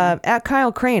sense. At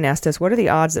Kyle Crane asked us, what are the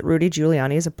odds that Rudy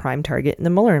Giuliani is a prime target in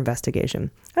the Mueller investigation?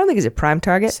 I don't think he's a prime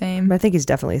target. Same. But I think he's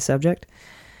definitely a subject.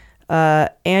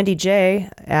 Andy J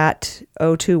at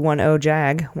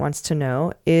 0210JAG wants to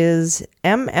know, is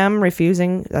MM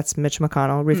refusing, that's Mitch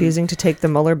McConnell, refusing to take the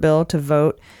Mueller bill to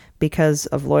vote because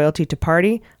of loyalty to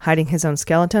party, hiding his own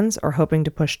skeletons, or hoping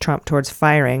to push Trump towards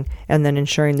firing and then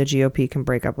ensuring the GOP can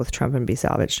break up with Trump and be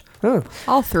salvaged? Ooh.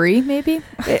 All three, maybe?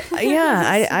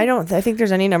 I think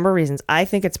there's any number of reasons. I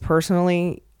think it's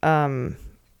personally...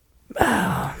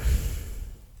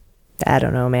 I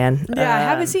don't know, man. Yeah, I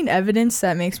haven't seen evidence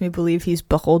that makes me believe he's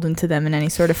beholden to them in any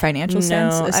sort of financial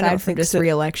sense, aside from this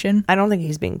re-election. I don't think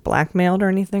he's being blackmailed or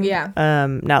anything. Yeah.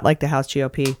 Not like the House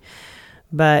GOP.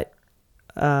 But,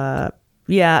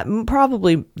 yeah,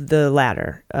 probably the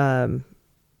latter.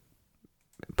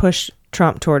 Push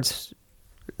Trump towards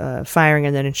firing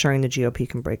and then ensuring the GOP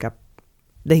can break up.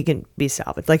 That he can be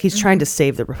salvaged. Like, he's trying to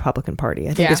save the Republican Party.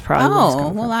 I think it's probably where he's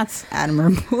coming from. That's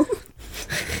admirable.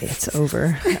 It's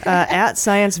over. At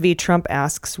Science v. Trump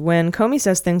asks, when Comey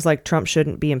says things like Trump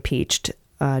shouldn't be impeached,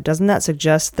 doesn't that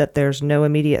suggest that there's no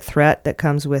immediate threat that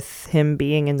comes with him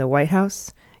being in the White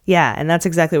House? Yeah, and that's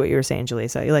exactly what you were saying,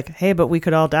 Jaleesa. You're like, hey, but we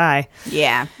could all die.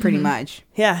 Yeah, pretty much.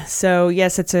 Yeah, so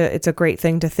yes, it's a great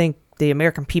thing to think the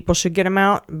American people should get him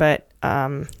out, but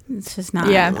it's just not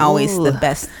always the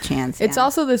best chance. It's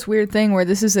also this weird thing where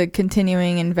this is a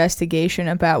continuing investigation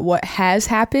about what has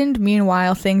happened.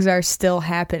 Meanwhile, things are still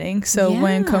happening. So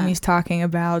when Comey's talking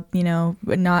about,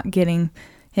 not getting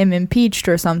him impeached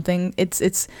or something, it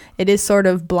is sort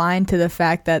of blind to the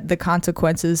fact that the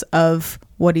consequences of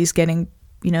what he's getting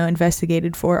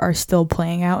investigated for are still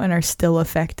playing out and are still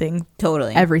affecting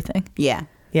everything. Yeah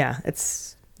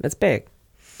it's big.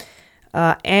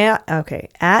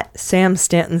 At Sam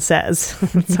Stanton says,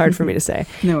 it's hard for me to say.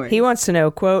 No worries. He wants to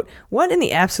know, quote, what in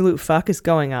the absolute fuck is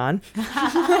going on?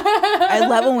 I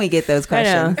love when we get those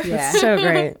questions. I know. Yeah. It's so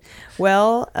great.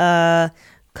 Well,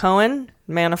 Cohen,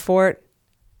 Manafort,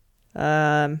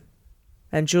 and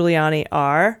Giuliani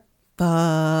are fucked.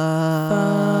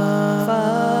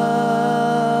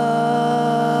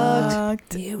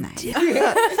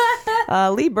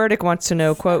 Lee Burdick wants to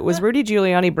know, quote, was Rudy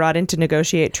Giuliani brought in to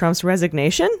negotiate Trump's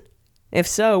resignation? If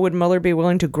so, would Mueller be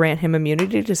willing to grant him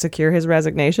immunity to secure his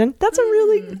resignation? That's a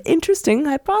really interesting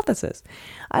hypothesis.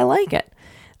 I like it.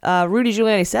 Rudy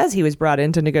Giuliani says he was brought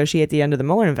in to negotiate the end of the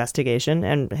Mueller investigation,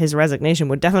 and his resignation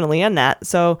would definitely end that.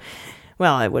 So,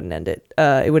 well, it wouldn't end it.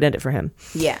 It would end it for him.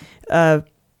 Yeah.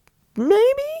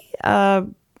 Maybe.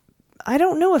 I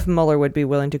don't know if Mueller would be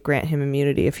willing to grant him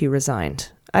immunity if he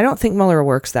resigned. I don't think Mueller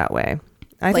works that way.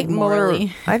 I think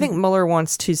Mueller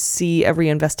wants to see every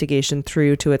investigation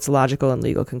through to its logical and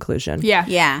legal conclusion.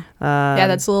 Yeah.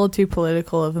 That's a little too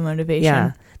political of a motivation.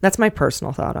 Yeah, that's my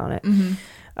personal thought on it.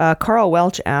 Carl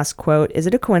Welch asked, quote, is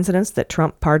it a coincidence that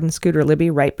Trump pardoned Scooter Libby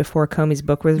right before Comey's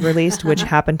book was released, which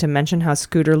happened to mention how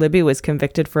Scooter Libby was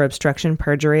convicted for obstruction,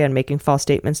 perjury, and making false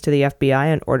statements to the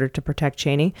FBI in order to protect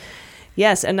Cheney?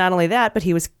 Yes, and not only that, but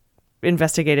he was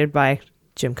investigated by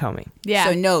Jim Comey. Yeah.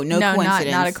 So no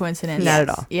coincidence. Not a coincidence. Not at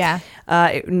all. Yeah.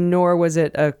 Nor was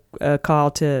it a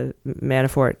call to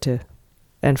Manafort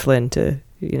and Flynn to,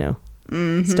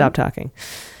 stop talking.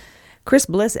 Chris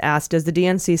Bliss asked, does the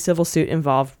DNC civil suit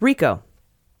involve RICO?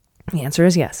 The answer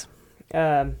is yes.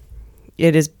 It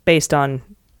is based on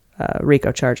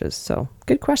RICO charges. So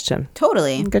good question.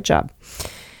 Totally. Good job.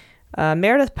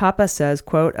 Meredith Papa says,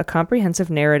 quote, a comprehensive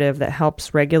narrative that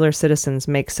helps regular citizens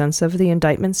make sense of the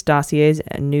indictments, dossiers,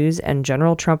 and news and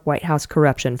general Trump White House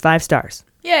corruption. 5 stars.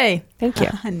 Yay. Thank you.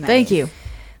 Nice. Thank you.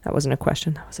 That wasn't a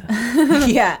question. That was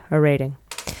a rating.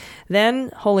 Then,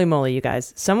 holy moly, you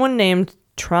guys. Someone named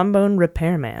Trombone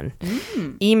Repairman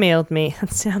emailed me.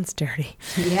 That sounds dirty.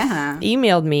 Yeah.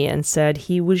 Emailed me and said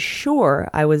he was sure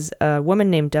I was a woman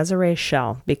named Desiree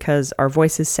Schell because our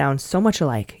voices sound so much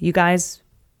alike. You guys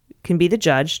can be the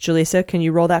judge. Jaleesa, can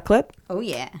you roll that clip? Oh,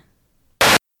 yeah.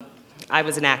 I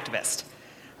was an activist.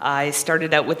 I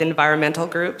started out with environmental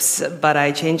groups, but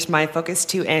I changed my focus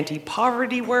to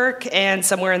anti-poverty work, and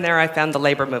somewhere in there I found the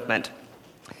labor movement.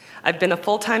 I've been a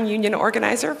full-time union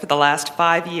organizer for the last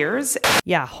 5 years.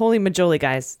 Yeah, holy majoli,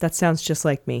 guys. That sounds just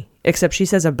like me. Except she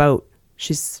says a boat.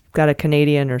 She's got a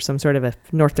Canadian or some sort of a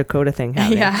North Dakota thing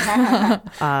happening. Yeah.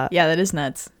 Yeah, that is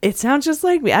nuts. It sounds just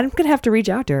like me. I'm going to have to reach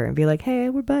out to her and be like, hey,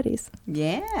 we're buddies.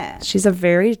 Yeah. She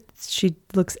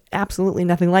looks absolutely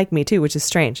nothing like me, too, which is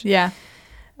strange. Yeah. She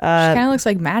kind of looks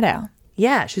like Maddow.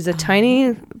 Yeah, she's a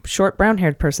tiny, short,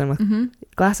 brown-haired person with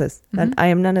glasses. And I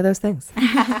am none of those things.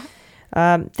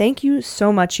 Thank you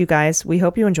so much, you guys. We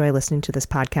hope you enjoy listening to this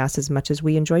podcast as much as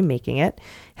we enjoy making it.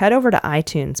 Head over to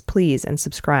iTunes, please, and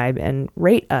subscribe and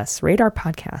rate our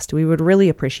podcast. We would really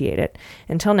appreciate it.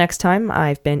 Until next time,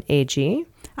 I've been AG.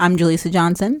 I'm Jaleesa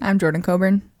Johnson. I'm Jordan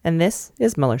Coburn. And this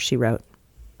is Mueller, She Wrote.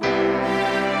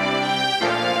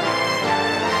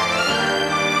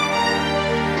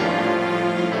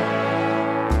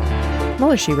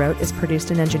 Mueller, She Wrote is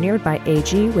produced and engineered by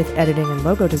AG with editing and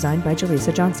logo design by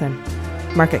Jaleesa Johnson.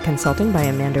 Market consulting by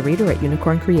Amanda Reeder at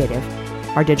Unicorn Creative.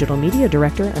 Our digital media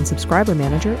director and subscriber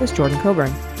manager is Jordan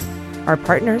Coburn. Our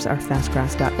partners are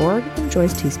fastgrass.org and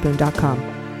joysteaspoon.com.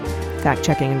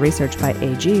 Fact-checking and research by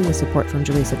AG with support from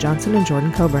Jaleesa Johnson and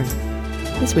Jordan Coburn.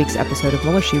 This week's episode of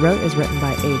Mueller, She Wrote is written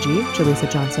by AG,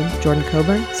 Jaleesa Johnson, Jordan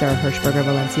Coburn, Sarah Hirschberger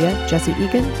Valencia, Jesse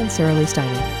Egan, and Sarah Lee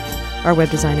Steiner. Our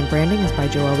web design and branding is by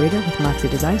Joel Reeder with Moxie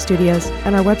Design Studios,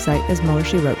 and our website is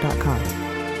MuellerSheWrote.com.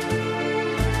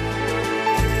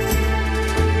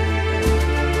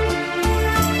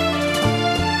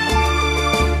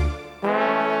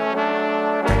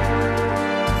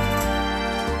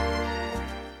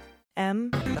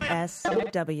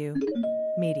 MSW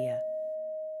Media.